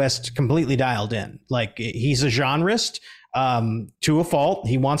Ti West completely dialed in. Like, he's a genreist to a fault.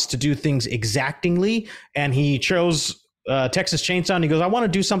 He wants to do things exactingly, and he chose Texas Chainsaw, and he goes, I want to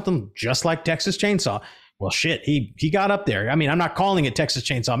do something just like Texas Chainsaw. Well, shit, he got up there. I mean, I'm not calling it Texas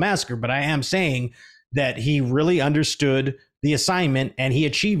Chainsaw Massacre, but I am saying that he really understood the assignment, and he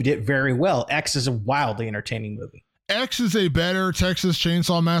achieved it very well. X is a wildly entertaining movie. X is a better Texas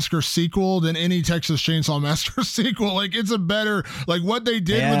Chainsaw Massacre sequel than any Texas Chainsaw Massacre sequel. Like, it's a better, like what they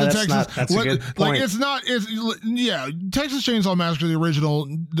did with the Texas. That's a good point. Like, Texas Chainsaw Massacre,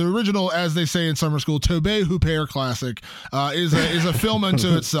 the original, as they say in summer school, Tobey Hooper classic, is a film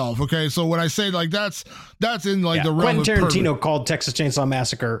unto itself. Okay. So when I say like, that's in like the realm Quentin of Tarantino called Texas Chainsaw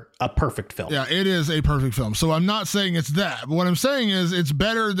Massacre a perfect film. Yeah, it is a perfect film. So I'm not saying it's that, but what I'm saying is it's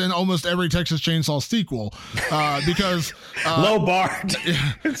better than almost every Texas Chainsaw sequel, because low bar.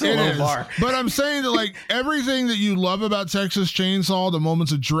 It's a low bar. But I'm saying that like everything that you love about Texas Chainsaw, the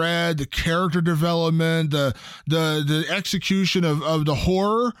moments of dread, the character development, the execution of the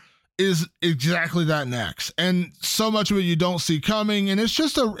horror is exactly that in X. And so much of it you don't see coming. And it's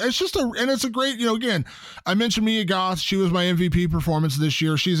a great, again, I mentioned Mia Goth. She was my MVP performance this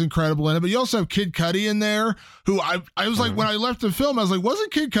year. She's incredible in it. But you also have Kid Cudi in there, who I was like, when I left the film, I was like,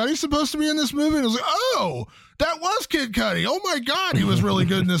 wasn't Kid Cudi supposed to be in this movie? And I was like, oh, that was Kid Cudi. Oh my God, he was really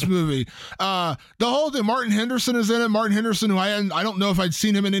good in this movie. The whole thing, Martin Henderson is in it. Martin Henderson, who I don't know if I'd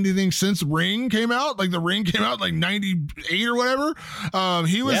seen him in anything since Ring came out. Like the Ring came out like 98 or whatever.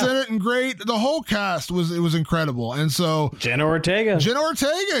 He was in it and great. The whole cast was incredible. And so Jenna Ortega.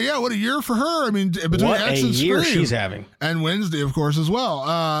 Yeah, what a year for her. I mean, between what X a and year Scream, she's having. And Wednesday, of course, as well.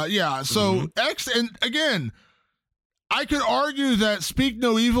 So X, and again, I could argue that Speak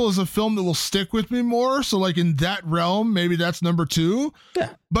No Evil is a film that will stick with me more. So like in that realm, maybe that's number 2.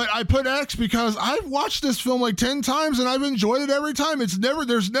 Yeah. But I put X because I've watched this film like 10 times and I've enjoyed it every time.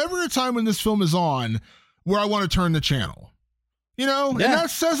 There's never a time when this film is on where I want to turn the channel. And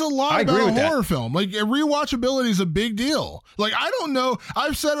that says a lot about a horror film. Like, rewatchability is a big deal. Like, I don't know.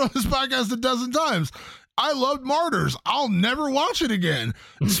 I've said it on this podcast a dozen times. I loved Martyrs. I'll never watch it again.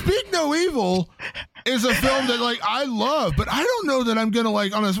 Speak No Evil is a film that like I love, but I don't know that I'm gonna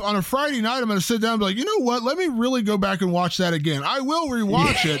like on a Friday night I'm gonna sit down and be like, you know what? Let me really go back and watch that again. I will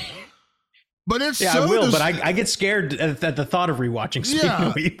rewatch it. But it's I will, but I get scared at the thought of rewatching Speak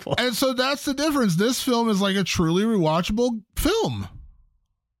No Evil. And so that's the difference. This film is like a truly rewatchable film.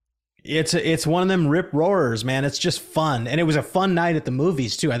 It's one of them rip roarers, man. It's just fun. And it was a fun night at the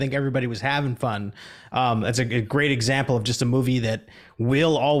movies too. I think everybody was having fun. It's a great example of just a movie that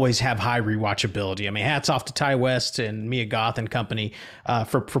will always have high rewatchability. I mean, hats off to Ti West and Mia Goth and company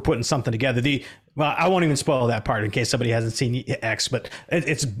for putting something together. Well, I won't even spoil that part in case somebody hasn't seen X, but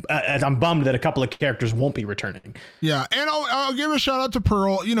I'm bummed that a couple of characters won't be returning. Yeah, and I'll give a shout out to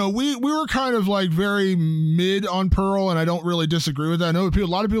Pearl. We were kind of like very mid on Pearl, and I don't really disagree with that. I know a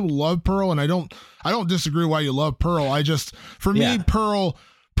lot of people love Pearl, and I don't disagree why you love Pearl. For me, Pearl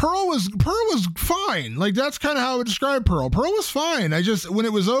Pearl was fine. Like, that's kind of how I would describe Pearl. Pearl was fine. I just, when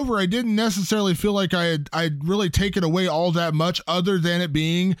it was over, I didn't necessarily feel like I'd really taken away all that much, other than it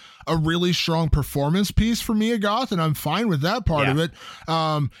being a really strong performance piece for Mia Goth, and I'm fine with that part of it.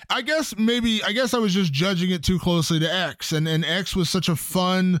 I guess I was just judging it too closely to X, and X was such a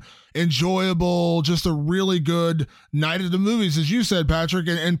fun, enjoyable, just a really good night at the movies, as you said, Patrick,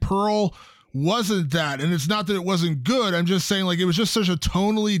 and Pearl wasn't that. And it's not that it wasn't good. I'm just saying, like, it was just such a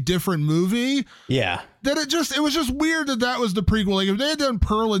tonally different movie. Yeah. That it was just weird that was the prequel. Like, if they had done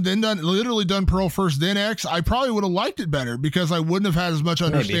Pearl and then literally done Pearl first, then X, I probably would have liked it better, because I wouldn't have had as much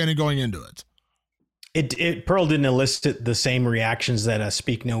understanding going into it. Pearl didn't elicit the same reactions that a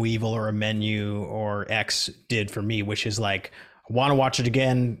Speak No Evil or a Menu or X did for me, which is like, want to watch it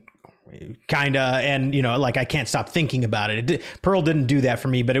again, kind of, and you know, like, I can't stop thinking about it. Pearl didn't do that for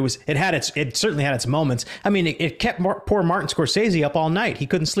me, but it certainly had its moments. I mean, it kept poor Martin Scorsese up all night. He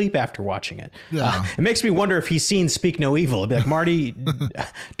couldn't sleep after watching it. Yeah. It makes me wonder if he's seen Speak No Evil. It'd be like, Marty,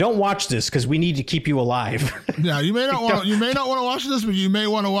 don't watch this, because we need to keep you alive. Yeah, you may not want to watch this, but you may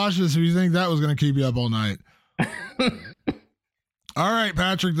want to watch this if you think that was going to keep you up all night. All right,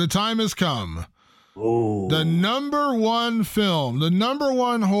 Patrick, the time has come. Ooh. The number one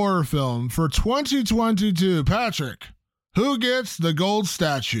horror film for 2022. Patrick, who gets the gold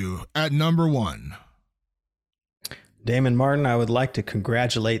statue at number one? Damon Martin, I would like to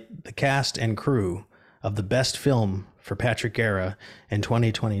congratulate the cast and crew of the best film for Patrick Guerra in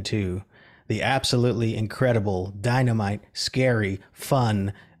 2022. The absolutely incredible, dynamite, scary,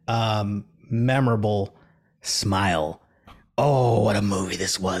 fun, memorable Smile. Oh, what a movie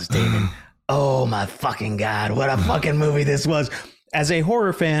this was, Damon. Oh my fucking God, what a fucking movie this was. As a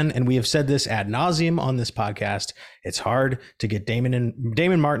horror fan, and we have said this ad nauseum on this podcast, it's hard to get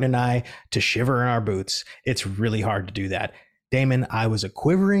Damon Martin and I to shiver in our boots. It's really hard to do that. Damon, I was a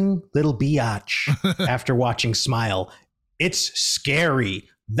quivering little biatch after watching Smile. It's scary.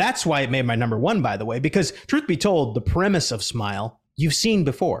 That's why it made my number one, by the way, because truth be told, the premise of Smile, you've seen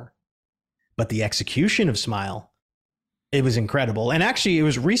before, but the execution of Smile, it was incredible. And actually, it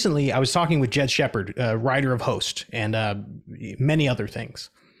was recently, I was talking with Jed Shepard, writer of Host and many other things.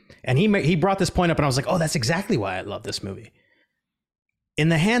 And he brought this point up, and I was like, oh, that's exactly why I love this movie. In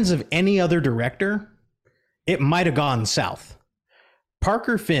the hands of any other director, it might have gone south.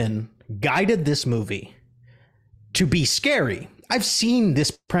 Parker Finn guided this movie to be scary. I've seen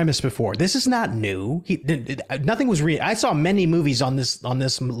this premise before. This is not new. Nothing was I saw many movies on this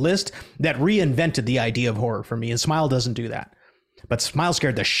list that reinvented the idea of horror for me, and Smile doesn't do that. But Smile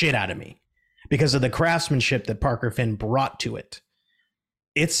scared the shit out of me because of the craftsmanship that Parker Finn brought to it.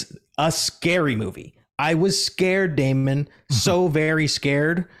 It's a scary movie. I was scared, Damon, so very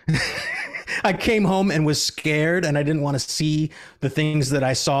scared. I came home and was scared, and I didn't want to see the things that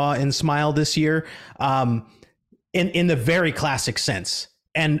I saw in Smile this year. In the very classic sense.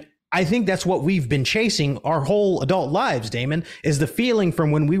 And I think that's what we've been chasing our whole adult lives, Damon, is the feeling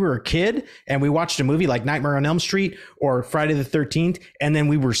from when we were a kid and we watched a movie like Nightmare on Elm Street or Friday the 13th, and then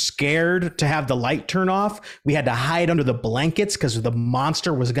we were scared to have the light turn off. We had to hide under the blankets because the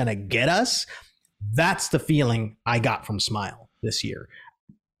monster was going to get us. That's the feeling I got from Smile this year.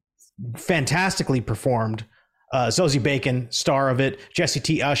 Fantastically performed. Zosie Bacon, star of it, Jesse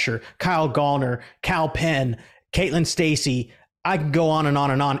T. Usher, Kyle Gallner, Cal Penn, Caitlin Stacey, I can go on and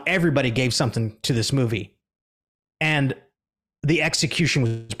on and on. Everybody gave something to this movie. And the execution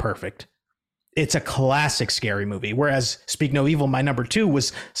was perfect. It's a classic scary movie. Whereas Speak No Evil, my number two,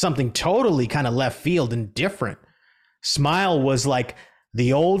 was something totally kind of left field and different. Smile was like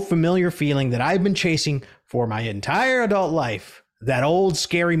the old familiar feeling that I've been chasing for my entire adult life. That old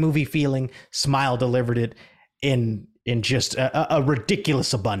scary movie feeling, Smile delivered it in just a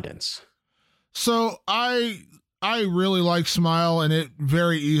ridiculous abundance. So I really like Smile, and it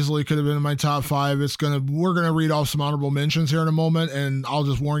very easily could have been in my top five. We're gonna read off some honorable mentions here in a moment, and I'll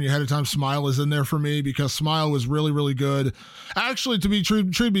just warn you ahead of time, Smile is in there for me because Smile was really, really good. Actually, to be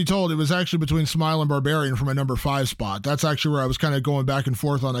truth be told, it was actually between Smile and Barbarian for my number 5 spot. That's actually where I was kind of going back and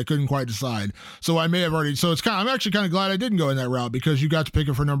forth on. I couldn't quite decide. So I may have already, I'm actually kind of glad I didn't go in that route because you got to pick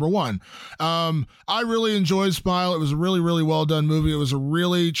it for number 1. I really enjoyed Smile. It was a really, really well done movie. It was a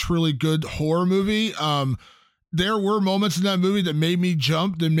really, truly good horror movie. There were moments in that movie that made me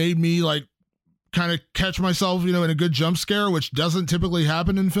jump, that made me like kind of catch myself, in a good jump scare, which doesn't typically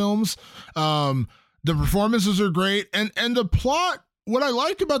happen in films. The performances are great. And the plot, what I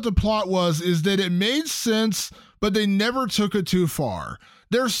liked about the plot is that it made sense, but they never took it too far.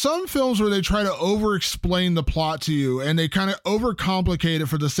 there's some films where they try to over-explain the plot to you and they kind of overcomplicate it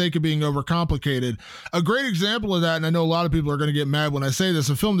for the sake of being overcomplicated. A great example of that, and I know a lot of people are going to get mad when I say this,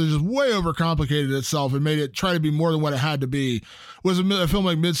 a film that just way overcomplicated itself and made it try to be more than what it had to be, was a film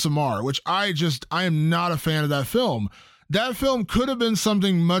like Midsommar, which I am not a fan of that film. That film could have been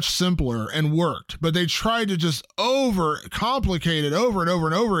something much simpler and worked, but they tried to just overcomplicate it over and over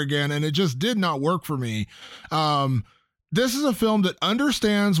and over again, and it just did not work for me. This is a film that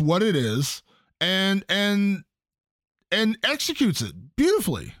understands what it is and executes it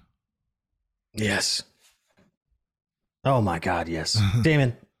beautifully. Yes. Oh my God, yes.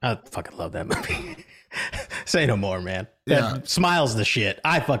 Damon, I fucking love that movie. Say no more, man. Yeah. Smile's the shit.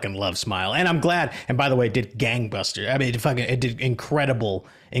 I fucking love Smile. And I'm glad. And by the way, it did gangbuster. I mean, it did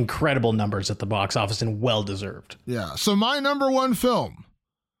incredible numbers at the box office and well deserved. Yeah. So my number one film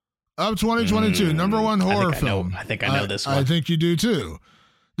of 2022, number one horror film. I think I know this one. I think you do too.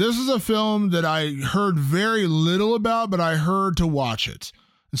 This is a film that I heard very little about, but I heard to watch it.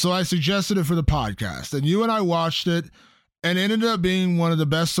 And so I suggested it for the podcast. And you and I watched it, and it ended up being one of the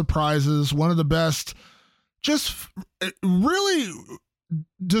best surprises, one of the best, just really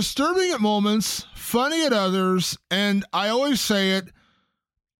disturbing at moments, funny at others. And I always say it,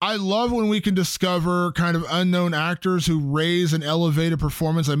 I love when we can discover kind of unknown actors who raise and elevate a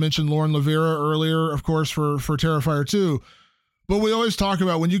performance. I mentioned Lauren Levera earlier, of course, for Terrifier 2. But we always talk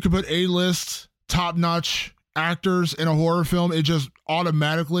about when you can put A-list, top-notch actors in a horror film, it just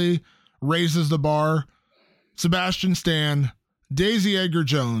automatically raises the bar. Sebastian Stan, Daisy Edgar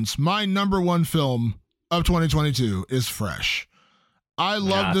Jones, my number one film of 2022 is Fresh. I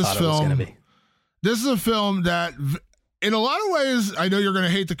love this film. This is a film that, in a lot of ways, I know you're going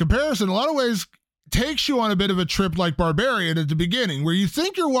to hate the comparison, in a lot of ways takes you on a bit of a trip like Barbarian at the beginning, where you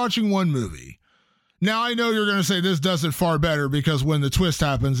think you're watching one movie. Now, I know you're going to say this does it far better because when the twist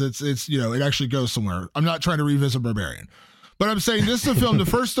happens, it's it actually goes somewhere. I'm not trying to revisit Barbarian. But I'm saying this is a film, the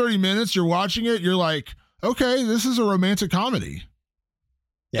first 30 minutes, you're watching it, you're like, okay, this is a romantic comedy.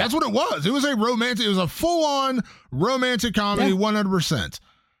 Yeah. That's what it was. It was a full-on romantic comedy, 100%.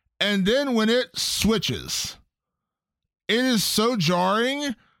 And then when it switches, it is so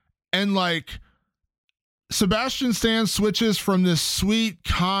jarring, and like Sebastian Stan switches from this sweet,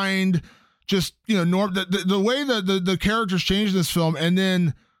 kind, just, the way that the characters change in this film, and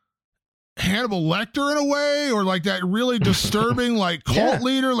then Hannibal Lecter in a way, or like that really disturbing like cult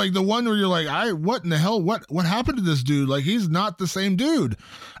leader, like the one where you're like, what in the hell, what happened to this dude? Like, he's not the same dude.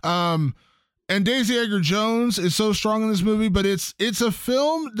 And Daisy Edgar Jones is so strong in this movie, but it's a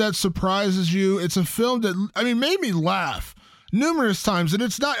film that surprises you. It's a film that, made me laugh numerous times, and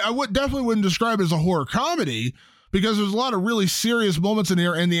it's not, definitely wouldn't describe it as a horror comedy, because there's a lot of really serious moments in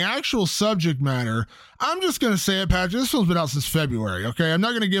here, and the actual subject matter, I'm just going to say it, Patrick, this film's been out since February, okay? I'm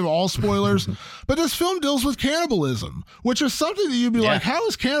not going to give all spoilers, but this film deals with cannibalism, which is something that you'd be like, how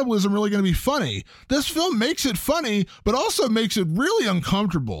is cannibalism really going to be funny? This film makes it funny, but also makes it really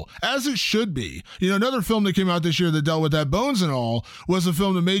uncomfortable, as it should be. Another film that came out this year that dealt with that, Bones and All, was a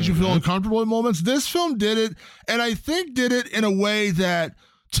film that made you feel uncomfortable at moments. This film did it, and I think did it in a way that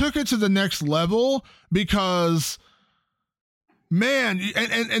took it to the next level, because man,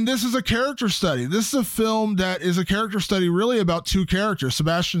 and this is a character study. This is a film that is a character study really about two characters,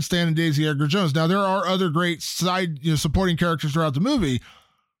 Sebastian Stan and Daisy Edgar Jones. Now, there are other great side, supporting characters throughout the movie,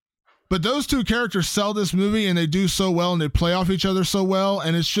 but those two characters sell this movie, and they do so well, and they play off each other so well.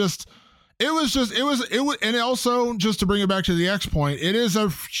 And it's just, and also, just to bring it back to the X point, it is a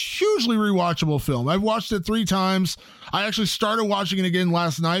hugely rewatchable film. I've watched it 3 times. I actually started watching it again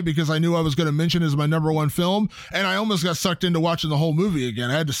last night because I knew I was going to mention it as my number one film, and I almost got sucked into watching the whole movie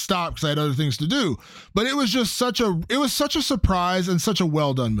again. I had to stop because I had other things to do. But it was just such a surprise and such a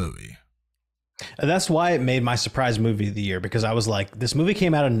well done movie. That's why it made my surprise movie of the year, because I was like, this movie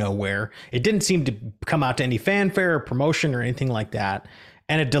came out of nowhere. It didn't seem to come out to any fanfare or promotion or anything like that.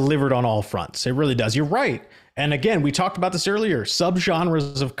 And it delivered on all fronts. It really does. You're right. And again, we talked about this earlier,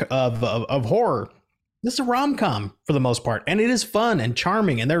 subgenres of horror. This is a rom-com for the most part. And it is fun and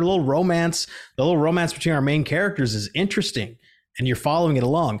charming. And their little romance, the little romance between our main characters is interesting. And you're following it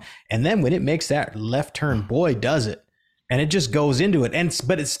along. And then when it makes that left turn, boy, does it. And it just goes into it.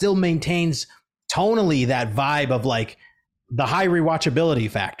 But it still maintains tonally that vibe of like the high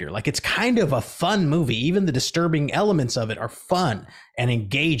rewatchability factor. Like, it's kind of a fun movie. Even the disturbing elements of it are fun and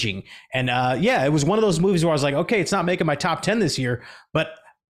engaging. And it was one of those movies where I was like, okay, it's not making my top 10 this year, but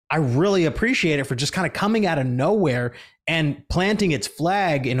I really appreciate it for just kind of coming out of nowhere and planting its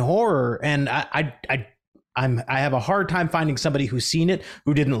flag in horror. And I have a hard time finding somebody who's seen it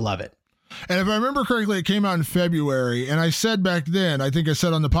who didn't love it. And if I remember correctly, it came out in February. And I said back then, I think I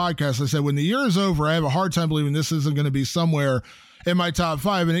said on the podcast, I said, when the year is over, I have a hard time believing this isn't going to be somewhere in my top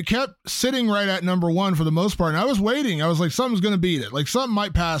 5. And it kept sitting right at number 1 for the most part. And I was waiting. I was like, something's going to beat it. Like something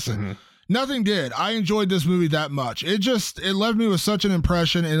might pass it. Mm-hmm. Nothing did. I enjoyed this movie that much. It left me with such an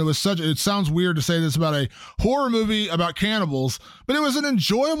impression, and it sounds weird to say this about a horror movie about cannibals, but it was an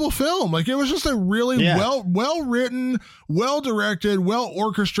enjoyable film. Like, it was just a really well written, well directed, well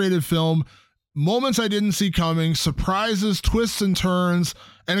orchestrated film. Moments I didn't see coming, surprises, twists and turns,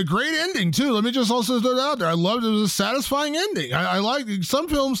 and a great ending too. Let me just also throw that out there. I loved it. It was a satisfying ending. I like some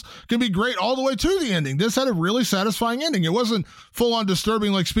films can be great all the way to the ending. This had a really satisfying ending. It wasn't full on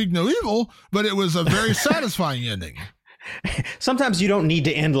disturbing like Speak No Evil, but it was a very satisfying ending. Sometimes you don't need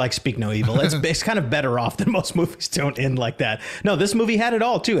to end like Speak No Evil. It's kind of better off than most movies don't end like that. No, this movie had it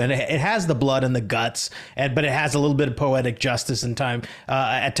all too, and it has the blood and the guts, but it has a little bit of poetic justice in time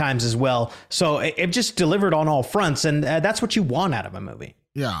at times as well. So it just delivered on all fronts, and that's what you want out of a movie.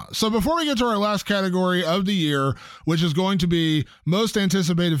 Yeah. So before we get to our last category of the year, which is going to be most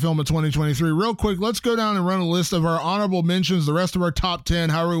anticipated film of 2023, real quick, let's go down and run a list of our honorable mentions, the rest of our top 10,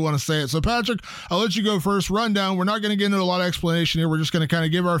 however we want to say it. So Patrick, I'll let you go first. Rundown. We're not going to get into a lot of explanation here. We're just going to kind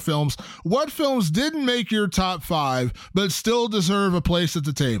of give our films. What films didn't make your top 5, but still deserve a place at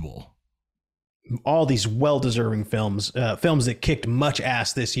the table? All these well-deserving films, films that kicked much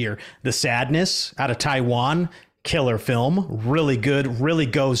ass this year. The Sadness out of Taiwan. Killer film, really good, really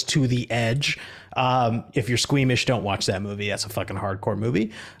goes to the edge. If you're squeamish, don't watch that movie. That's a fucking hardcore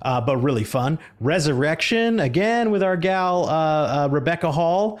movie, but really fun. Resurrection, again, with our gal, Rebecca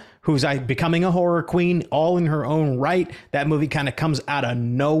Hall, who's becoming a horror queen all in her own right. That movie kind of comes out of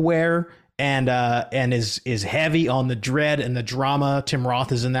nowhere and is heavy on the dread and the drama. Tim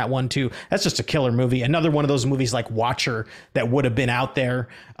Roth is in that one too. That's just a killer movie. Another one of those movies like Watcher that would have been out there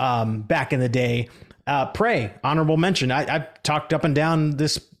back in the day. Prey, honorable mention. I've talked up and down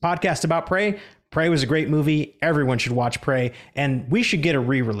this podcast about Prey. Prey was a great movie. Everyone should watch Prey, and we should get a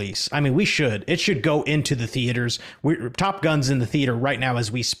re-release. I mean, we should. It should go into the theaters. Top Gun's in the theater right now as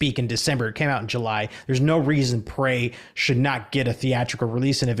we speak in December. It came out in July. There's no reason Prey should not get a theatrical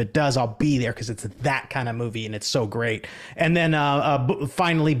release, and if it does, I'll be there because it's that kind of movie, and it's so great. And then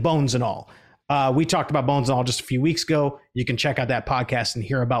finally, Bones and All. We talked about Bones and All just a few weeks ago. You can check out that podcast and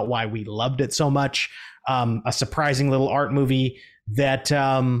hear about why we loved it so much. A surprising little art movie that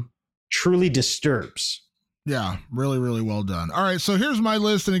truly disturbs. Yeah, really, really well done. All right, so here's my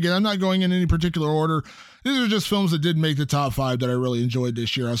list. And again, I'm not going in any particular order. These are just films that did make the top 5 that I really enjoyed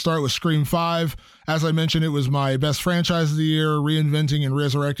this year. I'll start with Scream 5. As I mentioned, it was my best franchise of the year, reinventing and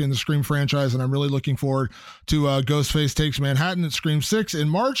resurrecting the Scream franchise, and I'm really looking forward to Ghostface Takes Manhattan at Scream 6 in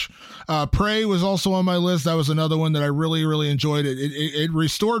March. Prey was also on my list. That was another one that I really, really enjoyed. It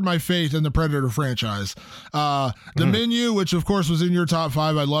restored my faith in the Predator franchise. The Menu, which of course was in your top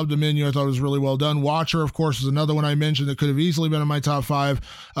 5. I loved The Menu. I thought it was really well done. Watcher, of course, was another one I mentioned that could have easily been in my top 5.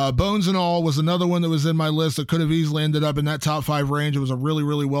 Bones and All was another one that was in my list that could have easily ended up in that top 5 range. It was a really,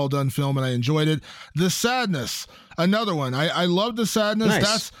 really well done film, and I enjoyed it. The Sadness, another one. I love The Sadness.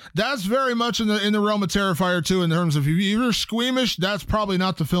 Nice. That's very much in the realm of Terrifier too, in terms of if you're squeamish, that's probably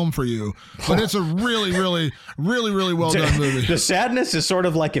not the film for you. But it's a really, really, really, really well done movie. The Sadness is sort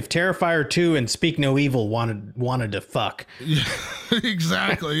of like if Terrifier 2 and Speak No Evil wanted to fuck. Yeah,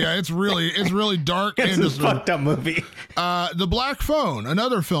 exactly. Yeah, it's really dark. It's a fucked up movie. The Black Phone,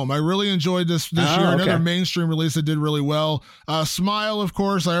 another film. I really enjoyed this year. Okay. Another mainstream release that did really well. Smile, of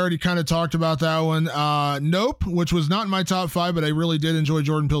course. I already kind of talked about that one. Nope, which was not in my top 5, but I really did enjoy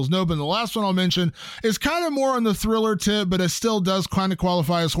Jordan Peele's Nope. And the last one I'll mention is kind of more on the thriller tip, but it still does kind of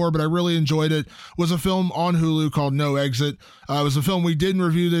qualify as horror, but I really enjoyed it, was a film on Hulu called No Exit. It was a film we didn't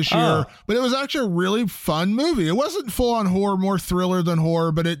review this year, but it was actually a really fun movie. It wasn't full on horror, more thriller than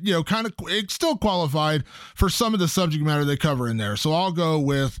horror, but it still qualified for some of the subject matter they cover in there. So I'll go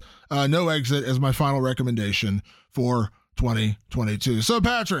with No Exit as my final recommendation for 2022. So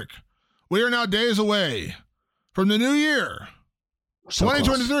Patrick, we are now days away from the new year, so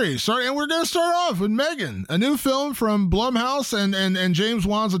 2023. Sorry, and we're going to start off with Megan, a new film from Blumhouse and James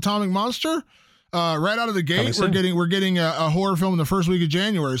Wan's Atomic Monster. Right out of the gate, we're getting a horror film in the first week of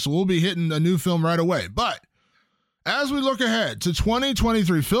January, so we'll be hitting a new film right away. But as we look ahead to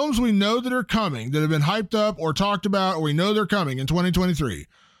 2023, films we know that are coming, that have been hyped up or talked about, or we know they're coming in 2023,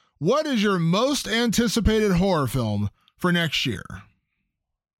 what is your most anticipated horror film for next year?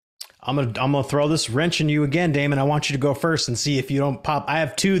 I'm gonna throw this wrench in you again, Damon. I want you to go first and see if you don't pop. I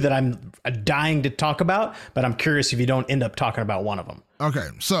have two that I'm dying to talk about, but I'm curious if you don't end up talking about one of them. Okay,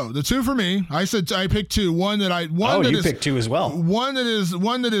 so the two for me, I picked two. You picked two as well. One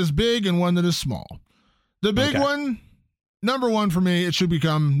that is big and one that is small. The big one, number one for me, it should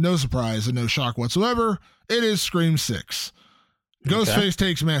become no surprise and no shock whatsoever. It is Scream 6. Ghostface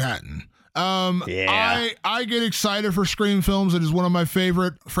Takes Manhattan. I get excited for Scream films. It is one of my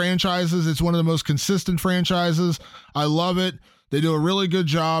favorite franchises. It's one of the most consistent franchises. I love it. They do a really good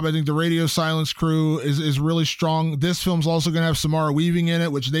job. I think the Radio Silence crew is really strong. This film's also going to have Samara Weaving in it,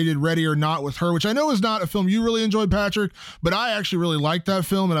 which they did Ready or Not with her, which I know is not a film you really enjoyed, Patrick, but I actually really like that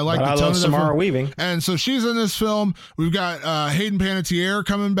film, and I like the tone of Samara Weaving. And so she's in this film. We've got Hayden Panettiere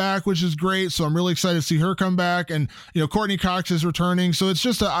coming back, which is great. So I'm really excited to see her come back, and Courtney Cox is returning. So it's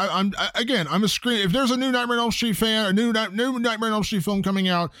just I'm a Scream. If there's a new Nightmare on Elm Street fan, a new Nightmare on Elm Street film coming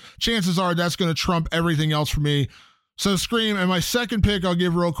out, chances are that's going to trump everything else for me. So Scream, and my second pick I'll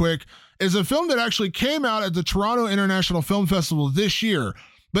give real quick, is a film that actually came out at the Toronto International Film Festival this year,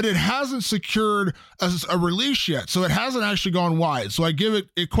 but it hasn't secured a release yet, so it hasn't actually gone wide. So I give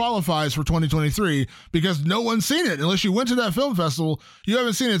it qualifies for 2023 because no one's seen it. Unless you went to that film festival, you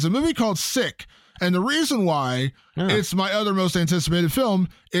haven't seen it. It's a movie called Sick. And the reason why it's my other most anticipated film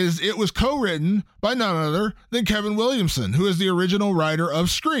is it was co-written by none other than Kevin Williamson, who is the original writer of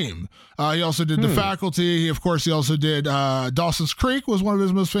Scream. He also did The Faculty. Of course, he also did Dawson's Creek was one of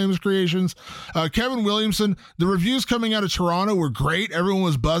his most famous creations. Kevin Williamson, the reviews coming out of Toronto were great. Everyone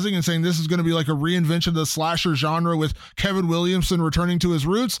was buzzing and saying this is going to be like a reinvention of the slasher genre with Kevin Williamson returning to his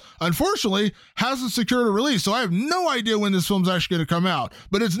roots. Unfortunately, hasn't secured a release, so I have no idea when this film's actually going to come out,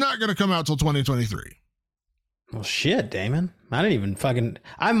 but it's not going to come out till 2023. Well, shit, Damon. I didn't even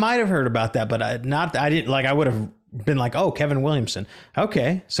I might have heard about that, but I would have been like, oh, Kevin Williamson.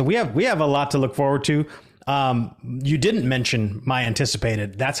 Okay. So we have a lot to look forward to. You didn't mention my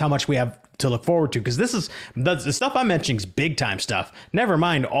anticipated. That's how much we have to look forward to. Because this is the stuff I'm mentioning is big time stuff. Never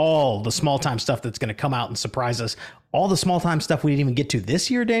mind all the small time stuff that's going to come out and surprise us. All the small time stuff we didn't even get to this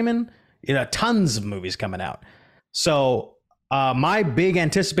year, Damon. Tons of movies coming out. So, my big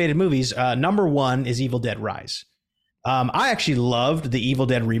anticipated movies, number one is Evil Dead Rise. I actually loved the Evil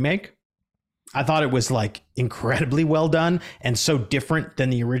Dead remake. I thought it was incredibly well done and so different than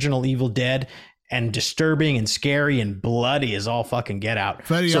the original Evil Dead and disturbing and scary and bloody as all fucking get out.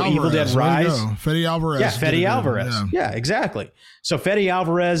 Fede Alvarez, Evil Dead Rise. Fede Alvarez. Yeah, Fede Alvarez. Yeah, exactly. So Fede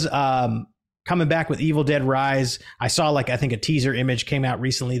Alvarez coming back with Evil Dead Rise. I saw I think a teaser image came out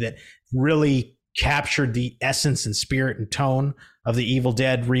recently that really captured the essence and spirit and tone of the Evil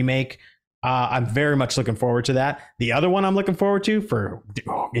Dead remake. I'm very much looking forward to that. The other one I'm looking forward to for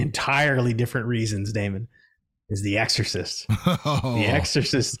entirely different reasons, Damon, is The Exorcist. The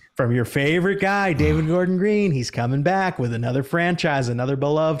Exorcist from your favorite guy, David Gordon Green. He's coming back with another franchise, another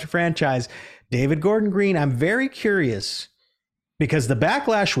beloved franchise. David Gordon Green, I'm very curious because the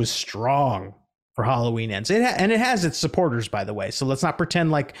backlash was strong for Halloween Ends. It has its supporters, by the way. So let's not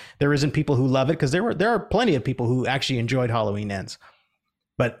pretend like there isn't people who love it, because there are plenty of people who actually enjoyed Halloween Ends.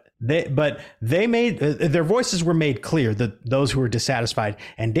 But they made their voices were made clear, that those who were dissatisfied.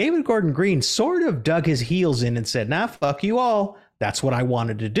 And David Gordon Green sort of dug his heels in and said, "Nah, fuck you all. That's what I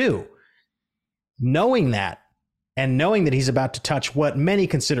wanted to do." Knowing that, and knowing that he's about to touch what many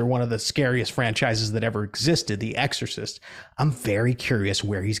consider one of the scariest franchises that ever existed, The Exorcist, I'm very curious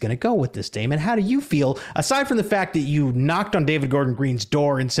where he's going to go with this, Damon. How do you feel, aside from the fact that you knocked on David Gordon Green's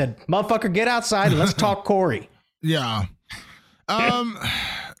door and said, "Motherfucker, get outside and let's talk Corey"? Yeah.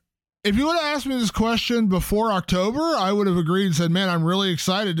 If you would have asked me this question before October, I would have agreed and said, man, I'm really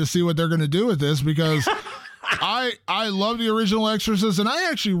excited to see what they're going to do with this, because I love the original Exorcist, and I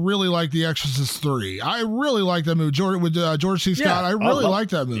actually really like The Exorcist 3. I really like that movie. George C. Scott. Yeah, I really like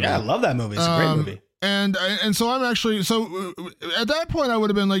that movie. Yeah, I love that movie. It's a great movie. And so I'm actually, at that point I would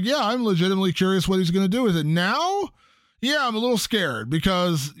have been like, yeah, I'm legitimately curious what he's going to do with it. Now, yeah, I'm a little scared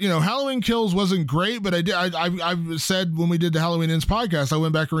because, Halloween Kills wasn't great, but I've said when we did the Halloween Ends podcast, I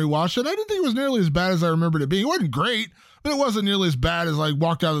went back and rewatched it. I didn't think it was nearly as bad as I remembered it being. It wasn't great, but it wasn't nearly as bad as I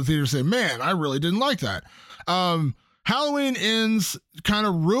walked out of the theater saying, man, I really didn't like that. Halloween Ends kind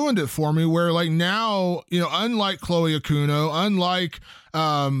of ruined it for me, where now, unlike Chloe Okuno, unlike,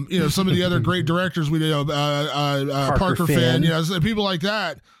 some of the other great directors we did, Parker Finn, people like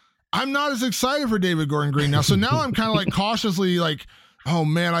that, I'm not as excited for David Gordon Green now. So now I'm kind of cautiously oh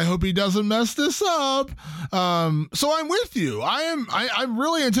man, I hope he doesn't mess this up. So I'm with you. I'm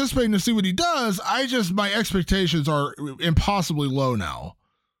really anticipating to see what he does. My expectations are impossibly low now.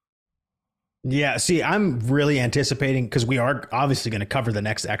 Yeah, see, I'm really anticipating, because we are obviously going to cover the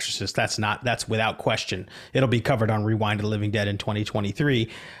next Exorcist. That's without question. It'll be covered on Rewind of the Living Dead in 2023.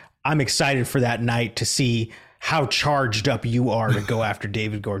 I'm excited for that night to see how charged up you are to go after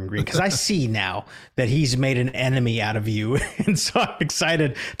David Gordon Green, because I see now that he's made an enemy out of you. And so I'm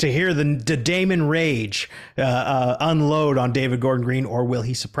excited to hear the Damon rage unload on David Gordon Green. Or will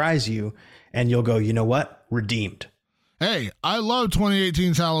he surprise you and you'll go, you know what? Redeemed. Hey, I love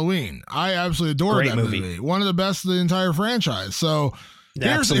 2018's Halloween. I absolutely adore that movie. One of the best of the entire franchise. So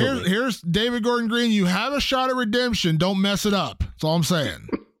here's David Gordon Green. You have a shot at redemption. Don't mess it up. That's all I'm saying.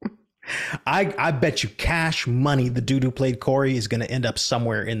 I bet you cash money the dude who played Corey is going to end up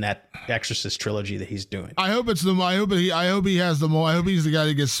somewhere in that Exorcist trilogy that he's doing. I hope he's the guy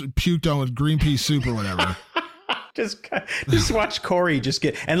that gets puked on with green pea soup or whatever. Just watch Corey just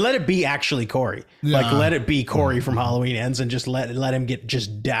get, and let it be actually Corey. Yeah. Like, let it be Corey from Halloween Ends, and just let him get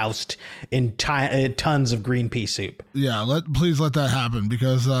just doused in tons of green pea soup. Yeah, please let that happen,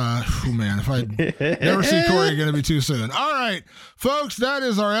 because man, if I never see Corey again, it'll be too soon. All right, folks, that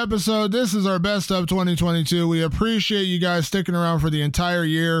is our episode. This is our best of 2022. We appreciate you guys sticking around for the entire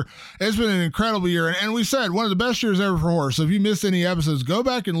year. It's been an incredible year, and we said one of the best years ever for horror. So if you missed any episodes, go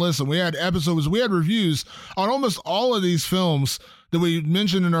back and listen. We had reviews on almost all of these films that we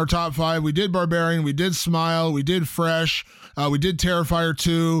mentioned in our top 5. We did Barbarian, we did Smile, we did Fresh, we did Terrifier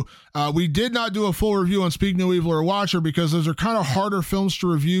 2. We did not do a full review on Speak No Evil or Watcher, because those are kind of harder films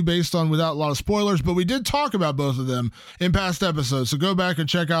to review based on without a lot of spoilers, but we did talk about both of them in past episodes. So go back and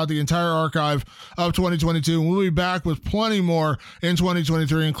check out the entire archive of 2022, and we'll be back with plenty more in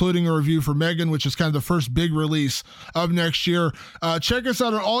 2023, including a review for Megan, which is kind of the first big release of next year. Check us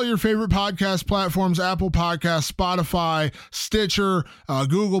out on all your favorite podcast platforms: Apple Podcasts, Spotify, Stitcher,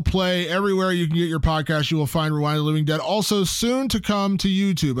 Google Play. Everywhere you can get your podcast, you will find Rewind of the Living Dead. Also, soon to come to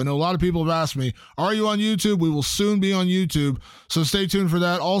YouTube. I know a lot of people have asked me, are you on YouTube? We will soon be on YouTube, so stay tuned for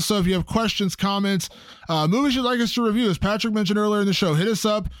that. Also, if you have questions, comments, movies you'd like us to review, as Patrick mentioned earlier in the show, hit us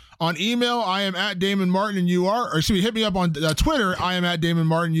up on email. I am at Damon Martin, and you are, or excuse me, hit me up on Twitter. I am at Damon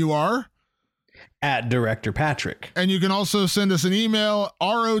Martin, you are at Director Patrick. And you can also send us an email,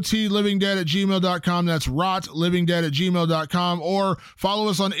 rotlivingdead@gmail.com. That's rotlivingdead@gmail.com. Or follow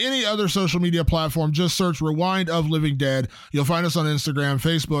us on any other social media platform. Just search Rewind of Living Dead. You'll find us on Instagram,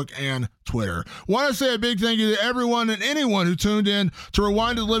 Facebook, and Twitter. Want to say a big thank you to everyone and anyone who tuned in to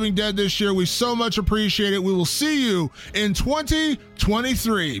Rewind of the Living Dead this year. We so much appreciate it. We will see you in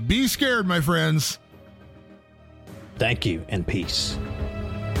 2023. Be scared, my friends. Thank you, and peace.